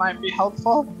earlier that might be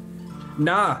helpful?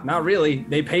 Nah, not really.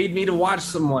 They paid me to watch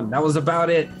someone. That was about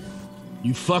it.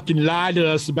 You fucking lied to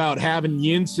us about having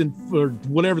Yinsen, or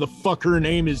whatever the fuck her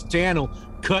name is, Tannel,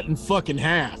 cut in fucking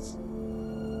half.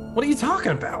 What are you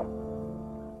talking about?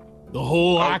 The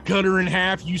whole I cut her in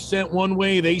half, you sent one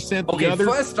way, they sent the other.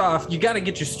 Okay, first off, you gotta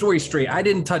get your story straight. I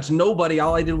didn't touch nobody.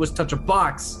 All I did was touch a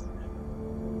box.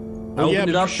 I opened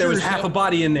it up, there was half a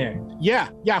body in there. Yeah,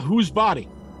 whose body?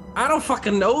 I don't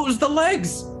fucking know. It was the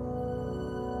legs.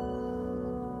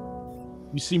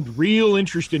 You seemed real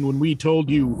interested when we told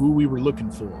you who we were looking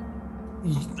for.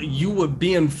 You were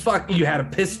being fucked. You had a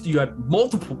pistol. You had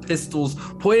multiple pistols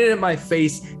pointed at my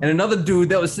face, and another dude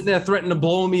that was sitting there threatening to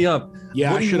blow me up.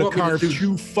 Yeah, What I do you should have want me to carved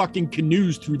do? 2 fucking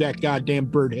canoes through that goddamn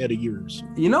bird head of yours.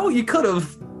 You know, you could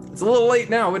have. It's a little late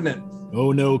now, isn't it?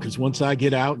 Oh no, because once I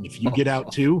get out, and if you get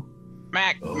out too,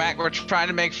 Mac, we're trying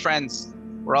to make friends.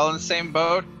 We're all in the same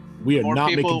boat. we are More not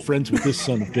people- making friends with this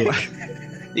son of a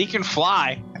bitch. He can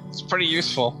fly. It's pretty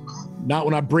useful. Not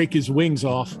when I break his wings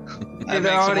off. That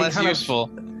makes him less useful.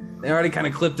 They already kind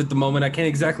of clipped at the moment. I can't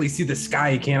exactly see the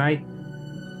sky, can I?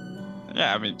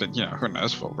 Yeah, I mean, but you know, who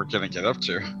knows what we're gonna get up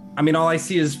to. I mean, all I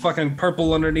see is fucking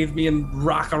purple underneath me and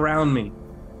rock around me.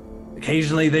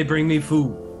 Occasionally, they bring me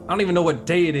food. I don't even know what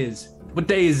day it is. What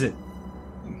day is it?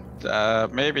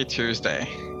 Maybe Tuesday.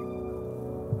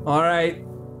 All right.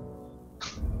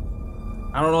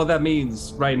 I don't know what that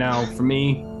means right now for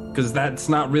me, because that's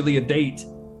not really a date.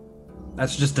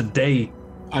 That's just a day.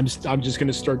 I'm just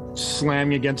gonna start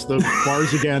slamming against the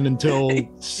bars again until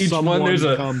someone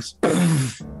comes.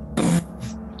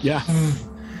 Yeah.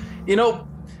 You know,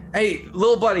 hey,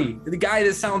 little buddy, the guy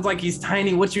that sounds like he's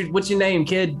tiny. What's your name,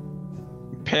 kid?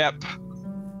 Pip.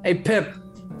 Hey, Pip.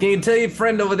 Can you tell your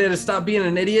friend over there to stop being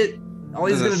an idiot? All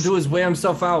he's gonna do is wear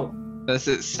himself out. Does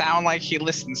it sound like he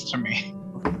listens to me?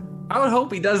 I would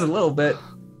hope he does a little bit.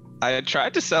 I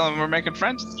tried to sell him we're making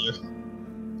friends with you.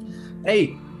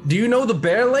 Hey, do you know the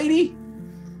bear lady?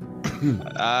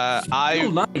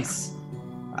 Nice.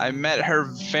 I met her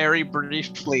very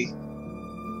briefly.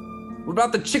 What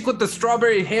about the chick with the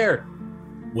strawberry hair?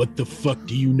 What the fuck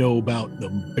do you know about the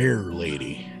bear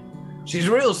lady? She's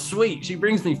real sweet. She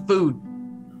brings me food.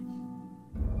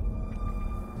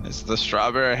 Is the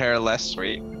strawberry hair less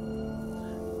sweet?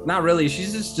 Not really.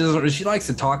 She's just doesn't. She likes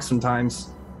to talk sometimes.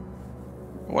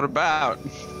 What about?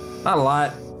 Not a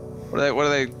lot. What do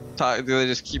they talk? Do they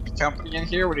just keep you company in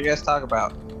here? What do you guys talk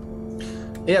about?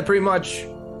 Yeah, pretty much.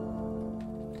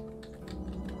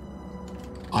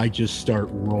 I just start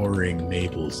roaring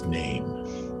Mabel's name.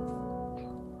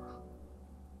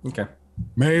 Okay.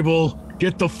 Mabel,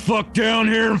 get the fuck down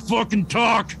here and fucking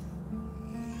talk!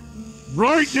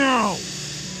 Right now!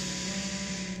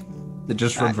 It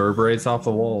just reverberates off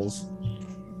the walls.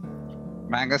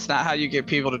 Man, that's not how you get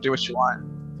people to do what you want.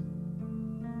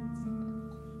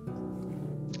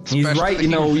 He's right, you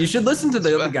know, you should listen to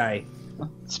the other guy.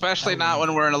 Especially not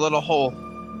when we're in a little hole.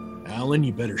 Alan,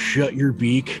 you better shut your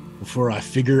beak before I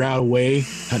figure out a way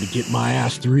how to get my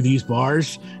ass through these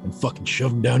bars and fucking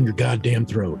shove them down your goddamn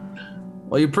throat.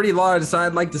 Well, you're pretty large, so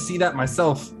I'd like to see that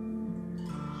myself.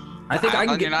 I think I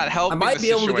can get. I might be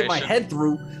able to get my head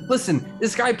through. Listen,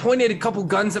 this guy pointed a couple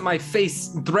guns at my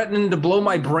face, threatening to blow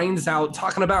my brains out,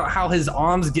 talking about how his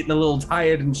arm's getting a little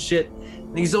tired and shit.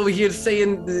 And he's over here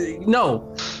saying,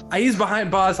 no, he's behind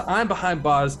bars. I'm behind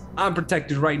bars. I'm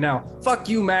protected right now. Fuck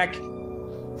you, Mac.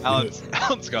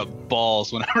 Alan's got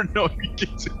balls whenever no one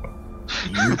gets him.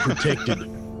 You're protected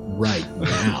right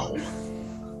now.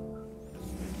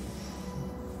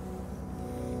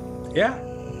 Yeah.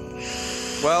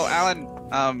 Well, Alan,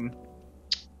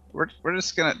 we're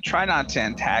just gonna try not to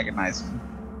antagonize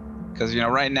him, because you know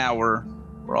right now we're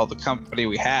all the company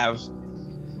we have,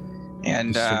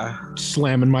 and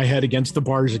slamming my head against the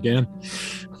bars again.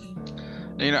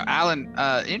 You know, Alan,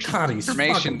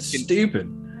 information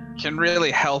can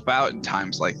really help out in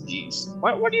times like these.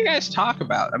 What do you guys talk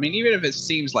about? I mean, even if it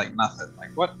seems like nothing,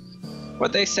 like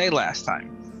what they say last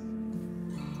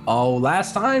time. Oh,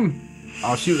 last time?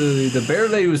 Oh shoot, the bear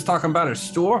lady was talking about her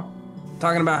store,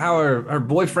 talking about how her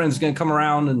boyfriend's gonna come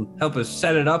around and help us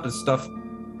set it up and stuff.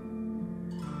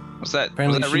 What's that?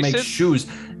 Apparently was that she makes recent? shoes.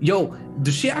 Yo,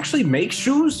 does she actually make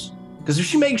shoes? Because if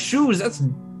she makes shoes, that's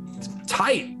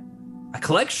tight. I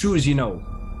collect shoes, you know.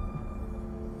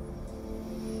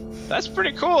 That's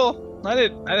pretty cool. I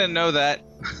didn't know that.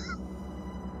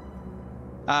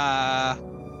 I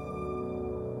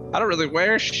don't really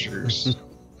wear shoes.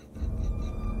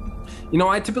 You know,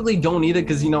 I typically don't either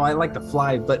because, you know, I like to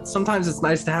fly, but sometimes it's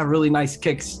nice to have really nice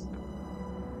kicks.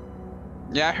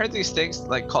 Yeah, I heard these things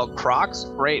like called Crocs,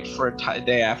 great for a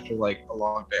day after like a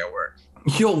long day at work.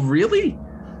 Yo, really?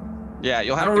 Yeah,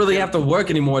 you'll have I don't really have to work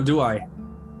anymore, do I?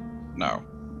 No,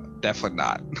 definitely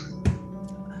not.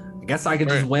 I guess I could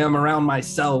just wear them around my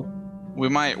cell. We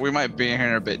might be here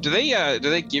in a bit. Do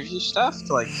they give you stuff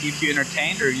to like keep you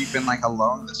entertained, or you've been like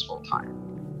alone this whole time?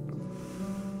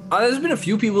 There's been a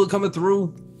few people coming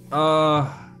through.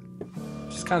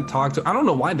 Just kind of talk to. I don't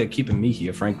know why they're keeping me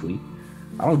here, frankly.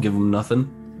 I don't give them nothing.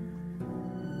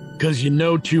 Because you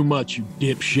know too much, you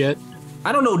dipshit.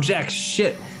 I don't know jack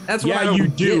shit. That's what I don't you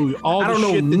do. get. All I the don't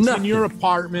know shit that's nothing. in your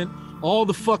apartment, all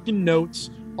the fucking notes,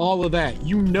 all of that.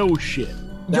 You know shit.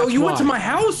 Yo, That's you went to why. my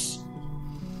house?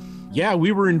 Yeah,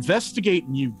 we were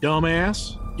investigating you,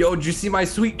 dumbass. Yo, did you see my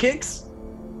sweet kicks?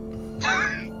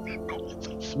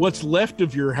 What's left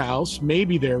of your house?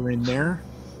 Maybe they're in there.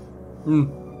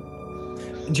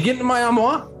 Did you get into my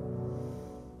armoire?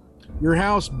 Your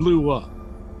house blew up.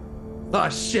 Oh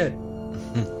shit.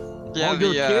 Yeah, all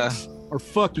your kicks are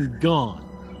fucking gone.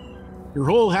 Your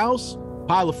whole house,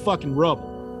 pile of fucking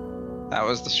rubble. That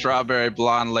was the strawberry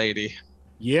blonde lady.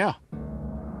 Yeah.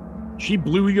 She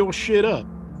blew your shit up.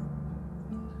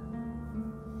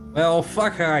 Well,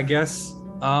 fuck her, I guess.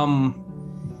 So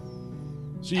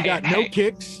you got no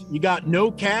kicks, you got no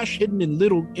cash hidden in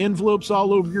little envelopes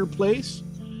all over your place.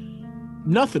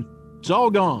 Nothing. It's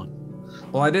all gone.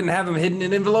 Well, I didn't have them hidden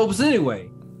in envelopes anyway.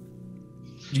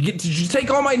 Did you take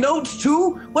all my notes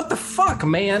too? What the fuck,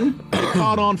 man?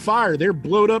 Caught on fire. They're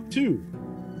blowed up too.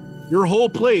 Your whole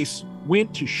place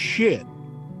went to shit.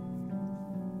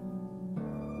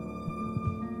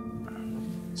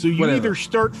 So you Whatever. either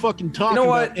start fucking talking You know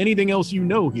what? about anything else you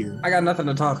know here. I got nothing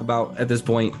to talk about at this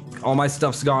point. All my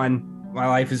stuff's gone. My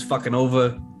life is fucking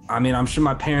over. I mean, I'm sure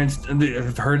my parents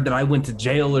have heard that I went to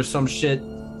jail or some shit.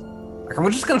 Like,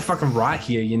 I'm just gonna fucking rot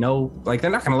here, you know? Like,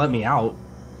 they're not gonna let me out.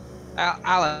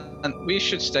 Alan, we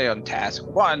should stay on task.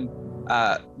 One,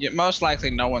 most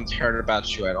likely no one's heard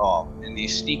about you at all. In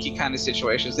these sneaky kind of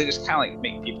situations, they just kind of like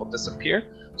make people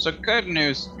disappear. So good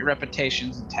news, your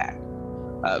reputation's intact.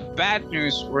 Bad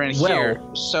news, we're in here.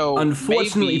 So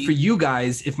unfortunately maybe... for you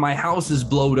guys, if my house is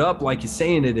blowed up like you're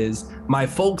saying it is, my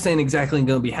folks ain't exactly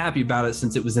gonna be happy about it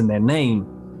since it was in their name.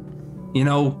 You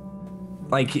know,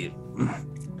 like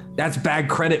that's bad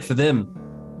credit for them.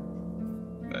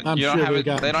 I'm you don't sure have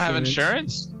they don't have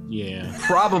insurance? Yeah.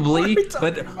 Probably,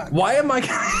 but why am I?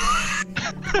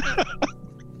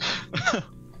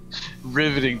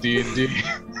 Riveting D&D.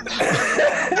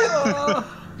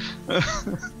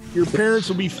 Your parents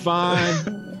will be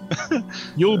fine.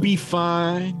 You'll be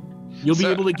fine. You'll be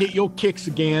able to get your kicks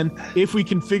again if we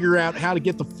can figure out how to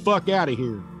get the fuck out of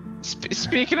here.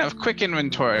 Speaking of quick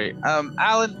inventory,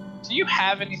 Alan, do you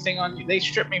have anything on you? They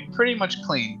stripped me pretty much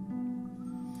clean.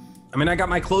 I mean, I got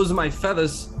my clothes and my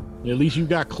feathers. At least you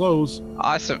got clothes.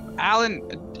 Awesome, Alan.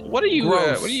 What are you?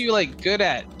 What are you like good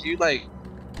at? Do you like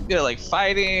good at like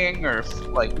fighting or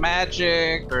like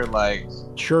magic or like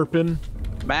chirping?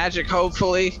 Magic,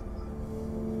 hopefully.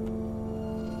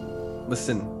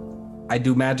 Listen, I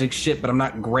do magic shit, but I'm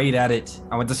not great at it.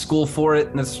 I went to school for it,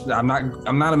 and I'm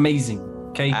not amazing.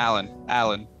 Okay, Alan,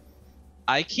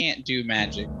 I can't do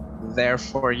magic.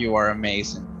 Therefore, you are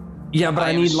amazing. Yeah, but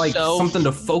I need like something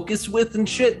to focus with and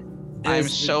shit. I'm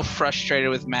so frustrated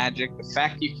with magic. The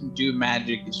fact you can do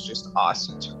magic is just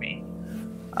awesome to me.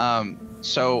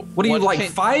 So what are you like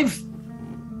 5?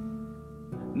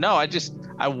 No,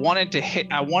 I wanted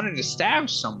to stab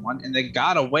someone and they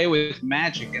got away with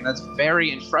magic, and that's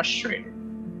very frustrating.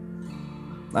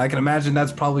 I can imagine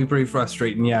that's probably pretty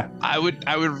frustrating, yeah. I would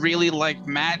really like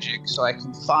magic so I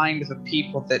can find the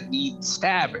people that need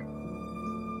stabbing.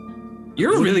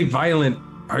 You're a really violent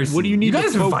person. What do you need? You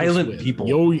guys to are focus violent with? people.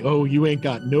 You ain't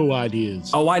got no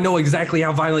ideas. Oh, I know exactly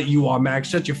how violent you are, Max.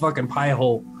 Shut your fucking pie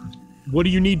hole. What do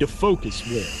you need to focus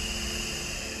with?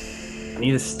 I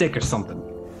need a stick or something.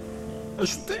 A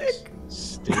stick?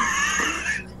 Stick.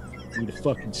 Need a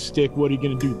fucking stick. What are you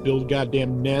gonna do? Build a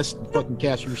goddamn nest and fucking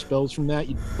cast your spells from that?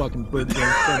 You fucking bird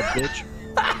brain son of a bitch.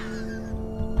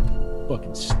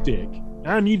 Fucking stick.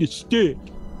 I need a stick.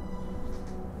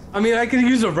 I mean, I could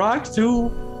use a rock too,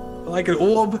 like an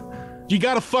orb. You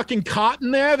got a fucking cot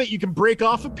in there that you can break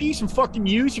off a piece and fucking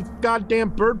use, you goddamn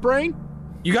bird brain?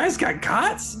 You guys got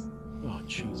cots? Oh,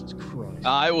 Jesus Christ.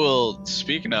 I will,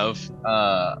 speaking of,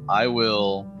 I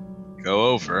will go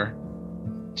over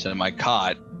to my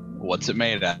cot What's it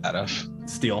made out of?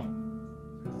 Steel.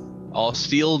 All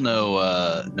steel,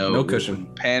 no cushion,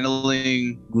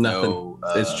 paneling, nothing. No,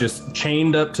 it's just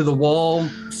chained up to the wall,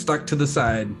 stuck to the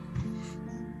side.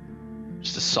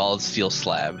 Just a solid steel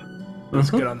slab. Looks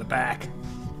good on the back.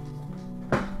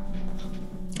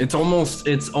 It's almost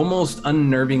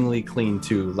unnervingly clean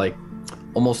too, like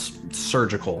almost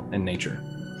surgical in nature.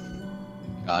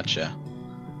 Gotcha.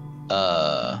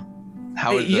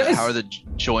 How are the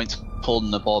joints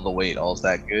holding up all the weight? All is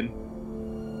that good?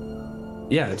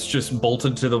 Yeah, it's just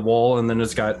bolted to the wall, and then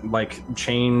it's got like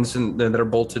chains and that are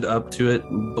bolted up to it,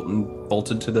 and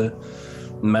bolted to the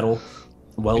metal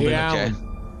welding. Yeah. Okay.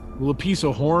 Will a piece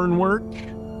of horn work?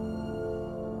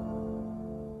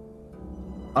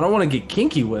 I don't want to get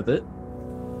kinky with it.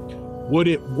 Would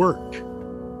it work?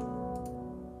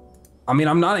 I mean,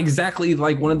 I'm not exactly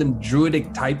like one of them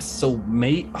druidic types, so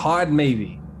Hod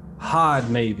maybe.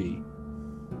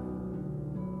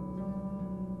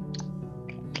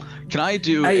 Can I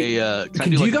do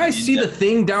do you guys see the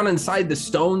thing down inside the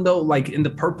stone though, like in the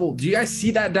purple? Do you guys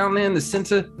see that down there in the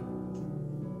center?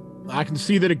 I can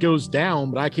see that it goes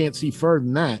down, but I can't see further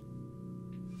than that.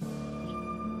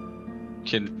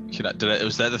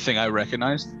 Was that the thing I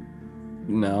recognized?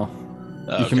 No.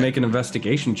 You can make an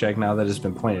investigation check now that it's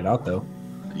been pointed out, though.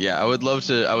 Yeah, I would love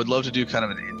to do kind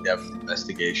of an in-depth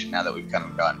investigation now that we've kind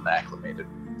of gotten acclimated.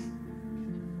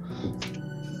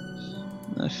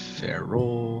 A fair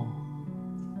roll.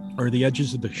 Are the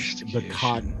edges of the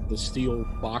cot, the steel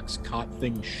box cot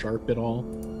thing, sharp at all?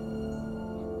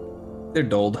 They're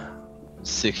dulled.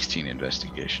 16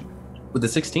 investigation. With the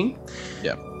 16?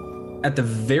 Yeah. At the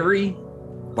very,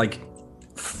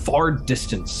 far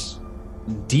distance,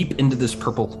 deep into this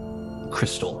purple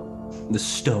crystal, the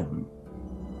stone,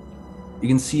 you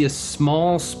can see a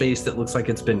small space that looks like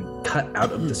it's been cut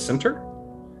out of the center,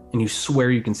 and you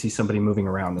swear you can see somebody moving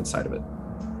around inside of it.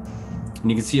 And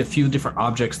you can see a few different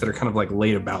objects that are kind of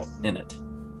laid about in it.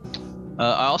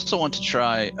 I also want to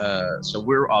try, so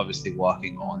we're obviously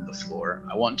walking on the floor.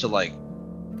 I want to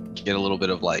get a little bit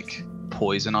of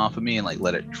poison off of me and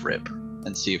let it drip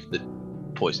and see if the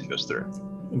poison goes through.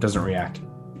 It doesn't react.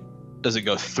 Does it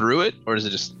go through it, or does it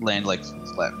just land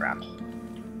flat ground?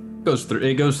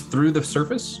 It goes through the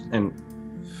surface and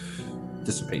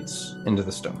dissipates into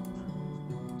the stone.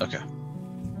 Okay.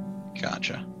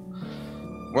 Gotcha.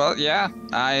 Well, yeah,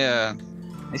 I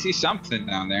see something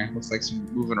down there. Looks like some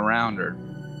moving around or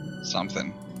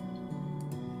something.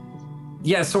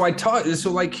 Yeah, so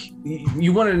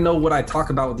you wanted to know what I talk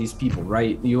about with these people,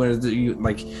 right? You wanted to,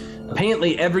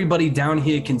 apparently everybody down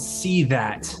here can see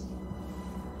that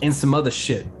and some other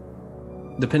shit,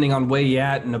 depending on where you're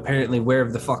at and apparently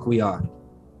wherever the fuck we are.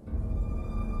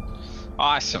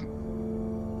 Awesome.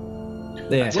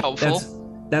 Yeah, that's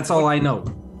helpful. That's all I know.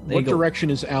 What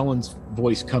direction is Alan's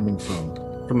voice coming from?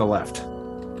 From the left.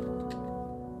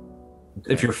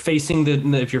 Okay. If you're facing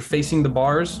the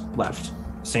bars, left.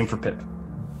 Same for Pip.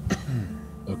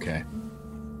 Okay.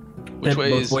 Which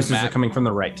way both is voices are coming from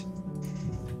the right.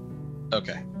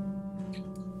 Okay.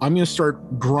 I'm gonna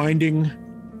start grinding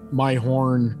my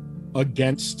horn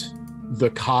against the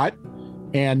cot,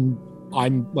 and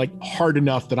I'm hard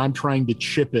enough that I'm trying to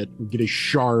chip it or get a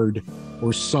shard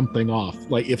or something off.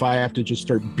 If I have to just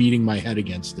start beating my head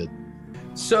against it.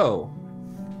 So,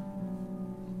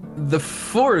 the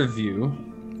four of you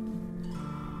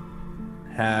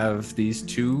have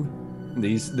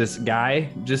this guy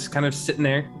just kind of sitting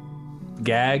there,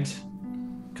 gagged,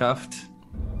 cuffed,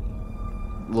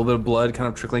 a little bit of blood kind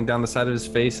of trickling down the side of his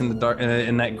face in the dark,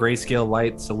 in that grayscale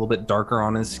light. It's a little bit darker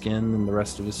on his skin than the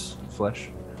rest of his flesh.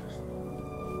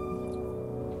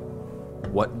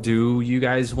 What do you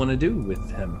guys want to do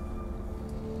with him?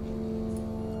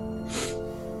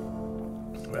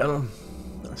 Well,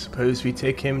 I suppose we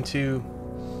take him to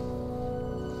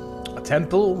a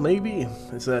temple, maybe?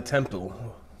 Is there a temple?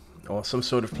 Or some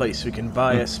sort of place we can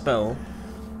buy a spell?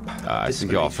 I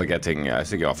think you're forgetting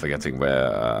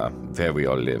where we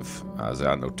all live. There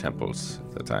are no temples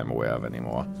that I'm aware of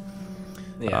anymore.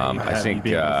 Yeah, I think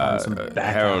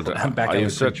Harold, are you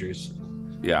creatures?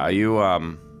 Yeah, are you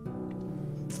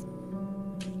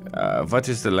what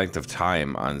is the length of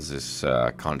time on this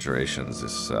conjurations,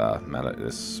 this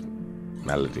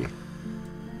melody?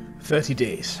 30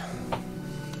 days.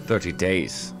 30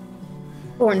 days.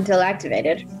 Or until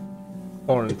activated.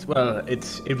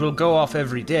 It will go off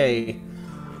every day,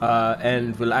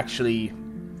 and will actually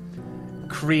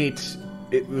create.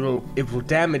 It will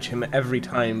damage him every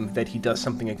time that he does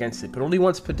something against it, but only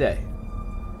once per day.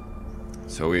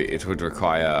 So it would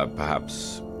require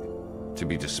perhaps to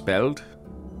be dispelled.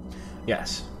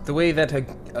 Yes. The way that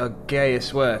a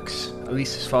Gaius works, at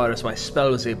least as far as my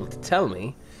spell was able to tell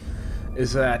me,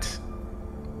 is that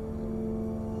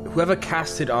whoever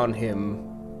cast it on him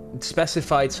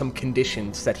specified some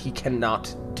conditions that he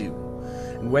cannot do.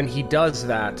 And when he does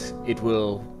that, it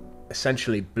will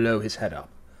essentially blow his head up.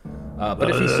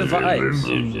 But if he survives...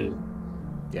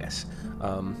 Yes.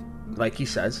 Like he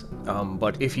says.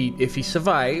 But if he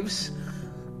survives...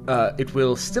 it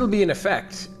will still be in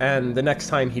effect, and the next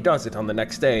time he does it on the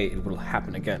next day, it will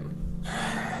happen again.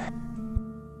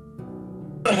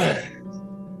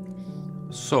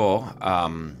 So,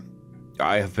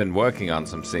 I have been working on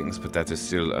some things, but that is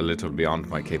still a little beyond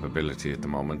my capability at the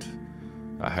moment.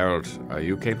 Harold, are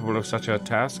you capable of such a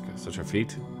task, such a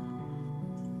feat?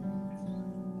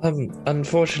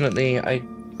 Unfortunately,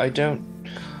 I don't...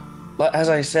 As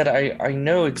I said, I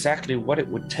know exactly what it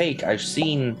would take. I've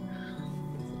seen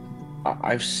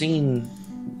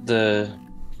the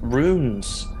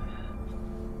runes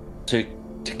to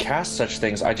cast such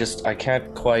things. I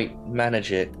can't quite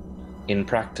manage it in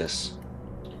practice.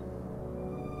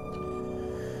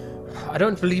 I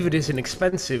don't believe it is an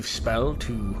expensive spell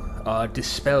to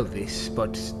dispel this,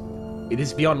 but it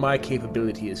is beyond my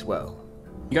capability as well.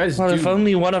 You guys if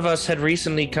only one of us had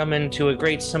recently come into a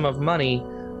great sum of money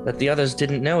that the others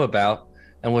didn't know about,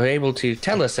 and were able to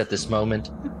tell us at this moment,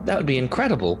 that would be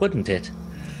incredible, wouldn't it?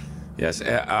 Yes,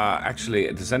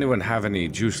 actually, does anyone have any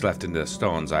juice left in the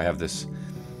stones? I have this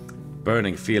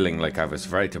burning feeling like I was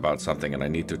right about something and I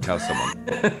need to tell someone.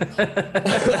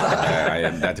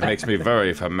 That makes me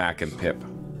worry for Mac and Pip.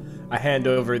 I hand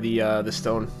over the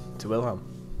stone to Wilhelm.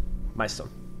 My stone.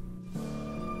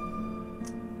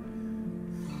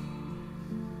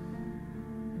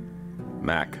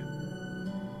 Mac.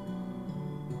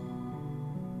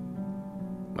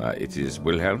 It is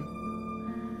Wilhelm.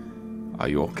 Are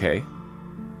you okay?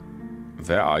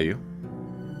 Where are you?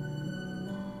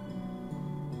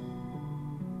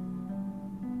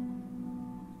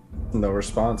 No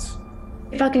response.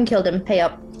 You fucking killed him. Pay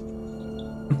up.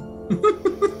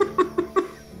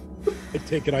 I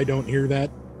take it I don't hear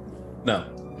that. No.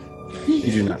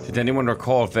 You do not. Did anyone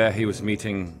recall where he was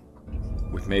meeting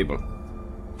with Mabel?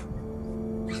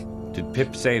 Did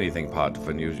Pip say anything, Pod,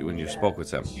 when you spoke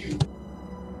with them?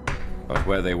 About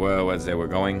where they were, where they were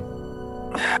going?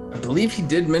 I believe he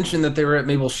did mention that they were at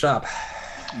Mabel's shop.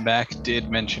 Mac did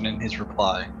mention in his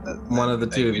reply that one of the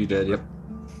two of you did, yep.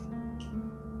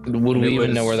 Would we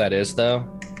even know where that is, though?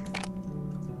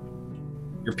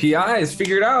 Your PI is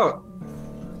figured out.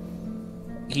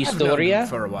 Historia?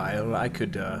 For a while, I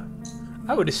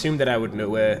would assume that I would know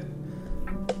where.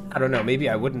 I don't know. Maybe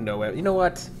I wouldn't know where. You know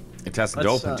what? It hasn't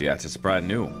opened yet. It's brand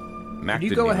new. Mac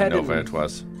didn't go even ahead know and- where it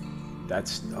was.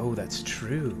 That's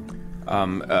true.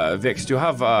 Vix, do you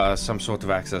have some sort of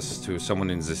access to someone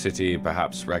in the city,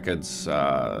 perhaps records?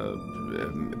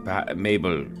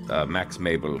 Mabel, Max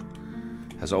Mabel,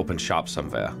 has opened shop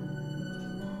somewhere.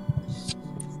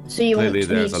 So you want Clearly me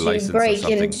there's a to license or break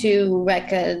something. into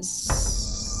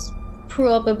records,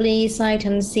 probably sight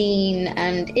unseen,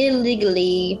 and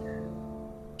illegally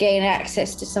gain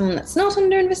access to someone that's not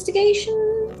under investigation?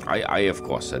 I of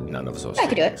course said none of those I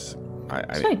could do it. things. I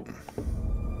fine.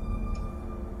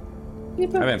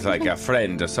 meant like a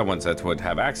friend or someone that would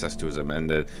have access to them, and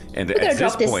gonna at this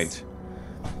drop this. point,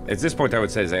 I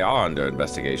would say they are under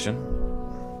investigation,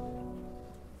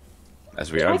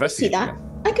 as we are I could see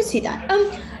investigating. that. I could see that.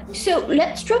 So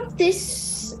let's drop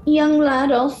this young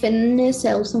lad off in a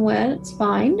cell somewhere. It's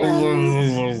fine.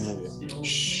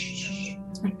 Shh.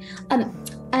 It's fine.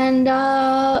 And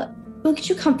we'll get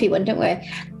you a comfy one. Don't worry.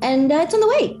 And it's on the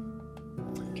way.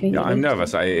 Yeah, I'm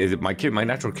nervous. My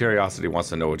natural curiosity wants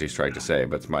to know what he's trying to say,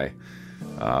 but my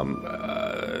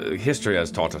history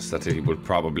has taught us that he will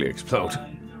probably explode.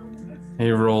 He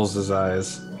rolls his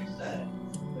eyes.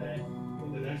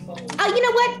 You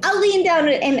know what? I'll lean down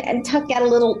and tuck out a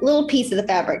little piece of the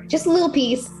fabric. Just a little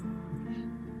piece.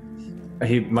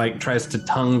 He tries to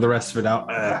tongue the rest of it out.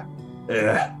 I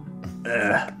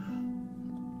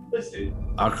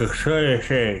could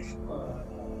say.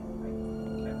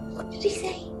 What did he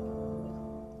say?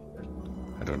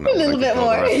 I don't know. A little bit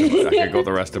more. I could go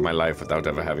the rest of my life without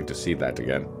ever having to see that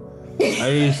again.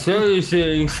 I say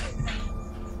things.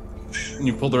 And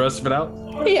you pull the rest of it out?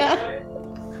 Yeah.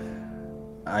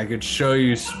 I could show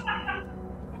you some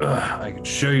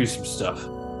stuff.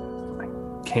 I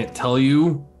can't tell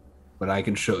you, but I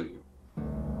can show you.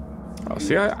 Oh,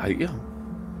 see, I'm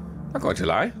not going to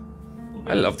lie.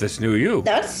 I love this new you.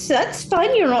 That's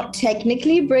fine. You're not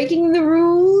technically breaking the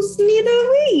rules, neither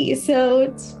are we. So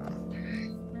it's.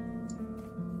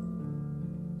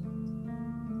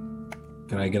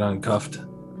 Can I get uncuffed?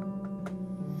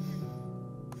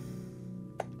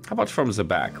 How about from the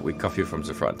back? We cuff you from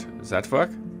the front. Does that work?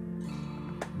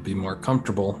 Be more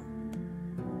comfortable.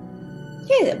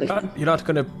 Yeah, that'd be fun. You're not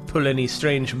gonna pull any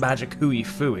strange magic hooey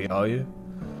fooey, are you?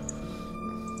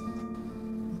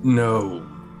 No.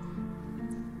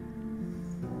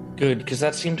 Good, because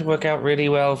that seemed to work out really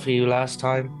well for you last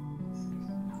time.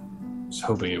 I was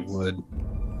hoping it would.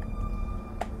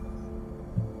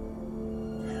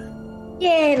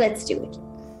 Yeah, let's do it.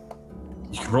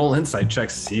 You can roll insight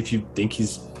checks to see if you think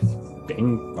he's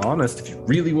being honest, if you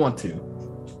really want to.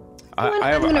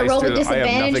 I'm going to roll with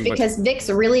disadvantage because Vix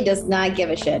really does not give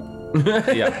a shit.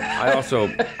 Yeah, I also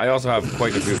have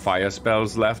quite a few fire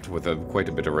spells left with quite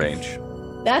a bit of range.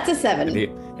 That's a 7.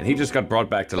 And he just got brought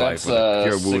back to life with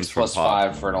cure wounds 6 plus from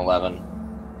Pod. 5 for an 11.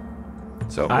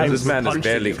 So this man is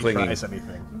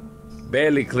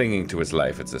barely clinging to his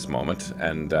life at this moment.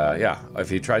 And yeah, if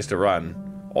he tries to run,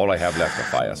 all I have left are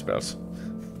fire spells.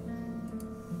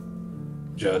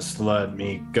 Just let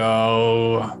me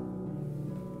go.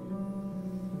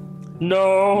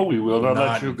 No, we will not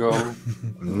let you go.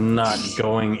 Not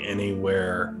going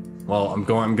anywhere. Well, I'm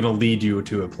gonna lead you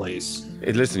to a place.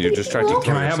 Hey, listen, you're just trying to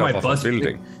Can I have my off bus? a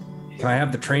building. Can I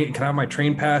have the train? Can I have my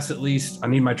train pass at least? I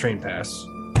need my train pass.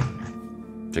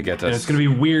 To get us. And it's gonna be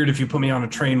weird if you put me on a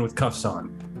train with cuffs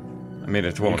on. I mean,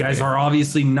 it won't. You guys are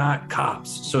obviously not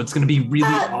cops, so it's gonna be really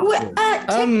awkward.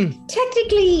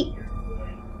 Technically.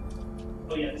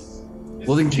 Oh yes.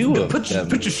 Well, then put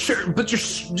your shirt, put your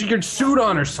suit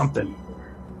on or something.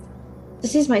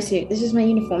 This is my suit. This is my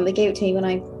uniform. They gave it to me when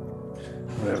I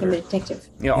became a detective.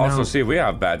 Yeah. Also, see, we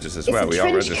have badges as well. It's We a are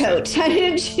trench registered. coat. How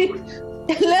did you?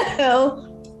 Hello.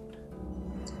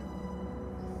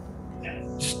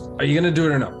 Are you gonna do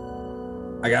it or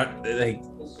no? I got like.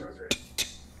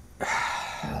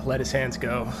 Let his hands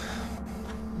go.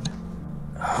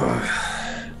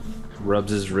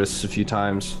 Rubs his wrists a few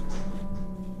times.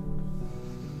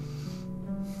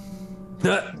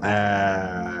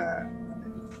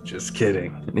 Just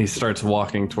kidding. And he starts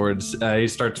walking towards. He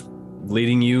starts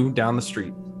leading you down the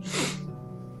street.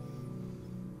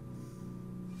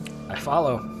 I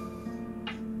follow.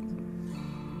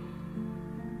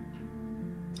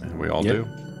 And we all do.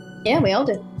 Yeah, we all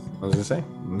do. I was gonna say.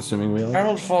 I'm assuming we all.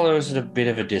 Harold follows at a bit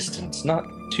of a distance, not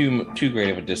too great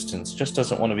of a distance. Just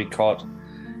doesn't want to be caught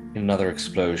in another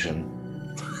explosion.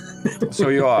 So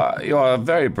you are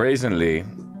very brazenly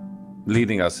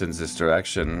leading us in this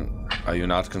direction. Are you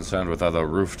not concerned with other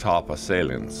rooftop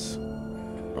assailants?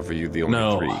 Or are you the only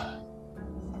three?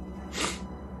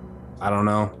 I don't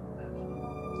know.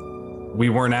 We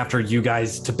weren't after you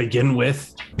guys to begin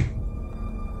with.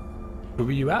 Who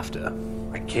were you after?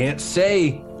 I can't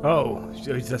say. Oh,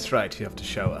 that's right. You have to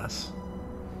show us.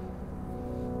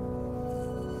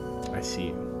 I see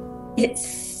you.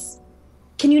 It's.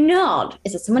 Can you nod?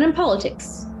 Is it someone in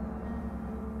politics?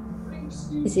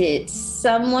 Is it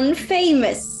someone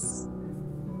famous?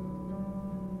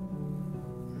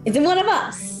 Is it one of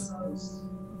us?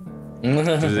 Do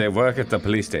they work at the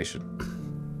police station?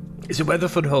 Is it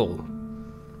Weatherford Hall?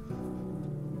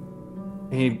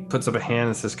 He puts up a hand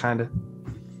and says, "Kinda."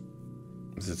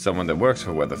 Is it someone that works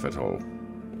for Weatherford Hall?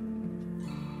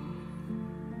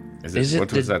 What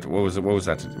was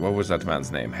that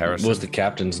man's name? Harrison? What was the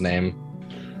captain's name?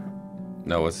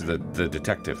 No, it's the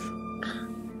detective.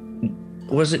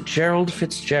 Was it Gerald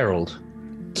Fitzgerald?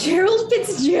 Gerald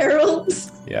Fitzgerald.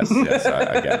 Yes.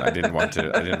 I didn't want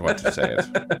to say it.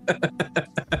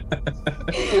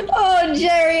 Oh,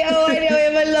 Jerry. Oh, I know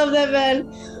him. I love that man.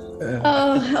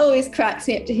 Oh, always cracks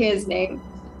me up to hear his name.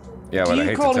 Yeah, well, I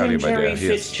hate to tell you, my dear.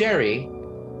 Fitzgerry?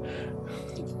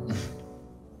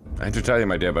 I hate to tell you,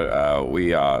 my dear, but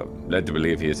we are led to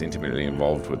believe he is intimately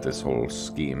involved with this whole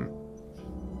scheme.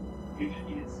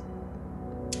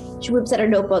 She whips out her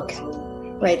notebook,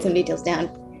 writes some details down.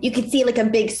 You can see like a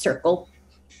big circle.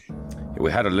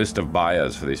 We had a list of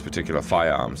buyers for these particular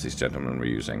firearms these gentlemen were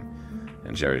using,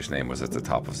 and Jerry's name was at the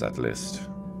top of that list.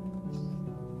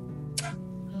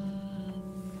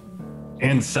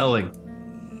 And selling.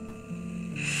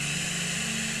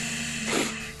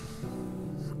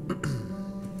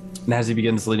 And as he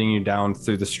begins leading you down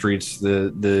through the streets,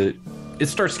 it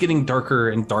starts getting darker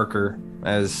and darker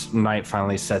as night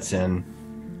finally sets in.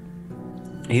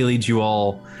 He leads you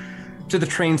all to the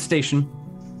train station,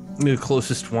 the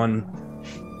closest one.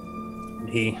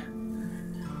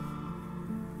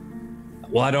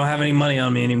 Well, I don't have any money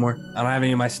on me anymore. I don't have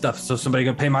any of my stuff, so somebody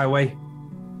gonna pay my way?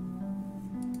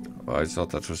 Well, I thought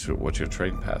that was what your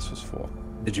train pass was for.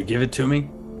 Did you give it to me?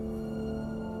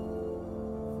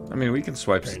 I mean, we can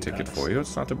swipe the ticket for you.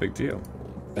 It's not a big deal.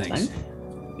 Thanks.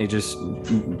 He just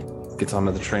gets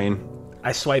onto the train.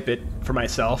 I swipe it for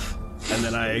myself. And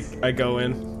then I go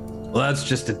in. Well, that's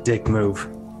just a dick move.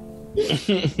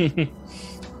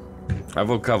 I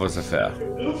will cover the fare.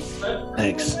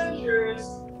 Thanks.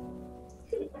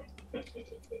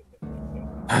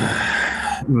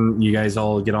 You guys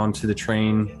all get onto the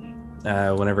train.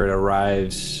 Whenever it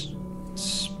arrives,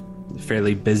 it's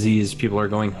fairly busy as people are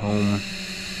going home,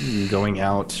 going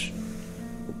out.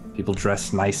 People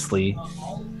dress nicely.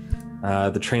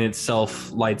 The train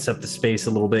itself lights up the space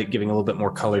a little bit, giving a little bit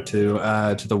more color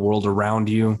to the world around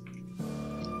you.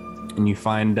 And you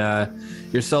find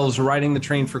yourselves riding the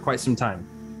train for quite some time.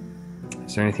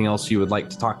 Is there anything else you would like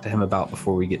to talk to him about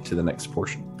before we get to the next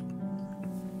portion?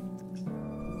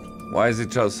 Why is it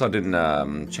just sudden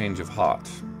change of heart?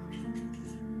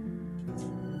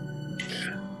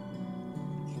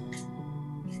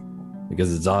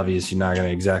 Because it's obvious you're not going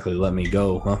to exactly let me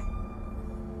go, huh?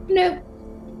 No.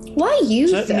 Why you,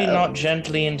 Certainly though? not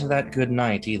gently into that good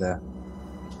night either.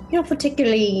 You're not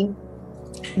particularly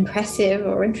impressive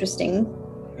or interesting.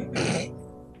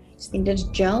 Just needed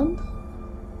a jump.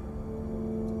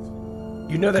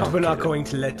 You know that we're not going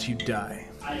to let you die.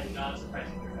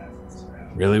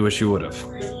 Really wish you would have.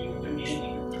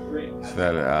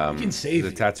 Well, can save the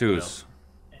you, tattoos.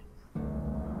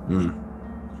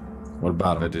 What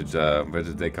about them? Where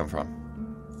did they come from?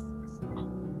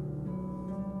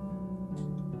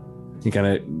 He kind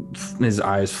of, his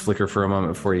eyes flicker for a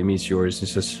moment before he meets yours. He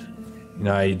says, you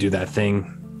know how you do that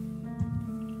thing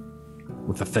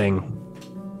with the thing?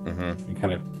 Mm-hmm. You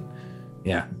kind of,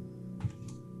 yeah.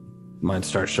 Mine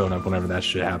starts showing up whenever that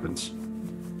shit happens.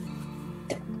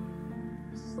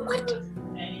 What?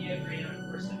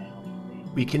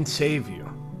 We can save you.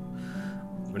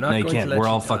 We're not No, you going can't. to let We're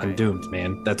you all die. fucking doomed,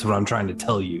 man. That's what I'm trying to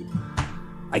tell you.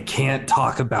 I can't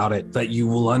talk about it, but you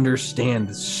will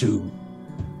understand soon.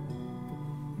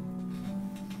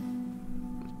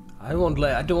 I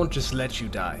don't just let you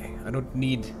die. I don't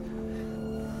need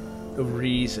a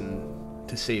reason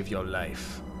to save your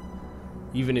life.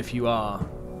 Even if you are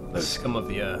the scum of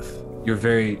the earth. You're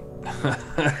very...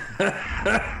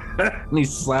 And he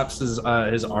slaps his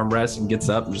armrest and gets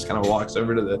up and just kind of walks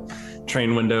over to the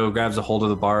train window, grabs a hold of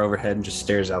the bar overhead, and just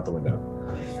stares out the window.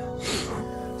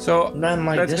 So, A man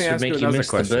like let this me would ask make you you another miss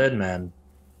question. the Birdman.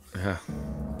 Yeah.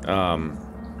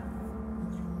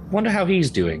 Wonder how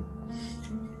he's doing.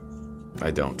 I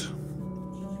don't.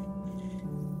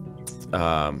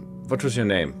 What was your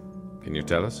name? Can you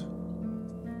tell us?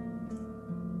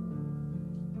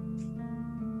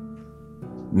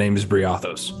 Name is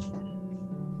Briathos.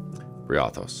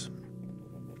 Briathos.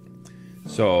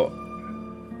 So,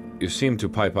 you seem to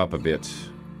pipe up a bit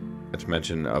at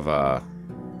mention of our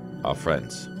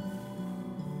friends.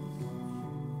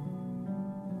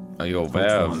 Are you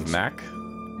aware of Mac?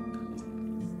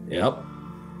 Yep.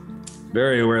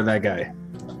 Very aware of that guy.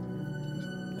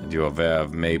 And you're aware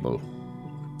of Mabel?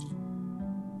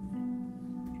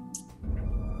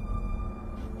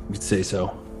 You could say so.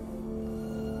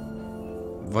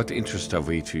 What interest are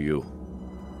we to you?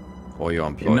 Or your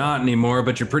employer? You're not anymore,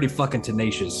 but you're pretty fucking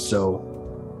tenacious, so...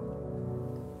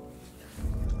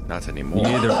 Not anymore.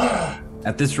 You either,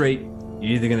 at this rate,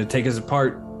 you're either going to take us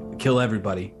apart, kill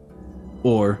everybody,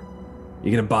 or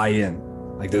you're going to buy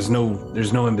in. Like, there's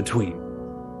no in between.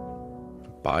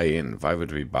 Buy in? Why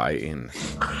would we buy in?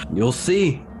 You'll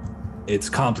see. It's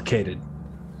complicated.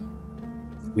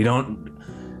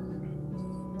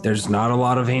 There's not a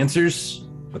lot of answers,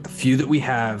 but the few that we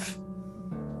have,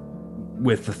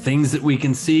 with the things that we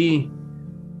can see,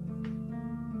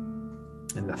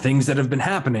 and the things that have been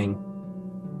happening,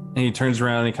 and he turns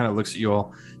around and he kind of looks at you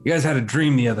all. You guys had a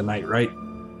dream the other night, right?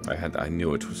 I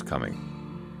knew it was coming.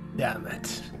 Damn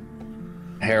it.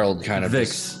 Harold kind of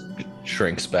Vix.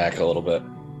 shrinks back a little bit.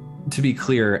 To be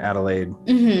clear, Adelaide,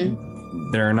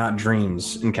 Mm-hmm. there are not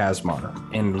dreams in Kazmar,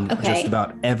 and Okay. just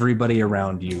about everybody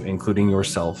around you, including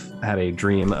yourself, had a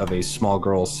dream of a small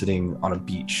girl sitting on a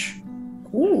beach.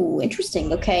 Ooh,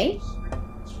 interesting. Okay.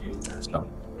 So,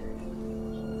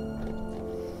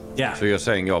 yeah. So you're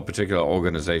saying your particular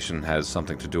organization has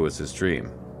something to do with this dream?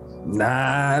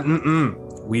 Nah,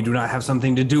 we do not have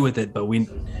something to do with it, but we...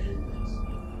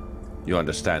 You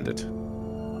understand it?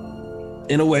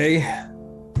 In a way.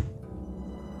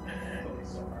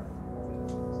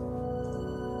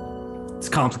 It's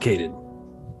complicated.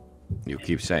 You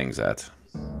keep saying that.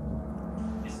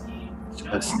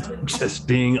 Just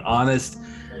being honest,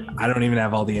 I don't even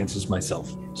have all the answers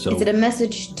myself. So Is it a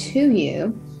message to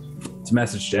you? it's a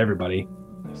message to everybody.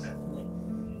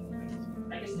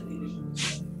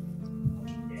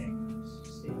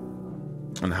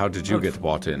 And how did you get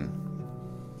bought in,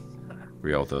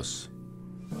 Rialtos?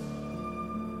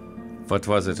 What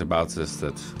was it about this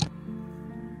that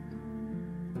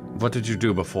What did you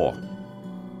do before?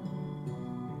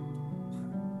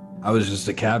 I was just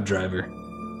a cab driver.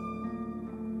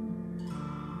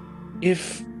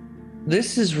 If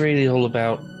this is really all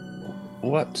about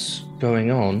what's going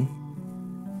on,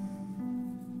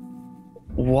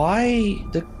 why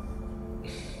the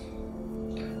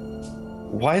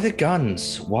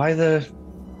guns? Why the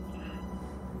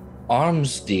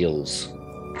arms deals?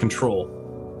 Control.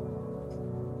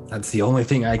 That's the only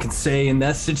thing I can say in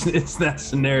that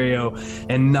scenario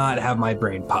and not have my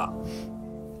brain pop.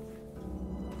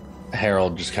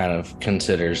 Harold just kind of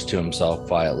considers to himself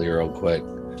quietly real quick.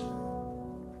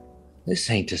 This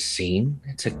ain't a scene.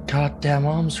 It's a goddamn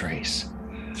arms race.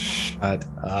 Shut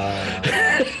up.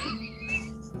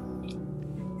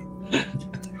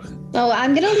 Oh,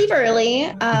 I'm gonna leave early.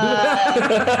 So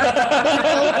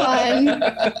fun.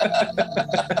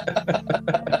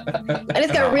 I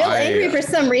just got real angry for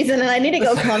some reason, and I need to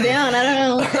go calm down. I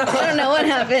don't know what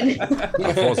happened.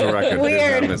 For the record, Weird.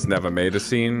 Vietnam has never made a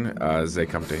scene as they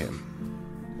come to him.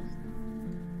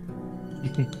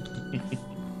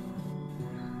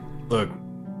 Look.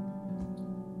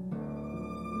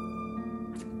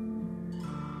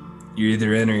 You're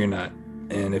either in or you're not.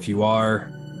 And if you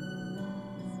are,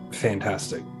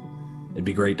 fantastic. It'd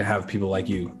be great to have people like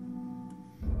you.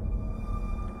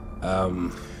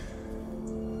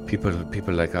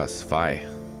 People like us, why?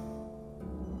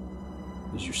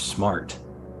 Because you're smart.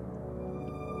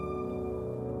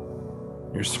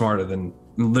 You're smarter than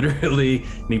literally,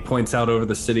 and he points out over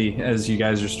the city as you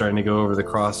guys are starting to go over the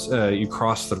cross. You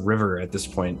cross the river at this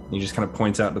point. He just kind of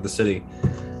points out to the city.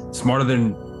 Smarter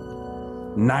than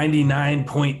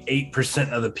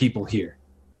 99.8% of the people here.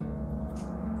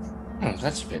 Oh,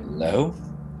 that's a bit low.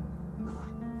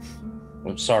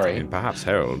 I'm sorry. I mean, perhaps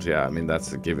Harold, yeah. I mean,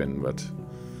 that's a given, but...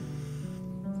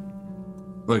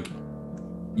 Look,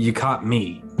 you caught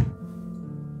me.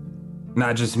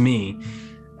 Not just me.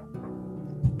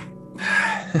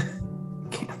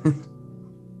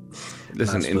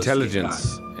 Listen,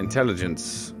 intelligence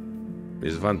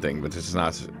is one thing, but it's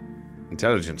not...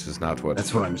 Intelligence is not what...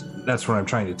 That's what I'm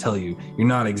trying to tell you. You're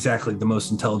not exactly the most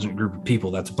intelligent group of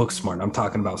people that's book smart. I'm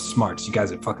talking about smarts. You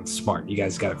guys are fucking smart. You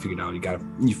guys got it figured out.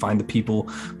 You find the people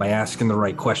by asking the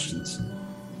right questions.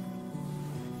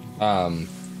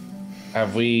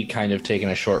 Have we kind of taken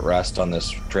a short rest on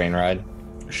this train ride?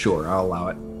 Sure, I'll allow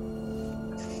it.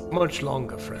 Much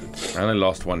longer, friend. I only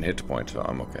lost 1 hit point, so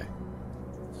I'm okay.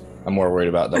 I'm more worried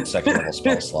about that second level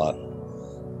spell slot.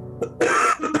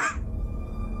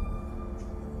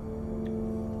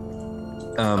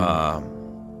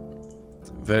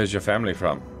 Where's your family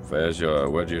from? Where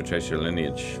do you trace your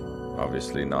lineage?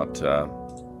 Obviously not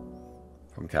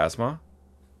from Casmar.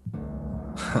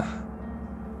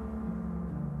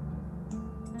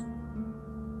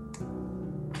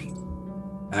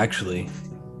 Actually,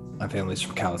 my family's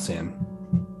from Calisan.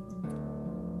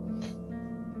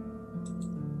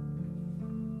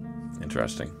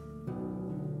 Interesting.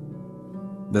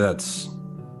 But that's...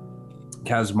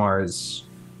 Casmar is...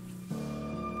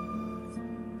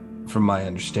 From my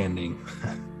understanding,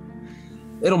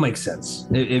 it'll make sense.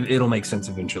 It'll make sense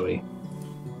eventually.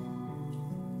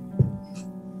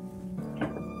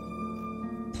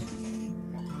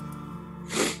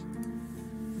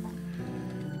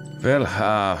 Well,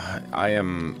 I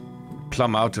am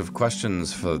plumb out of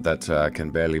questions that can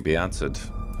barely be answered.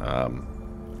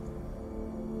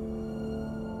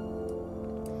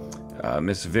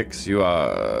 Miss Vix, you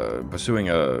are pursuing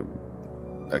a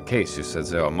case. You said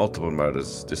there are multiple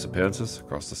murders, disappearances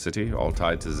across the city, all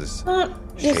tied to this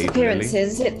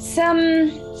Disappearances. It's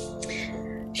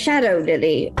Shadow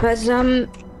Lily, but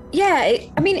yeah.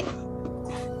 I mean,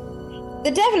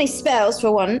 there definitely spells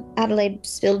for one. Adelaide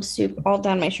spilled soup all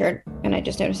down my shirt, and I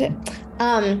just noticed it. We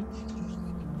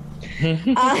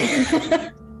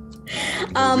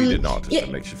did not. If that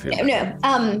makes you feel better.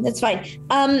 No, that's fine.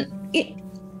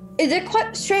 They're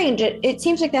quite strange. It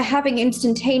seems like they're happening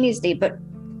instantaneously, but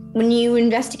when you're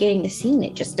investigating the scene,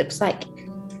 it just looks like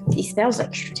these spells are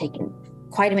taking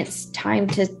quite a bit of time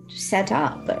to set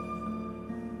up, but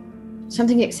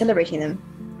something accelerating them.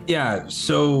 Yeah,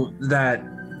 so that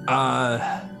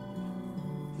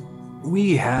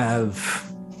we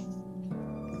have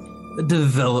a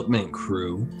development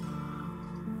crew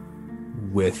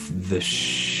with the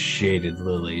Shaded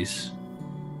Lilies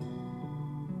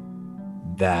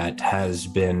that has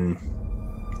been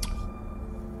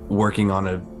working on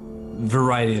a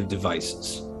variety of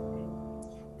devices.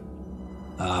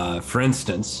 For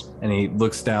instance, and he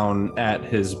looks down at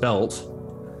his belt,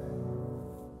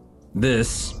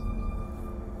 this,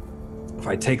 if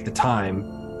I take the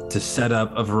time to set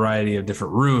up a variety of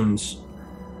different runes,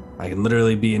 I can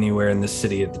literally be anywhere in this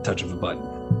city at the touch of a button.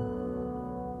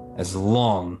 As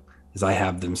long as I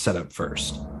have them set up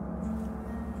first.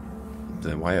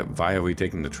 Then why are we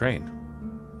taking the train?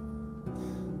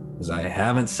 Because I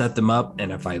haven't set them up,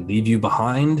 and if I leave you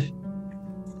behind...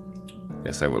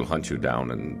 Yes, I will hunt you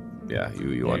down, and yeah,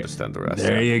 you understand the rest.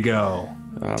 There you go.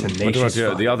 What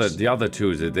about the other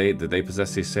two? Did they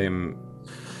possess the same?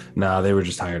 Nah, they were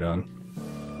just hired on.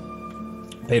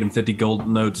 Paid them 50 gold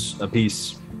notes a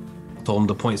piece. Told them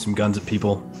to point some guns at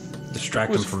people,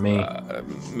 distract them from me.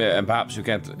 And perhaps you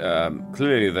can't.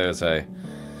 Clearly, there's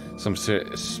some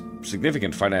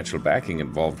significant financial backing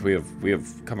involved. We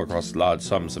have come across large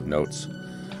sums of notes.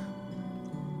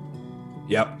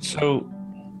 Yep. So,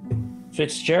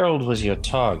 Fitzgerald was your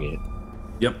target.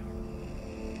 Yep.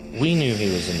 We knew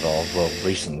he was involved, well,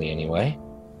 recently anyway.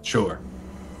 Sure.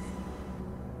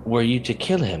 Were you to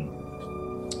kill him?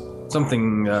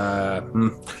 Something, yeah,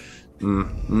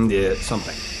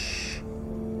 something.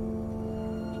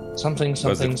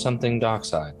 Something dark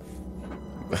side.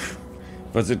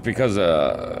 Was it because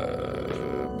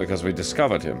we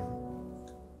discovered him?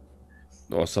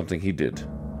 Or something he did?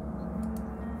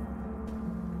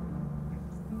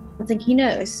 Something he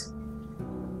knows.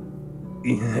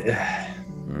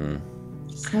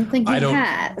 Something he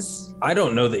has. I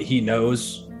don't know that he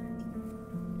knows.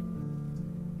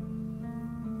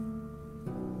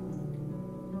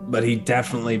 But he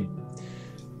definitely...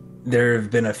 There have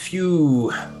been a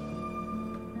few...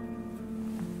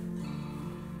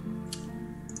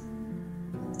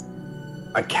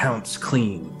 accounts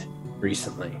cleaned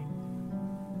recently.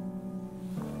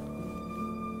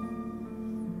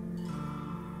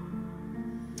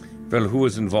 Well, who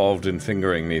was involved in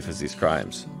fingering me for these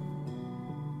crimes?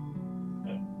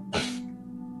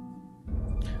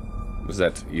 Was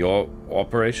that your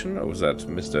operation, or was that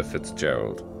Mr.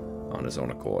 Fitzgerald on his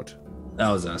own accord? That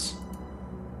was us.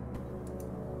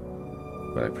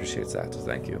 But I appreciate that.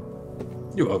 Thank you.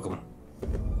 You're welcome.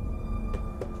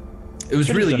 It was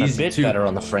Could've really done easy a bit too. better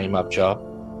on the frame-up job.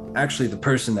 Actually, the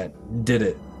person that did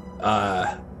it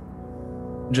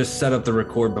just set up the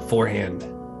record beforehand,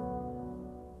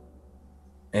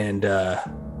 and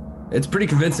it's pretty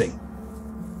convincing.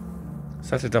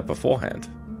 Set it up beforehand.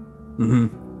 Mm-hmm.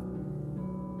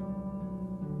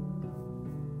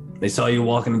 They saw you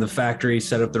walk into the factory,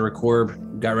 set up the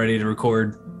record, got ready to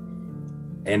record,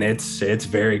 and it's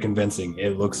very convincing.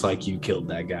 It looks like you killed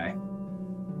that guy.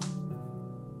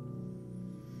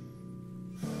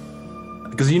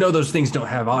 Because you know those things don't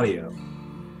have audio.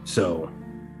 So.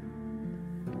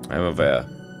 I'm aware.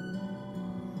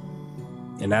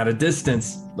 And at a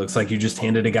distance, looks like you just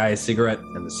handed a guy a cigarette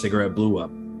and the cigarette blew up.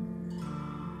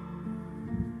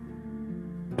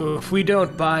 If we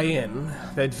don't buy in,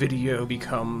 that video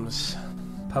becomes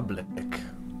public.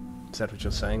 Is that what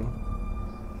you're saying?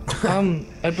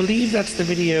 I believe that's the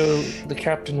video the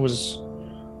captain was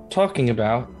talking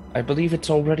about. I believe it's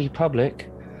already public.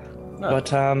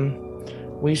 But,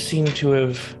 we seem to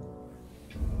have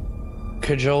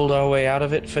cajoled our way out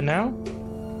of it for now.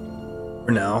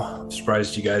 For now, I'm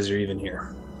surprised you guys are even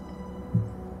here.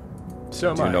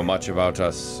 So do you know much about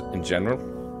us in general?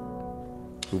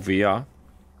 Who we are?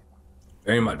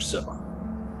 Very much so.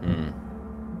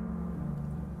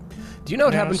 Do you know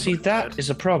what happened? See, that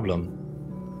is a problem.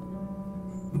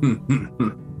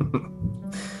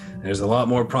 There's a lot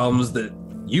more problems that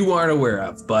you aren't aware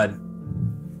of, bud.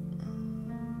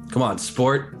 Come on,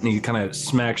 sport. And he kind of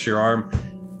smacks your arm.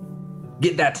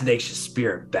 Get that tenacious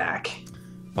spirit back.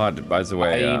 But by the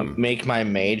way, I make my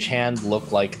mage hand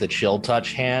look like the chill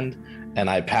touch hand, and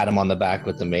I pat him on the back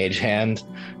with the mage hand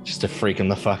just to freak him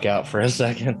the fuck out for a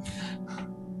second.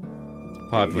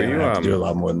 Pod, you have to do a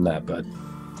lot more than that, bud.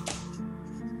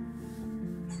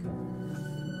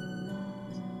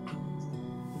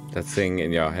 That thing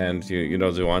in your hand, you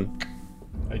know the one?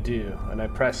 I do, and I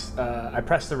press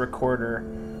the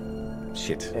recorder.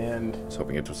 Shit. And I was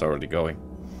hoping it was already going.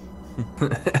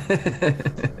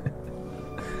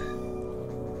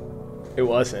 It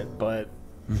wasn't, but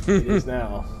it is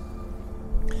now.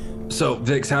 So,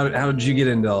 Vix, how did you get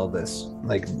into all this?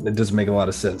 Like, it doesn't make a lot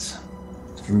of sense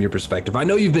from your perspective. I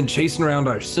know you've been chasing around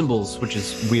our symbols, which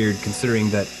is weird considering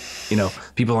that, you know,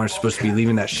 people aren't supposed to be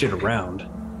leaving that shit around.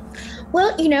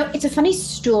 Well, you know, it's a funny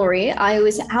story. I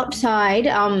was outside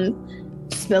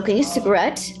smoking a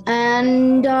cigarette,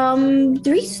 and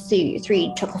three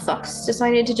chucklefucks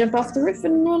decided to jump off the roof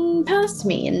and run past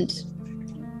me, and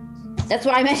that's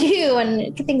why I met you,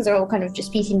 and things are all kind of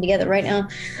just piecing together right now.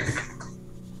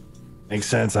 Makes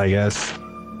sense, I guess.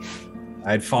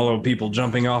 I'd follow people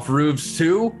jumping off roofs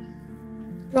too.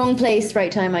 Wrong place,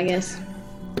 right time, I guess.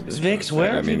 Vix,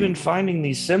 where have you been finding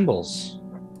these symbols?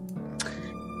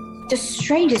 The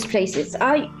strangest places.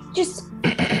 I just.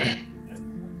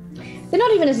 They're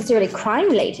not even necessarily crime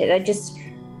related.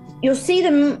 You'll see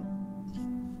them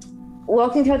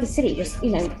walking throughout the city, just, a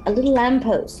little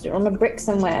lamppost or on a brick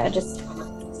somewhere, just.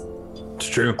 It's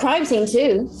true. Crime scene,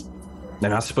 too. They're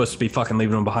not supposed to be fucking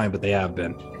leaving them behind, but they have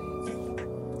been.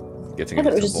 I thought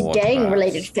it was just a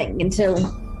gang-related thing until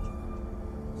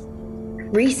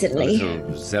recently. A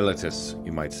little zealotous,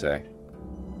 you might say.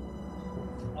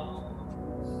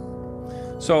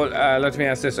 So let me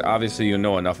ask this. Obviously, you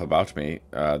know enough about me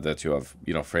that you have,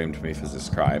 framed me for this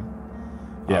crime.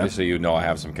 Yeah. Obviously, you know I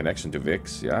have some connection to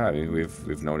Vix. Yeah, I mean,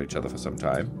 we've known each other for some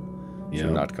time. Yeah. So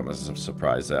not come as a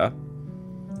surprise there.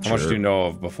 How much do you know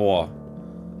of before?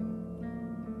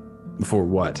 Before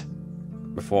what?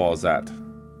 Before all that.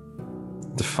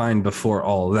 Define before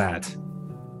all that.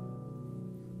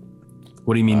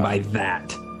 What do you mean by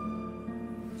that?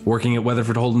 Working at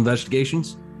Weatherford Holt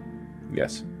Investigations?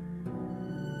 Yes.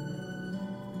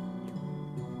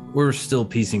 We're still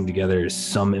piecing together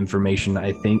some information,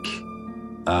 I think,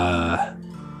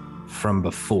 from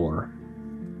before.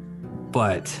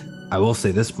 But I will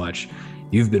say this much.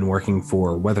 You've been working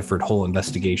for Weatherford Holt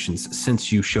Investigations since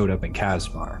you showed up in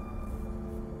Kazmar.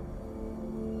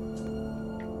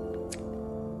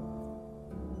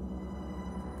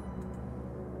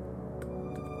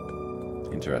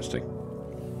 Interesting.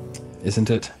 Isn't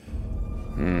it?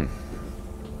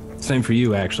 Same for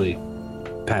you, actually,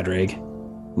 Padraig,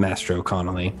 Master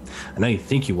O'Connelly. I know you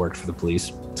think you worked for the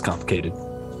police. It's complicated.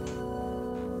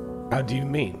 How do you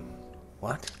mean?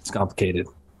 What? It's complicated.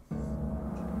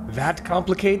 That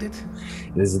complicated?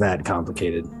 It is that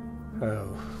complicated.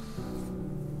 Oh.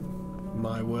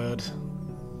 My word.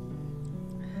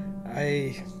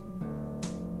 I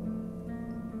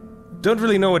don't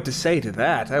really know what to say to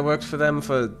that. I worked for them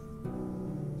for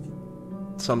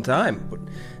some time. But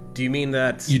do you mean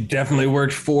that... You definitely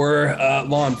worked for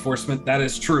law enforcement. That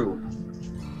is true.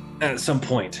 At some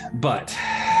point. But...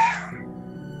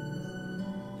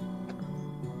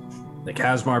 the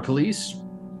Kazmar police?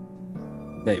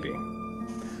 Maybe.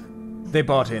 They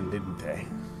bought in, didn't they?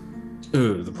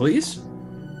 Ooh, the police?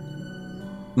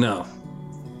 No.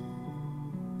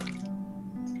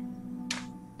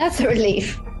 That's a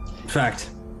relief. In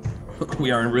fact,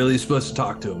 we aren't really supposed to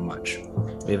talk to them much.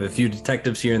 We have a few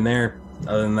detectives here and there.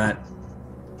 Other than that,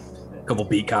 a couple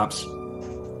beat cops.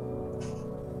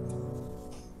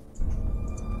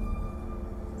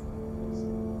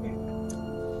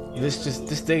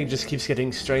 This day just keeps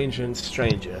getting stranger and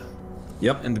stranger.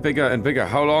 Yep, and bigger and bigger.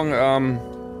 How long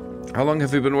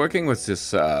have you been working with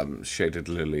this shaded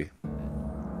lily?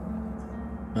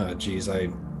 Oh, geez, I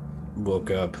woke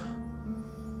up.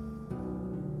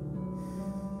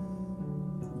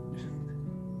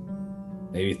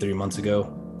 Maybe 3 months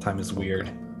ago. Time is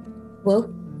weird.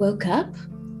 Woke up?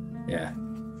 Yeah.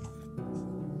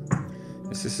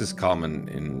 Yes, this is common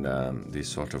in these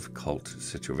sort of cult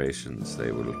situations.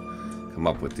 They will come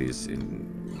up with these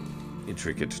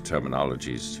intricate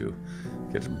terminologies to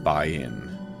get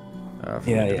buy-in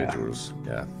from individuals.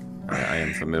 Yeah, I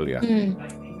am familiar.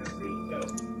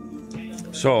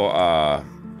 So,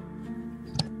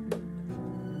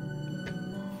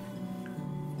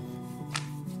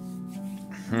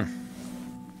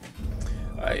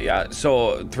 yeah,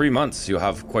 so 3 months, you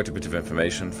have quite a bit of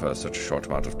information for such a short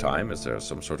amount of time. Is there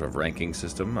some sort of ranking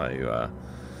system? Are you,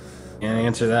 Can't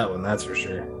answer that one, that's for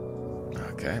sure.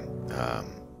 Okay.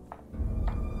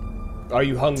 Are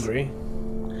you hungry?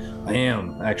 I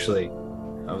am, actually.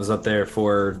 I was up there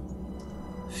for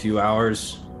a few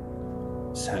hours.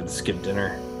 Just had to skip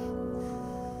dinner.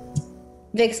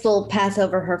 Vix will pass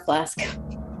over her flask.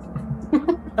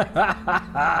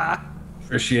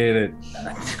 Appreciate it.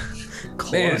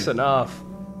 Close enough.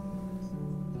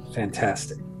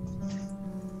 Fantastic.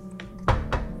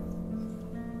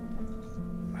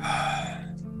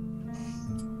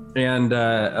 And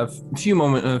a few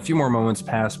more moments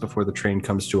pass before the train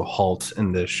comes to a halt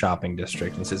in the shopping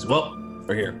district and says, "Well,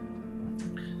 we're here."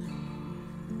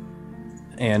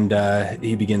 And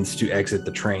he begins to exit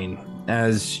the train.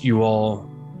 As you all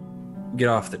get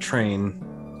off the train,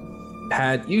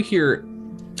 Pat, you hear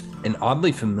an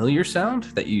oddly familiar sound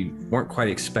that you weren't quite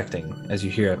expecting as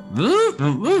you hear it.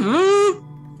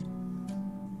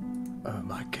 Oh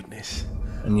my goodness.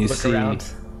 And you see,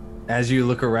 as you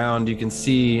look around, you can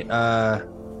see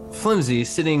Flimsy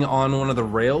sitting on one of the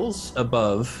rails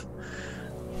above,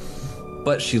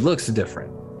 but she looks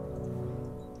different.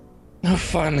 Oh,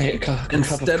 finally a cup of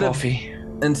coffee.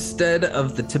 Instead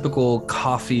of the typical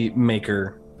coffee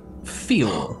maker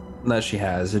feel that she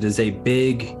has, it is a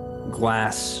big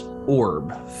glass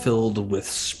orb filled with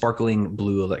sparkling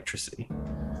blue electricity.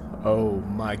 Oh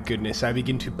my goodness, I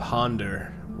begin to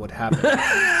ponder what happened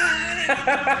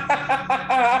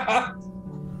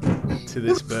to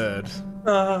this bird.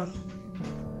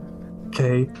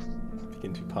 Okay.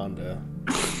 Begin to ponder.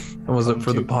 I wasn't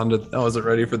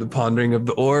ready for the pondering of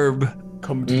the orb.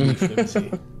 Come to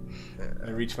infinity. I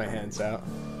reach my hands out.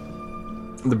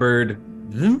 The bird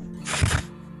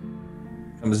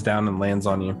comes down and lands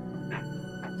on you.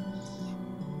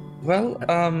 Well,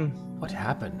 what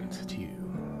happened to you?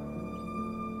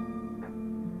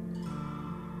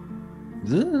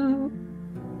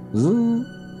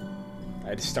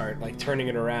 I'd start like turning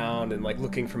it around and like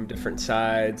looking from different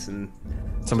sides, and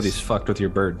somebody's fucked with your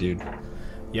bird, dude.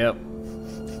 Yep,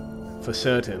 for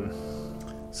certain.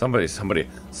 Somebody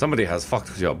has fucked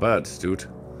with your bird, dude.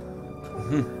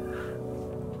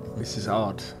 This is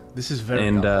odd. This is very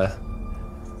odd.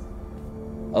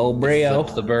 Oh, Brio,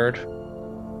 the bird.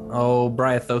 Oh,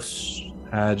 Bryathos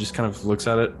just kind of looks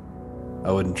at it.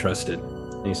 I wouldn't trust it.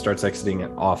 And he starts exiting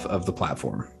it off of the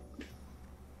platform.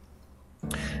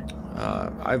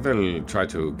 I will try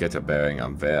to get a bearing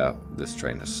on where this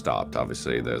train has stopped.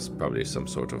 Obviously, there's probably some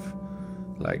sort of,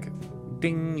 like,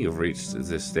 ding, you've reached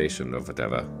this station or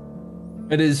whatever.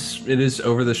 It is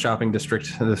over the shopping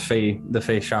district, the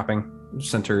Fey shopping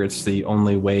center. It's the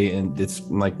only way, and it's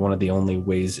like one of the only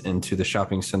ways into the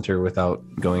shopping center without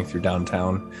going through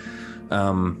downtown.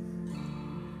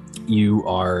 You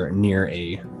are near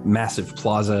a massive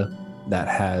plaza that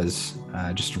has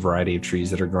just a variety of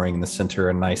trees that are growing in the center,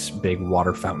 a nice big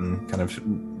water fountain kind of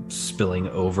spilling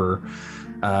over.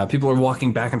 People are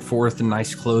walking back and forth in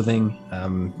nice clothing.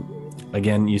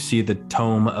 Again, you see the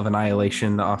Tome of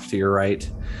Annihilation off to your right.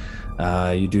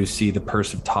 You do see the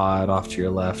Purse of Todd off to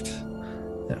your left,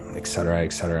 etc.,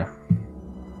 etc.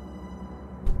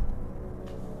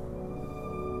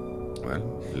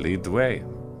 Well, lead the way.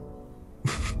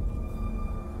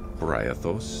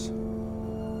 Bryathos.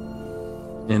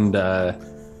 And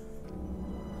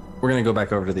we're going to go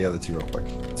back over to the other two real quick.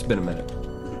 It's been a minute.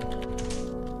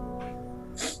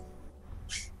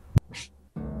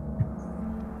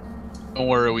 Don't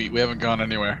worry, we haven't gone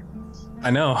anywhere. I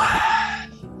know.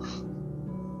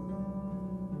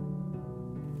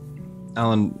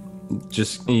 Alan,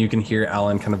 you can hear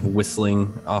Alan kind of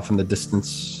whistling off in the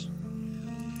distance,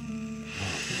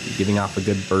 giving off a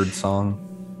good bird song.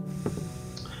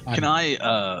 Can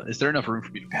I, is there enough room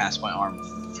for me to pass my arm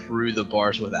through the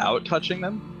bars without touching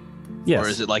them? Yes. Or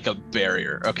is it like a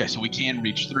barrier? Okay, so we can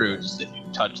reach through, just if you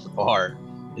touch the bar,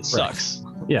 it sucks.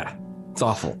 Right. Yeah, it's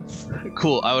awful.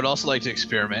 Cool, I would also like to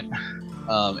experiment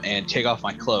and take off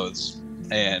my clothes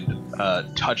and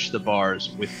touch the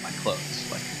bars with my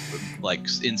clothes, like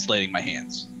insulating my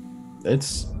hands.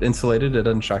 It's insulated, it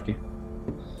doesn't shock you.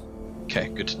 Okay,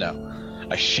 good to know.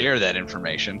 I share that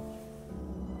information.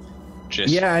 That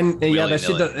shit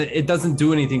it doesn't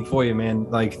do anything for you,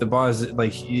 man. Like the bars,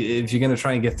 like if you're gonna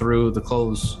try and get through the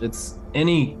clothes, it's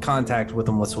any contact with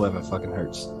them whatsoever fucking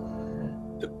hurts.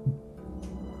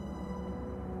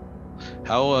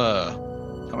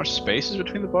 How much space is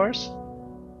between the bars?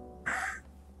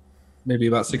 Maybe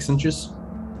about 6 inches.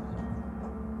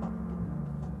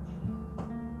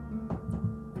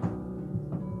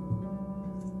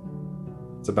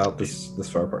 It's about this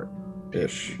far apart.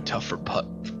 Ish. Tough for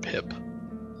Pip.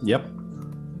 Yep.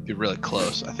 Be really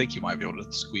close. I think you might be able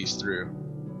to squeeze through.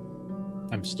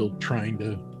 I'm still trying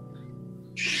to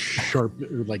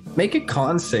make a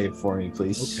con save for me,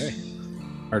 please. Okay.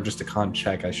 Or just a con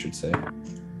check, I should say.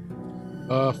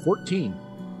 14.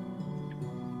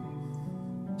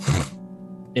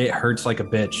 It hurts like a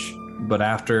bitch, but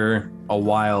after a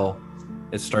while,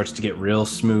 it starts to get real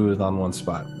smooth on one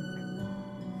spot.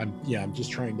 I'm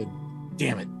just trying to.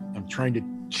 Damn it! I'm trying to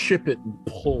chip it and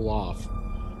pull off.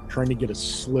 Trying to get a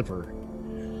sliver.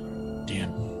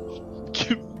 Damn.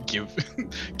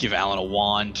 Give Alan a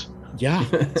wand. Yeah,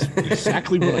 that's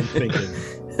exactly what I'm thinking.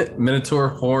 Minotaur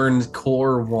horned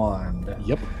core wand.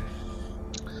 Yep.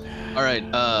 All right.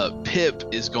 Pip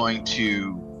is going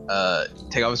to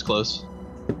take off his clothes,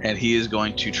 and he is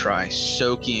going to try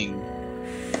soaking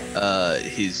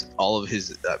all of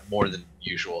his more than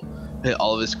usual,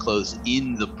 all of his clothes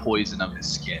in the poison of his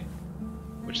skin,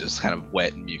 which is kind of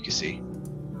wet and mucusy.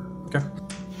 Okay.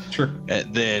 Sure.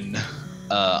 And then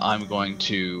I'm going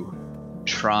to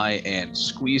try and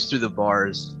squeeze through the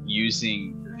bars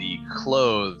using the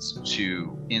clothes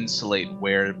to insulate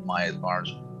where my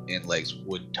arms and legs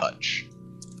would touch.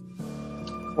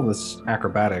 All this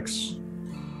acrobatics.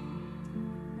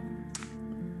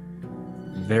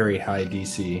 Very high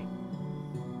DC.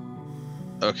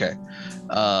 Okay.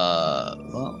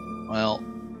 Well, Well,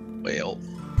 we're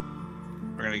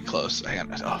gonna get close. Hang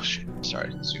on. Oh shit!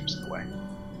 Sorry, Zoom's in the way.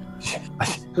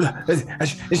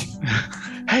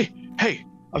 Hey!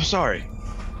 I'm sorry.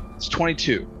 It's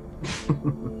 22.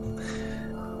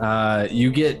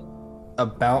 You get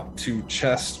about to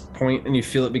chest point, and you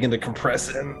feel it begin to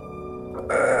compress in.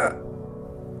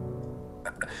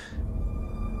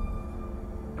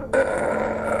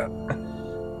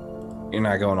 You're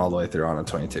not going all the way through on a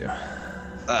 22.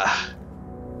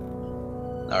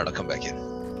 Alright, I'll come back in.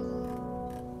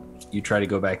 You try to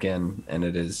go back in, and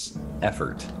it is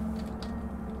effort.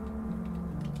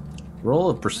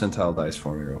 Roll a percentile dice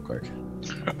for me real quick.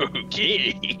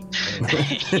 Okay.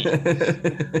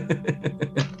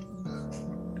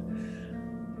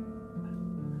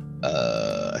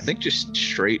 I think just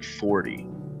straight 40.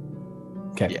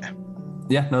 Okay. Yeah.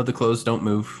 Yeah, no, the clothes don't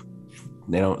move.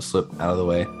 They don't slip out of the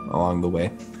way along the way.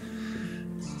 A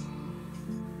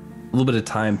little bit of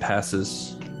time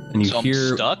passes, and you So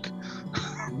hear. I'm stuck?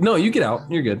 No, you get out.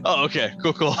 You're good. Oh, okay.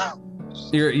 Cool.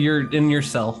 You're in your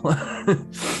cell.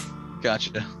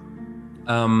 Gotcha.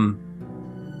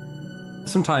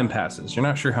 Some time passes. You're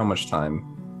not sure how much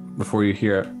time before you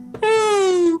hear it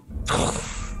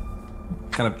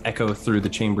kind of echo through the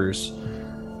chambers,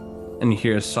 and you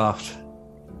hear the soft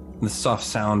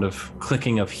sound of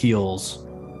clicking of heels,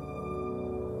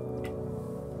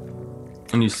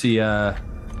 and you see a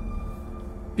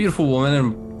beautiful woman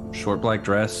in a short black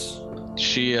dress.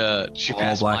 She all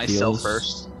passed black myself heels.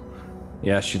 first.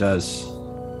 Yeah, she does.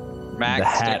 Mac,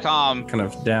 The stay hat calm. kind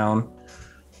of down.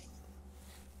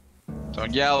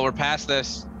 Don't yell. We're past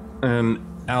this. And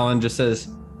Alan just says,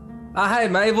 "Hey,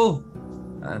 Mabel."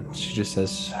 And she just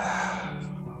says,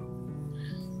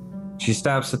 she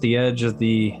stops at the edge of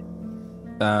the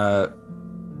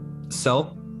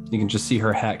cell. You can just see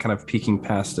her hat kind of peeking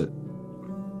past it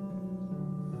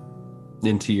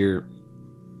into your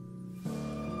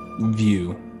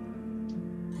view,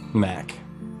 Mac.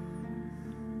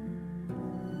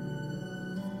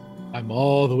 I'm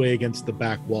all the way against the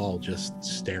back wall, just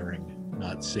staring,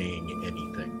 not saying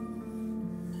anything.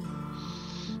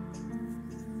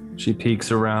 She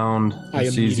peeks around and I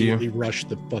sees you. immediately rush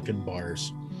the fucking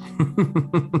bars.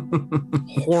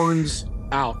 Horns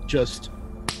out, just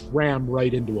ram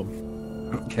right into him.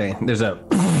 Okay, there's a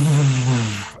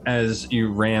as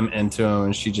you ram into him,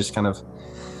 and she just kind of,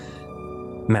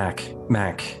 Mac,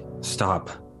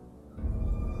 stop.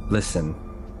 Listen,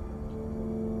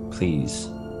 please.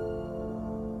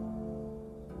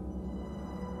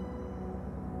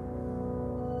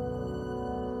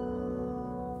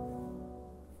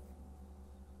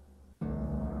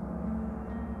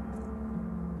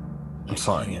 I'm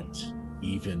sorry. I can't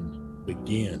even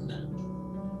begin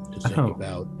to think know.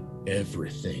 about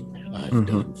everything I've Mhm.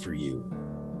 done for you.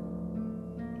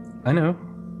 I know.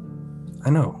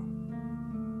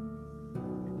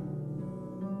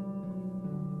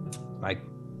 I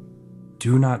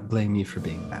do not blame you for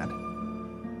being mad,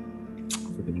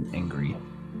 for being angry.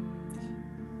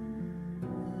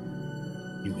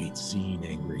 You ain't seen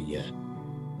angry yet.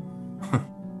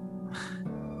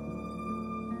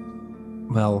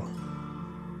 Well,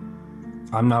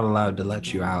 I'm not allowed to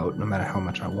let you out, no matter how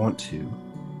much I want to,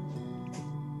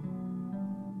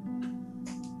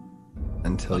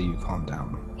 until you calm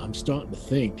down. I'm starting to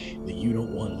think that you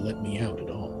don't want to let me out at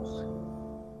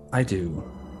all. I do.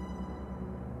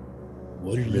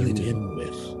 What are really you do. in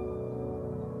with?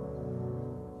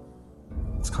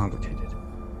 It's complicated.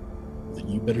 Then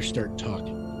you better start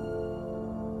talking.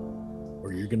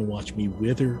 Or you're gonna watch me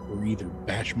wither or either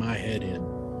bash my head in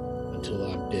until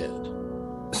I'm dead.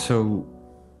 So,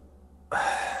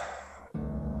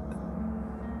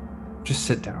 just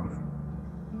sit down,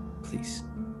 please.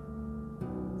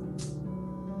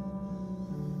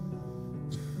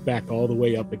 Back all the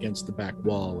way up against the back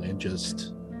wall and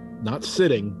just not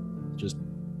sitting, just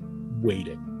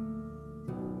waiting.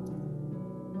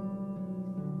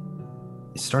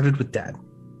 It started with Dad.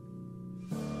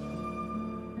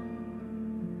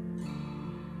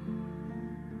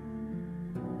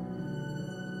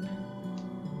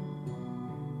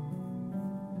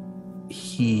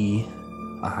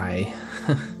 I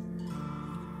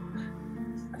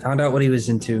found out what he was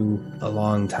into a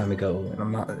long time ago,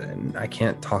 and I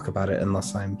can't talk about it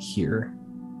unless I'm here.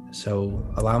 So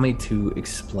allow me to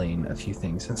explain a few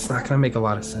things. It's not going to make a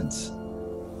lot of sense.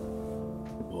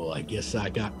 Well, I guess I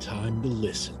got time to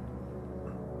listen.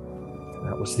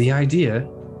 That was the idea.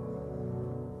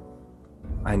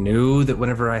 I knew that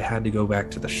whenever I had to go back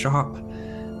to the shop,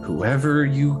 whoever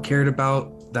you cared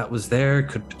about that was there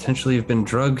could potentially have been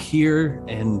drugged here,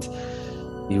 and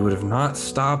you would have not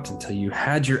stopped until you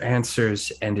had your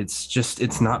answers. And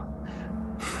it's not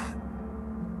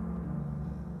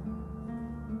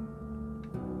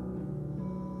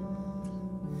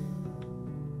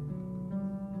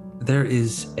there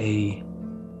is a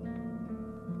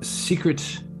secret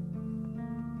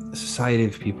society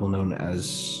of people known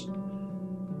as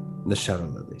the Shadow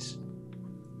Lilies.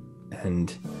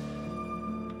 And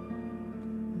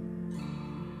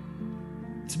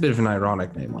it's a bit of an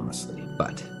ironic name, honestly,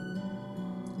 but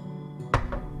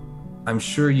I'm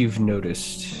sure you've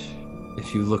noticed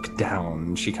if you look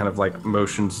down, she kind of like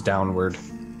motions downward.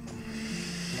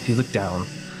 If you look down,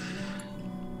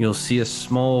 you'll see a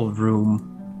small room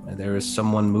and there is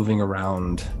someone moving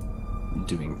around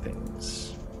doing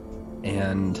things.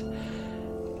 And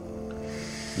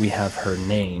we have her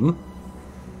name.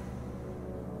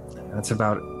 That's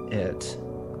about it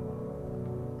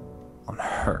on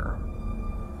her.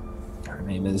 Her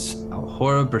name is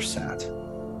Alhora Bersat.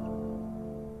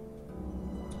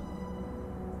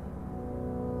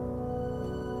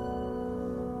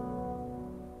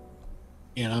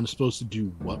 And I'm supposed to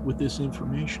do what with this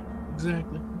information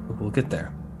exactly? We'll get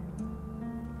there.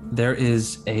 There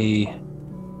is a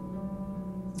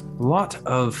lot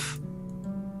of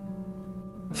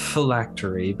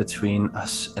phylactery between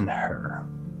us and her.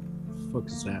 What the fuck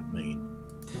does that mean?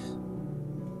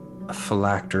 A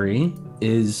phylactery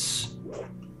is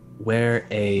where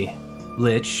a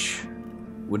lich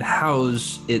would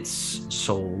house its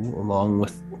soul along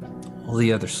with all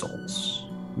the other souls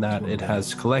that it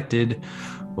has collected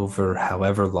over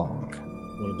however long.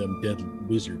 One of them dead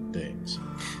wizard things.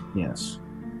 Yes.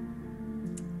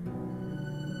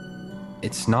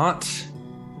 It's not...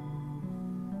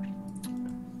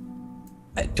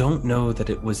 I don't know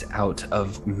that it was out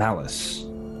of malice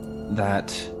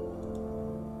that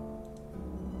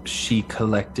she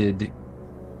collected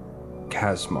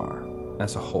Kazmar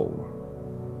as a whole.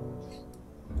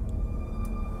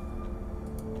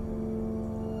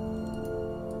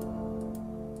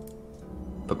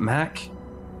 But Mac,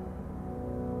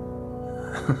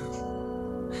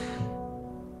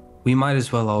 we might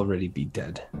as well already be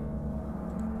dead.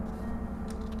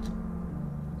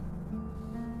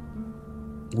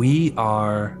 We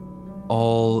are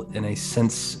all in a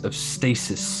sense of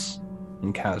stasis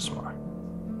in Kazmar.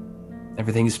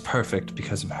 Everything is perfect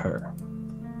because of her.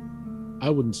 I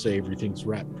wouldn't say everything's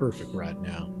perfect right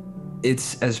now.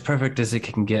 It's as perfect as it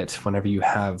can get whenever you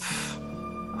have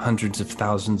hundreds of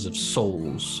thousands of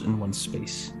souls in one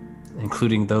space,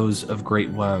 including those of great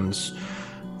worms,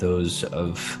 those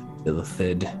of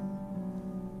Illithid.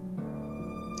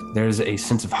 There's a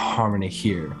sense of harmony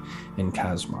here in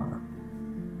Kazmar.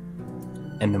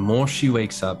 And the more she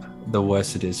wakes up, the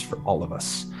worse it is for all of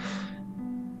us.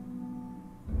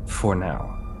 For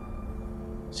now.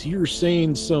 So you're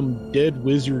saying some dead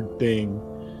wizard thing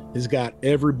has got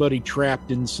everybody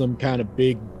trapped in some kind of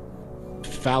big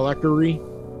phylactery?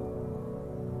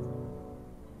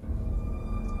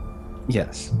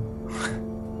 Yes.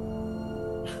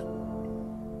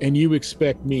 And you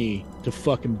expect me to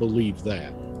fucking believe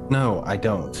that? No, I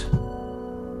don't.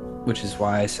 Which is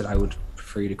why I said I would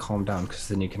prefer you to calm down, because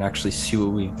then you can actually see what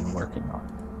we've been working on.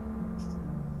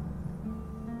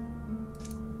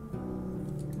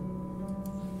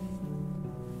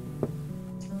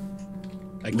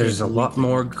 There's a lot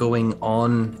more going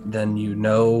on than you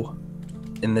know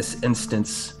in this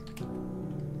instance.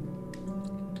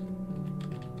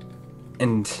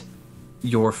 And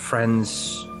your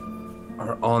friends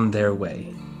are on their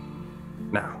way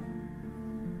now.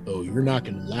 Oh, you're not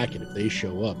going to like it if they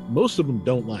show up. Most of them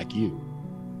don't like you.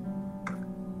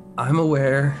 I'm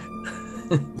aware.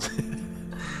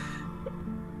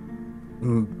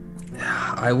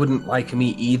 I wouldn't like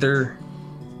me either.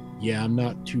 Yeah, I'm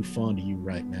not too fond of you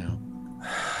right now.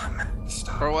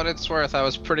 For what it's worth, I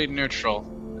was pretty neutral.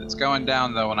 It's going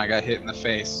down, though, when I got hit in the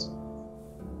face.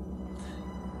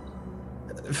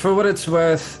 For what it's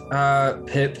worth,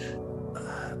 Pip,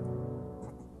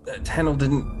 Tannel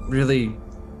didn't really...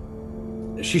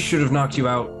 She should have knocked you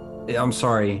out. I'm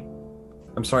sorry.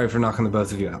 I'm sorry for knocking the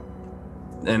both of you out.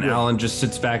 And yeah. Alan just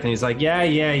sits back and he's like, yeah,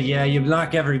 you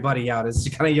knock everybody out. It's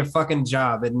kind of your fucking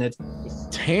job, isn't it?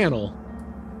 Tannel?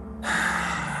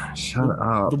 Shut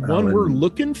up, The one Alan. we're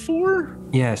looking for?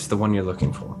 Yes, the one you're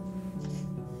looking for.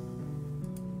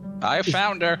 I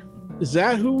found her. Is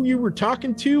that who you were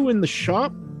talking to in the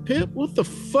shop, Pip? What the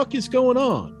fuck is going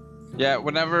on? Yeah,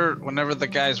 whenever the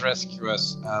guys rescue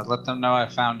us, let them know I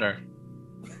found her.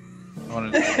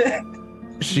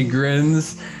 She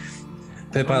grins.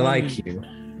 Pip, I like you.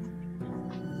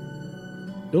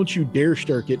 Don't you dare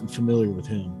start getting familiar with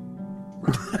him.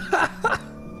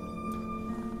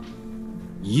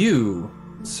 You,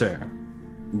 sir,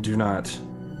 do not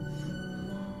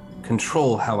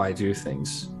control how I do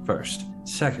things, first.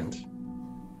 Second,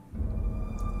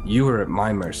 you are at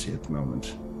my mercy at the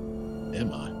moment.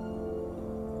 Am I?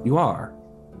 You are.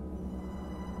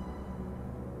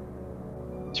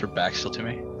 Is her back still to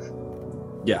me?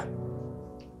 Yeah.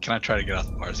 Can I try to get off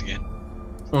the bars again?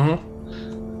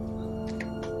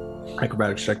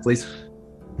 Acrobatics check, please.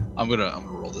 I'm gonna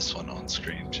roll this one on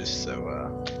screen just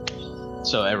so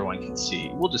everyone can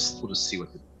see. We'll just see what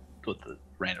the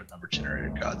random number generator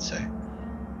gods say.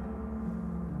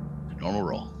 Normal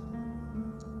roll.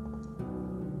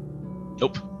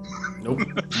 Nope.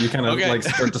 You kind of like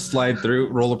start to slide through.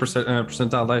 Roll a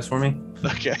percentile dice for me.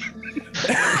 Okay.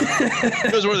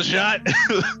 It was worth a shot.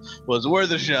 Was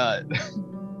worth a shot.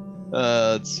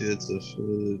 Let's see. That's a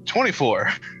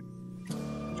 24.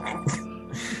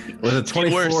 With a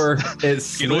 24, it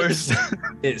slips.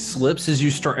 It slips as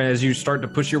you start to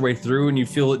push your way through, and you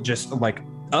feel it just like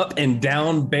up and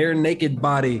down, bare naked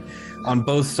body on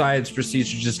both sides proceeds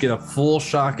to just get a full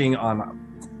shocking on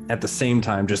at the same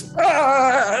time. Just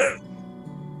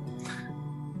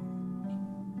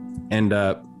and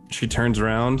she turns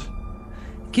around.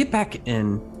 Get back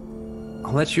in.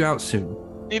 I'll let you out soon.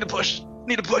 Need a push.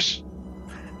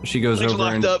 She goes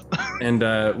over and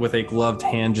with a gloved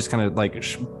hand just kind of like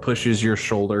pushes your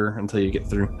shoulder until you get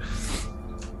through.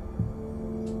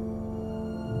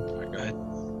 All right, go ahead.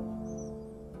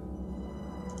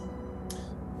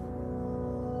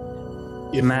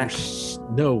 Max,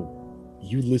 no,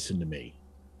 you listen to me.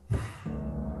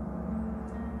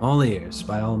 All ears,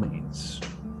 by all means.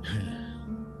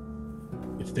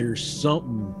 If there's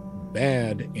something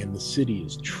bad and the city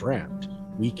is trapped,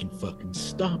 we can fucking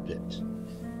stop it.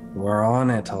 We're on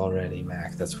it already,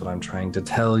 Mac. That's what I'm trying to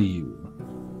tell you.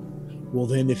 Well,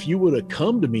 then, if you would have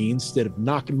come to me instead of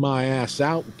knocking my ass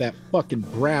out with that fucking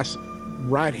brass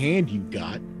right hand you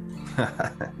got.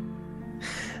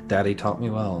 Daddy taught me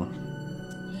well.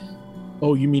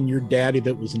 Oh, you mean your daddy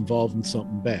that was involved in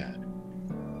something bad?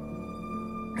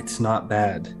 It's not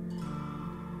bad.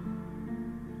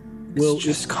 Well, it's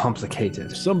just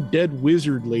complicated. If some dead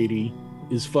wizard lady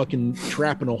is fucking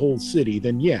trapping a whole city,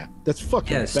 then yeah, that's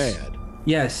fucking bad.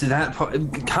 Yes, that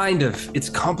kind of. It's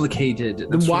complicated.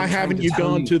 Then why haven't you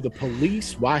gone to the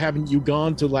police? Why haven't you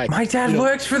gone to like? My dad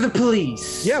works for the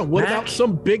police. Yeah, what about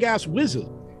some big ass wizard?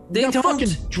 They don't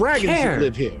fucking dragons care. that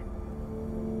live here.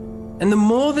 And the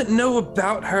more that know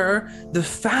about her, the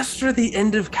faster the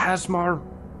end of Kazmar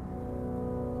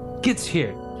gets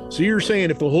here. So you're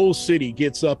saying if the whole city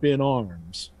gets up in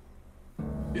arms,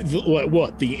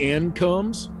 what the end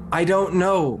comes? I don't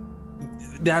know.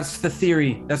 That's the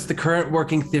theory. That's the current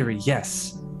working theory.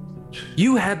 Yes.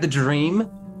 You had the dream.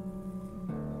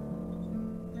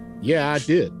 Yeah, I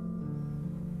did.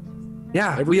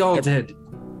 Yeah, we all did.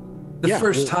 The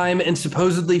first time in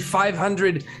supposedly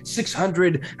 500,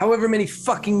 600, however many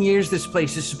fucking years this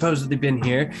place has supposedly been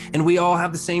here, and we all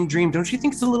have the same dream. Don't you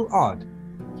think it's a little odd?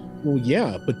 Well,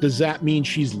 yeah, but does that mean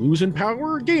she's losing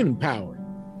power or gaining power?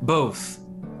 Both.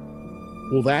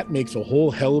 Well, that makes a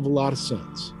whole hell of a lot of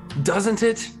sense. Doesn't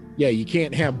it? Yeah, you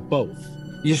can't have both.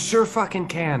 You sure fucking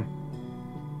can.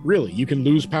 Really, you can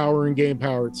lose power and gain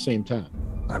power at the same time.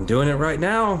 I'm doing it right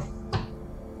now.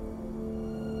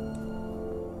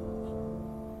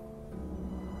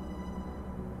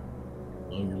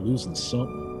 Oh, you're losing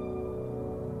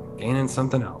something. Gaining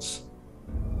something else.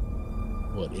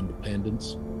 What,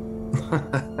 independence? I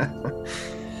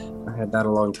had that a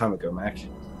long time ago, Mac.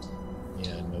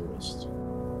 Yeah, I noticed.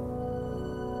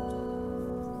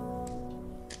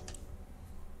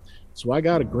 So I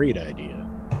got a great idea.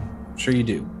 Sure you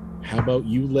do. How about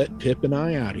you let Pip and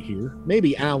I out of here?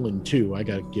 Maybe Alan too. I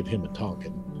gotta give him a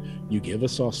talking. You give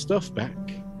us our stuff back.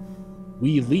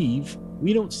 We leave.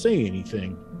 We don't say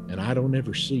anything, and I don't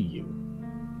ever see you.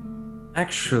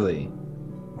 Actually,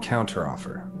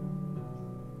 counteroffer.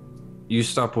 You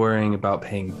stop worrying about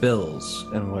paying bills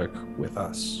and work with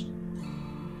us.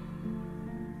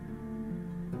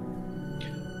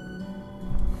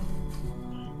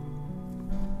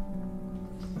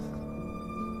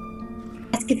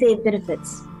 Escapade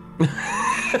benefits.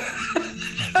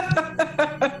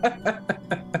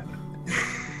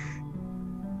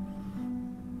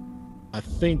 I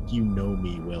think you know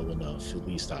me well enough. At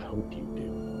least I hope you do.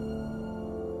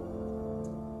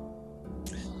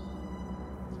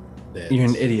 You're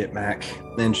an idiot, Mac.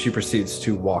 And she proceeds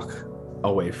to walk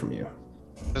away from you.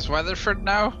 Does Weatherford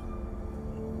know?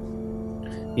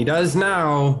 He does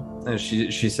now, and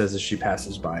she says as she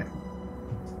passes by.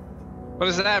 What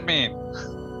does that mean?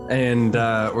 And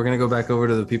we're gonna go back over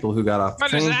to the people who got off the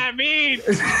What train. does that mean?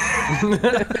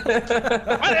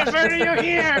 Weatherford, are you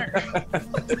here?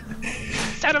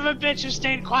 Son of a bitch, you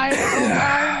stayed quiet the whole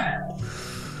time.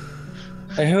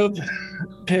 I hope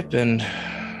Pip and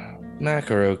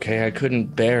Mac are okay. I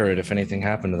couldn't bear it if anything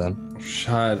happened to them.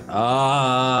 Shut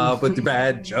up with the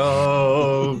bad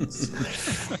jokes.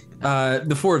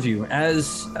 The four of you,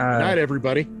 as night,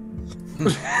 everybody.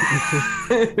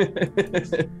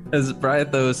 As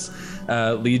Bryathos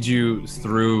leads you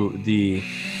through the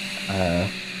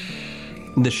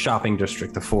shopping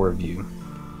district, the four of you.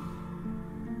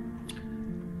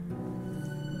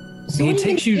 So what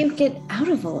do you get out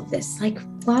of all of this? Like,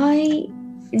 why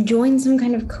join some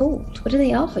kind of cult? What do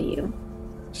they offer you?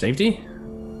 Safety?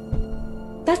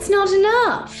 That's not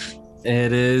enough.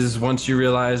 It is once you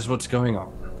realize what's going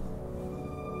on.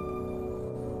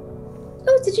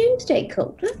 Oh, it's a doomsday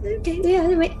cult. Okay, yeah,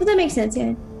 that makes sense,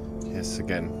 yeah. Yes,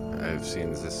 again, I've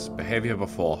seen this behavior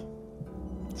before.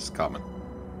 It's common.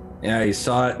 Yeah, you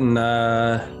saw it in,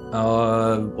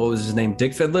 what was his name?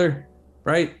 Dick Fiddler,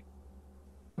 right?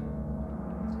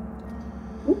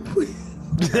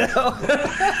 Oh,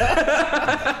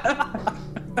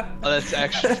 that's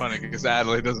actually funny because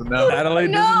Adelaide doesn't know.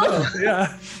 Adelaide doesn't know.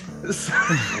 Yeah.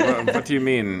 What do you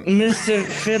mean? Mr.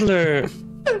 Fiddler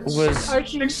was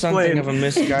something of a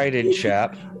misguided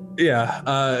chap. Yeah,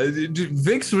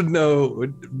 Vix would know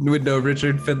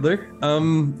Richard Fiddler,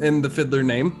 and the Fiddler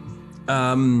name.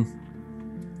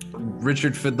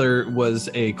 Richard Fiddler was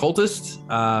a cultist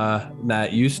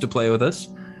that used to play with us.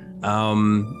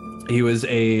 He was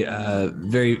a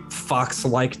very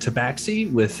fox-like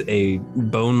tabaxi with a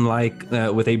bone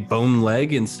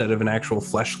leg instead of an actual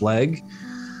flesh leg.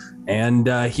 And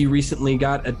he recently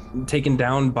got taken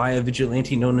down by a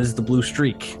vigilante known as the Blue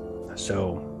Streak.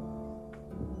 So,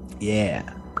 yeah.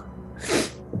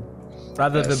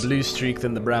 Rather the blue streak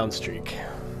than the brown streak.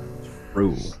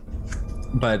 True.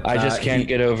 But I just can't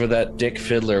get over that Dick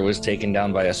Fiddler was taken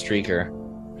down by a streaker.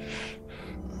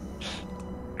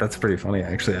 That's pretty funny,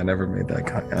 actually. I never made that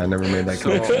connection.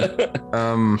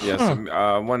 Yes,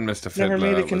 one Mr. Fiddler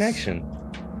Never made a connection.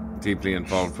 Was deeply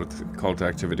involved with cult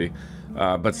activity.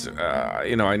 But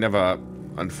I never,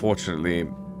 unfortunately,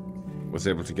 was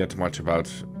able to get much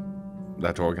about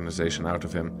that organization out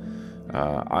of him.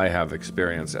 I have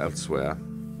experience elsewhere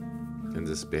in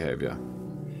this behavior.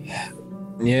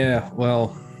 Yeah,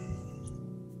 well,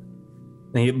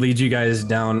 he leads you guys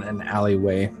down an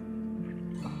alleyway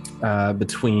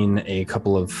between a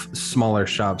couple of smaller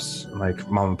shops, like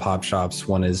mom and pop shops.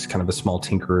 One is kind of a small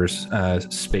tinkerer's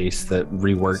space that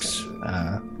reworks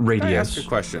radios. Can I ask a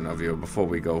question of you before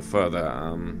we go further?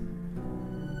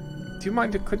 Do you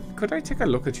mind? Could I take a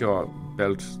look at your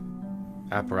belt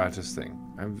apparatus thing?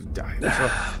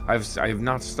 I've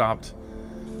not stopped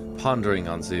pondering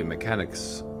on the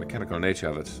mechanical nature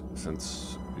of it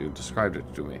since you described it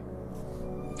to me.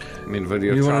 I mean, will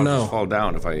your trousers fall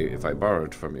down if I borrow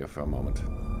it from you for a moment?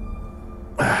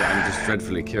 I'm just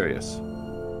dreadfully curious.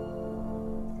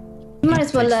 You might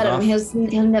as well let him.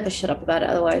 He'll never shut up about it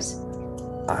otherwise.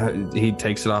 He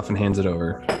takes it off and hands it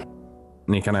over.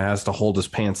 And he kind of has to hold his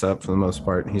pants up for the most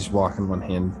part. He's walking one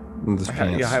hand with his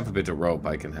pants. Yeah, I have a bit of rope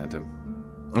I can hand him.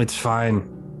 It's fine.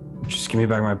 Just give me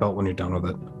back my belt when you're done with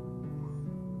it.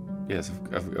 Yes,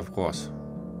 of course.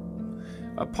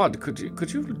 Pod, could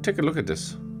you take a look at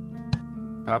this?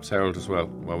 Perhaps Harold as well,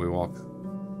 while we walk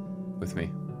with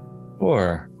me.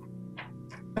 Or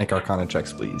make Arcana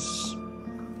checks, please.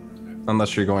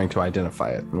 Unless you're going to identify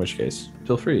it, in which case,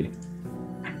 feel free.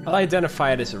 I'll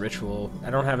identify it as a ritual. I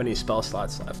don't have any spell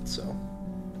slots left, so.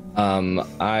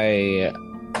 I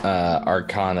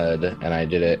Arcana'd, and I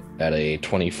did it at a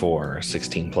 24,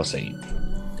 16 plus 8.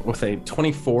 With a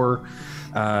 24,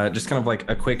 just kind of like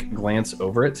a quick glance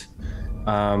over it,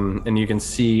 and you can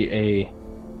see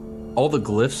all the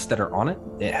glyphs that are on it.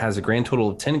 It has a grand total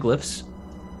of 10 glyphs,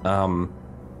 and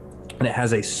it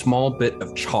has a small bit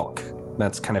of chalk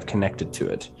that's kind of connected to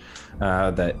it,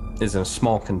 that is in a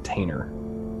small container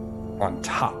on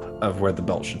top of where the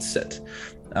belt should sit.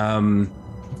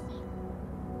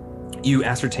 You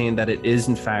ascertain that it is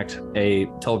in fact a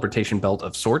teleportation belt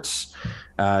of sorts,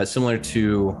 similar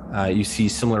to, you see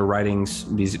similar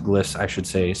writings, these glyphs, I should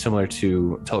say, similar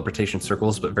to teleportation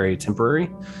circles, but very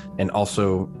temporary, and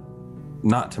also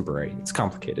not temporary. It's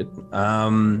complicated.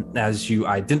 As you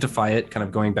identify it, kind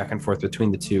of going back and forth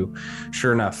between the two,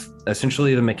 sure enough,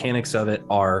 essentially the mechanics of it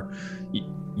are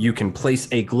you can place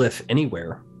a glyph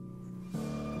anywhere,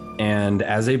 and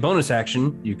as a bonus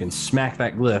action, you can smack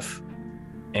that glyph,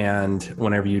 and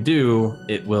whenever you do,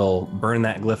 it will burn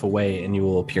that glyph away and you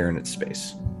will appear in its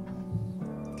space.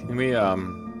 Can we,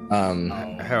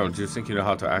 Harold, do you think you know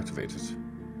how to activate it?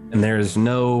 And there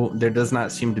does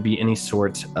not seem to be any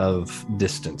sort of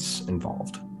distance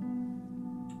involved.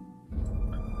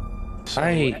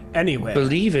 I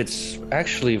believe it's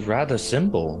actually rather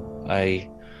simple. I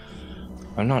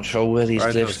I'm not sure where these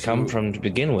Right, glyphs come from to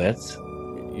begin with.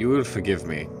 You will forgive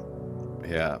me.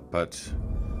 Yeah, but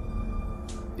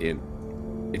it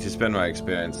has been my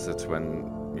experience that when,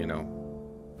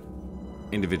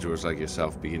 individuals like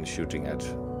yourself begin shooting at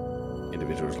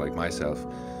individuals like myself,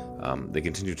 they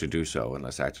continue to do so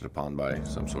unless acted upon by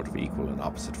some sort of equal and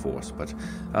opposite force. But,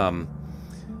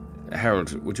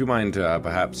 Harold, would you mind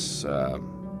perhaps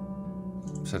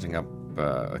setting up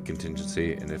a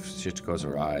contingency, and if shit goes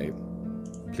awry,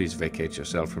 please vacate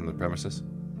yourself from the premises?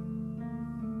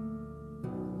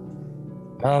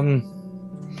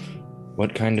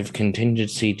 What kind of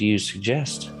contingency do you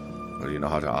suggest? Well, you know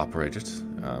how to operate it.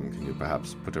 Can you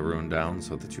perhaps put a rune down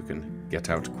so that you can get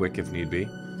out quick if need be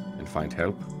and find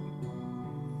help?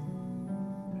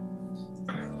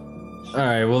 All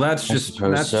right. Well, that's just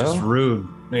rude.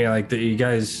 Yeah, you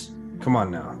guys. Come on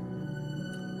now.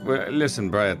 Well, listen,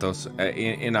 Bryathos.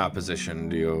 In our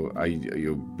position, are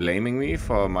you blaming me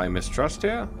for my mistrust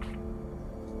here?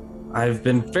 I've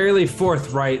been fairly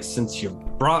forthright since you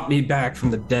brought me back from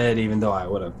the dead, even though I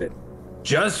would have been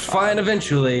just fine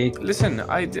eventually. Listen,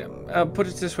 I put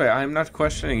it this way: I'm not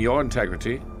questioning your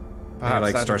integrity. Perhaps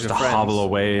He starts to hobble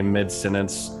away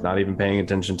mid-sentence, not even paying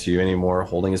attention to you anymore,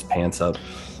 holding his pants up.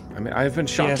 I mean, I've been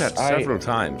shot at several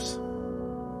times.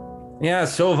 Yeah,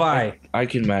 so have I. I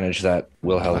can manage that,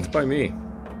 Wilhelm. That's by me.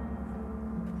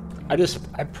 I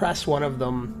press one of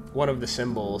the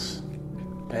symbols,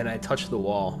 and I touch the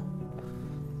wall.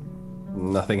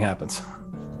 Nothing happens.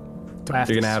 Do I have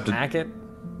to smack it?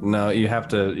 No, you have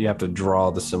to draw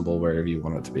the symbol wherever you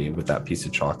want it to be with that piece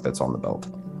of chalk that's on the belt.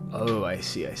 Oh, I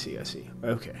see.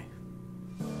 Okay.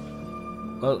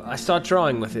 Well, I start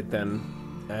drawing with it then,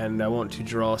 and I want to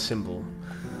draw a symbol.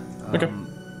 Okay.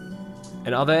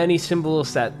 And are there any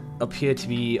symbols that appear to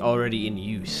be already in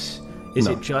use? Is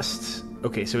it just...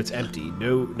 Okay, so it's empty.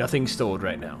 Nothing stored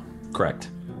right now. Correct.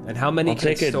 And how many can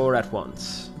it store at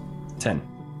once? 10.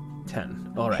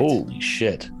 10. All right. Holy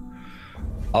shit.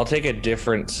 I'll take a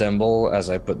different symbol as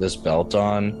I put this belt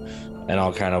on, and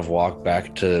I'll kind of walk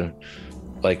back to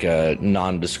like a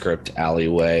nondescript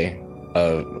alleyway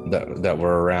that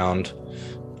we're around,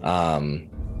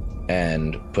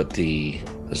 and put the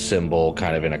symbol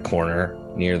kind of in a corner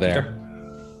near there.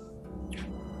 Okay.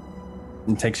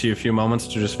 It takes you a few moments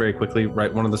to just very quickly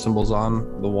write one of the symbols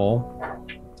on the wall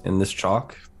in this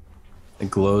chalk. It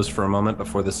glows for a moment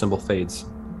before the symbol fades.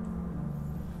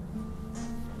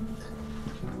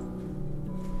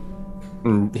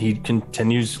 And he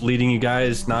continues leading you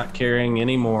guys, not caring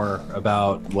anymore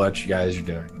about what you guys are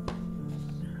doing.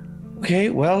 Okay,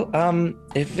 well,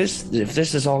 if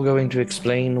this is all going to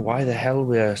explain why the hell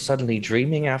we're suddenly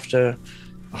dreaming after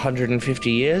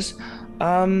 150 years,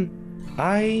 you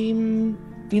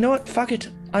know what? Fuck it,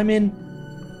 I'm in.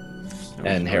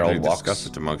 And Harold walks. Discuss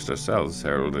it amongst ourselves,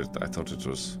 Harold. I thought it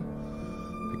was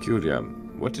peculiar.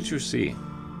 What did you see?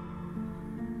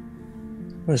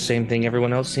 The same thing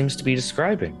everyone else seems to be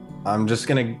describing. I'm just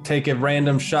gonna take a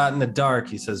random shot in the dark,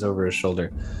 he says over his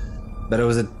shoulder. But it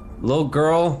was a little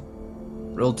girl,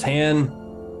 real tan,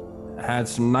 had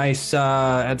some nice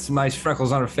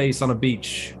freckles on her face on a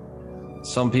beach.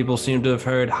 Some people seem to have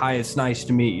heard, "Hi, it's nice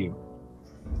to meet you."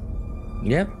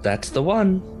 Yep, that's the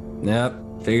one.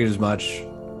 Yep, figured as much.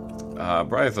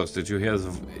 Bryathos, did you hear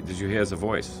the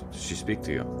voice? Did she speak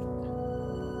to you?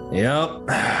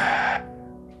 Yep.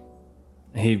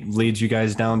 He leads you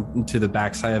guys down to the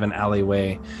backside of an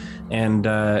alleyway, and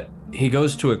he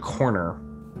goes to a corner.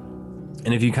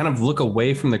 And if you kind of look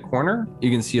away from the corner, you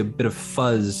can see a bit of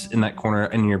fuzz in that corner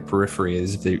in your periphery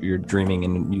as if you're dreaming,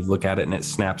 and you look at it and it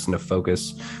snaps into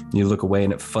focus. You look away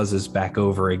and it fuzzes back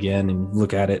over again, and you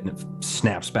look at it and it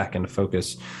snaps back into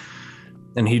focus.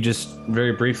 And he just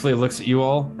very briefly looks at you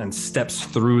all and steps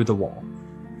through the wall.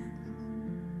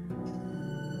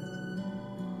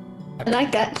 I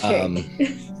like that trick.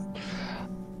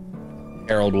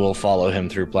 Harold will follow him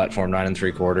through platform 9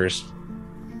 3/4.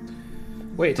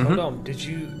 Wait, hold on. Did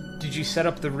you set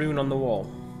up the rune on the wall?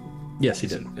 Yes, he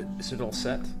did. Is it all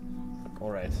set? All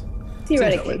right.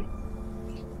 Theoretically.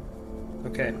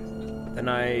 Okay. Then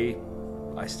I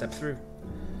step through.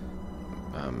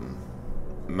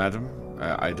 Madam,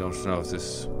 I don't know if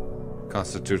this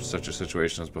constitutes such a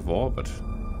situation as before, but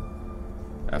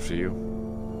after you.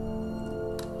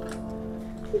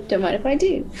 Don't mind if I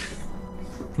do.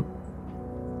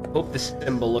 Hope the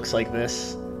symbol looks like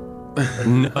this.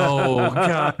 No,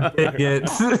 God dang it.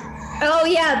 Oh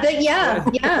yeah, yeah.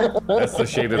 That's the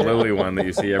shaded lily one that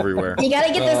you see everywhere. You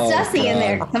gotta get the sussy in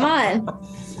there. Come on.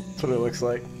 That's what it looks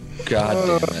like.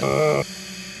 God damn it.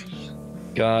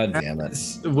 God damn it.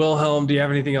 Wilhelm, do you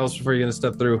have anything else before you're gonna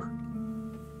step through?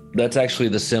 That's actually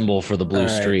the symbol for the blue All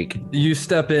right. streak. You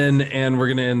step in, and we're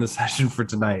gonna end the session for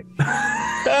tonight.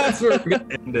 That's where we're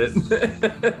gonna end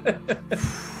it.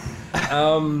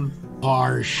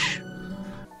 Harsh.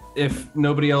 If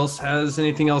nobody else has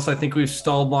anything else, I think we've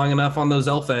stalled long enough on those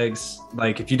elf eggs.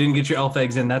 Like, if you didn't get your elf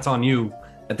eggs in, that's on you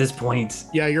at this point.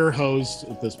 Yeah, you're hosed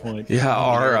at this point. Yeah,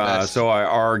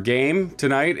 our game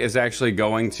tonight is actually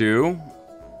going to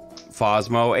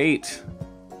Phosmo 8.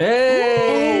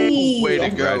 Hey! Way to go,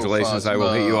 Congratulations. I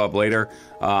will hit you up later.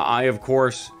 I, of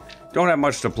course, don't have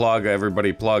much to plug.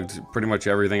 Everybody plugged pretty much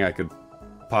everything I could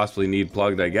possibly need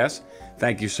plugged, I guess.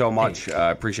 Thank you so much.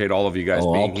 I appreciate all of you guys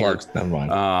being here. Never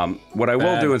mind. What I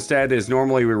will do instead is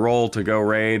normally we roll to go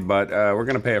raid, but we're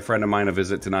going to pay a friend of mine a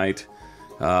visit tonight.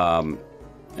 Or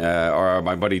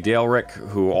my buddy Dale Rick,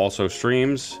 who also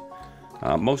streams.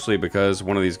 Mostly because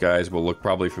one of these guys will look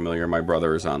probably familiar. My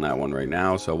brother is on that one right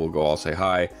now, so we'll go all say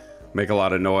hi, make a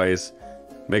lot of noise,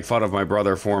 make fun of my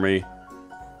brother for me.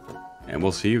 And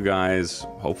we'll see you guys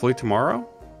hopefully tomorrow,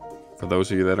 for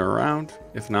those of you that are around.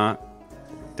 If not,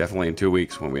 definitely in 2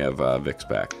 weeks when we have Vix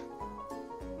back.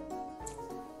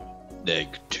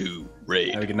 Neg 2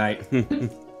 raid. Have a good night.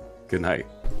 Good night.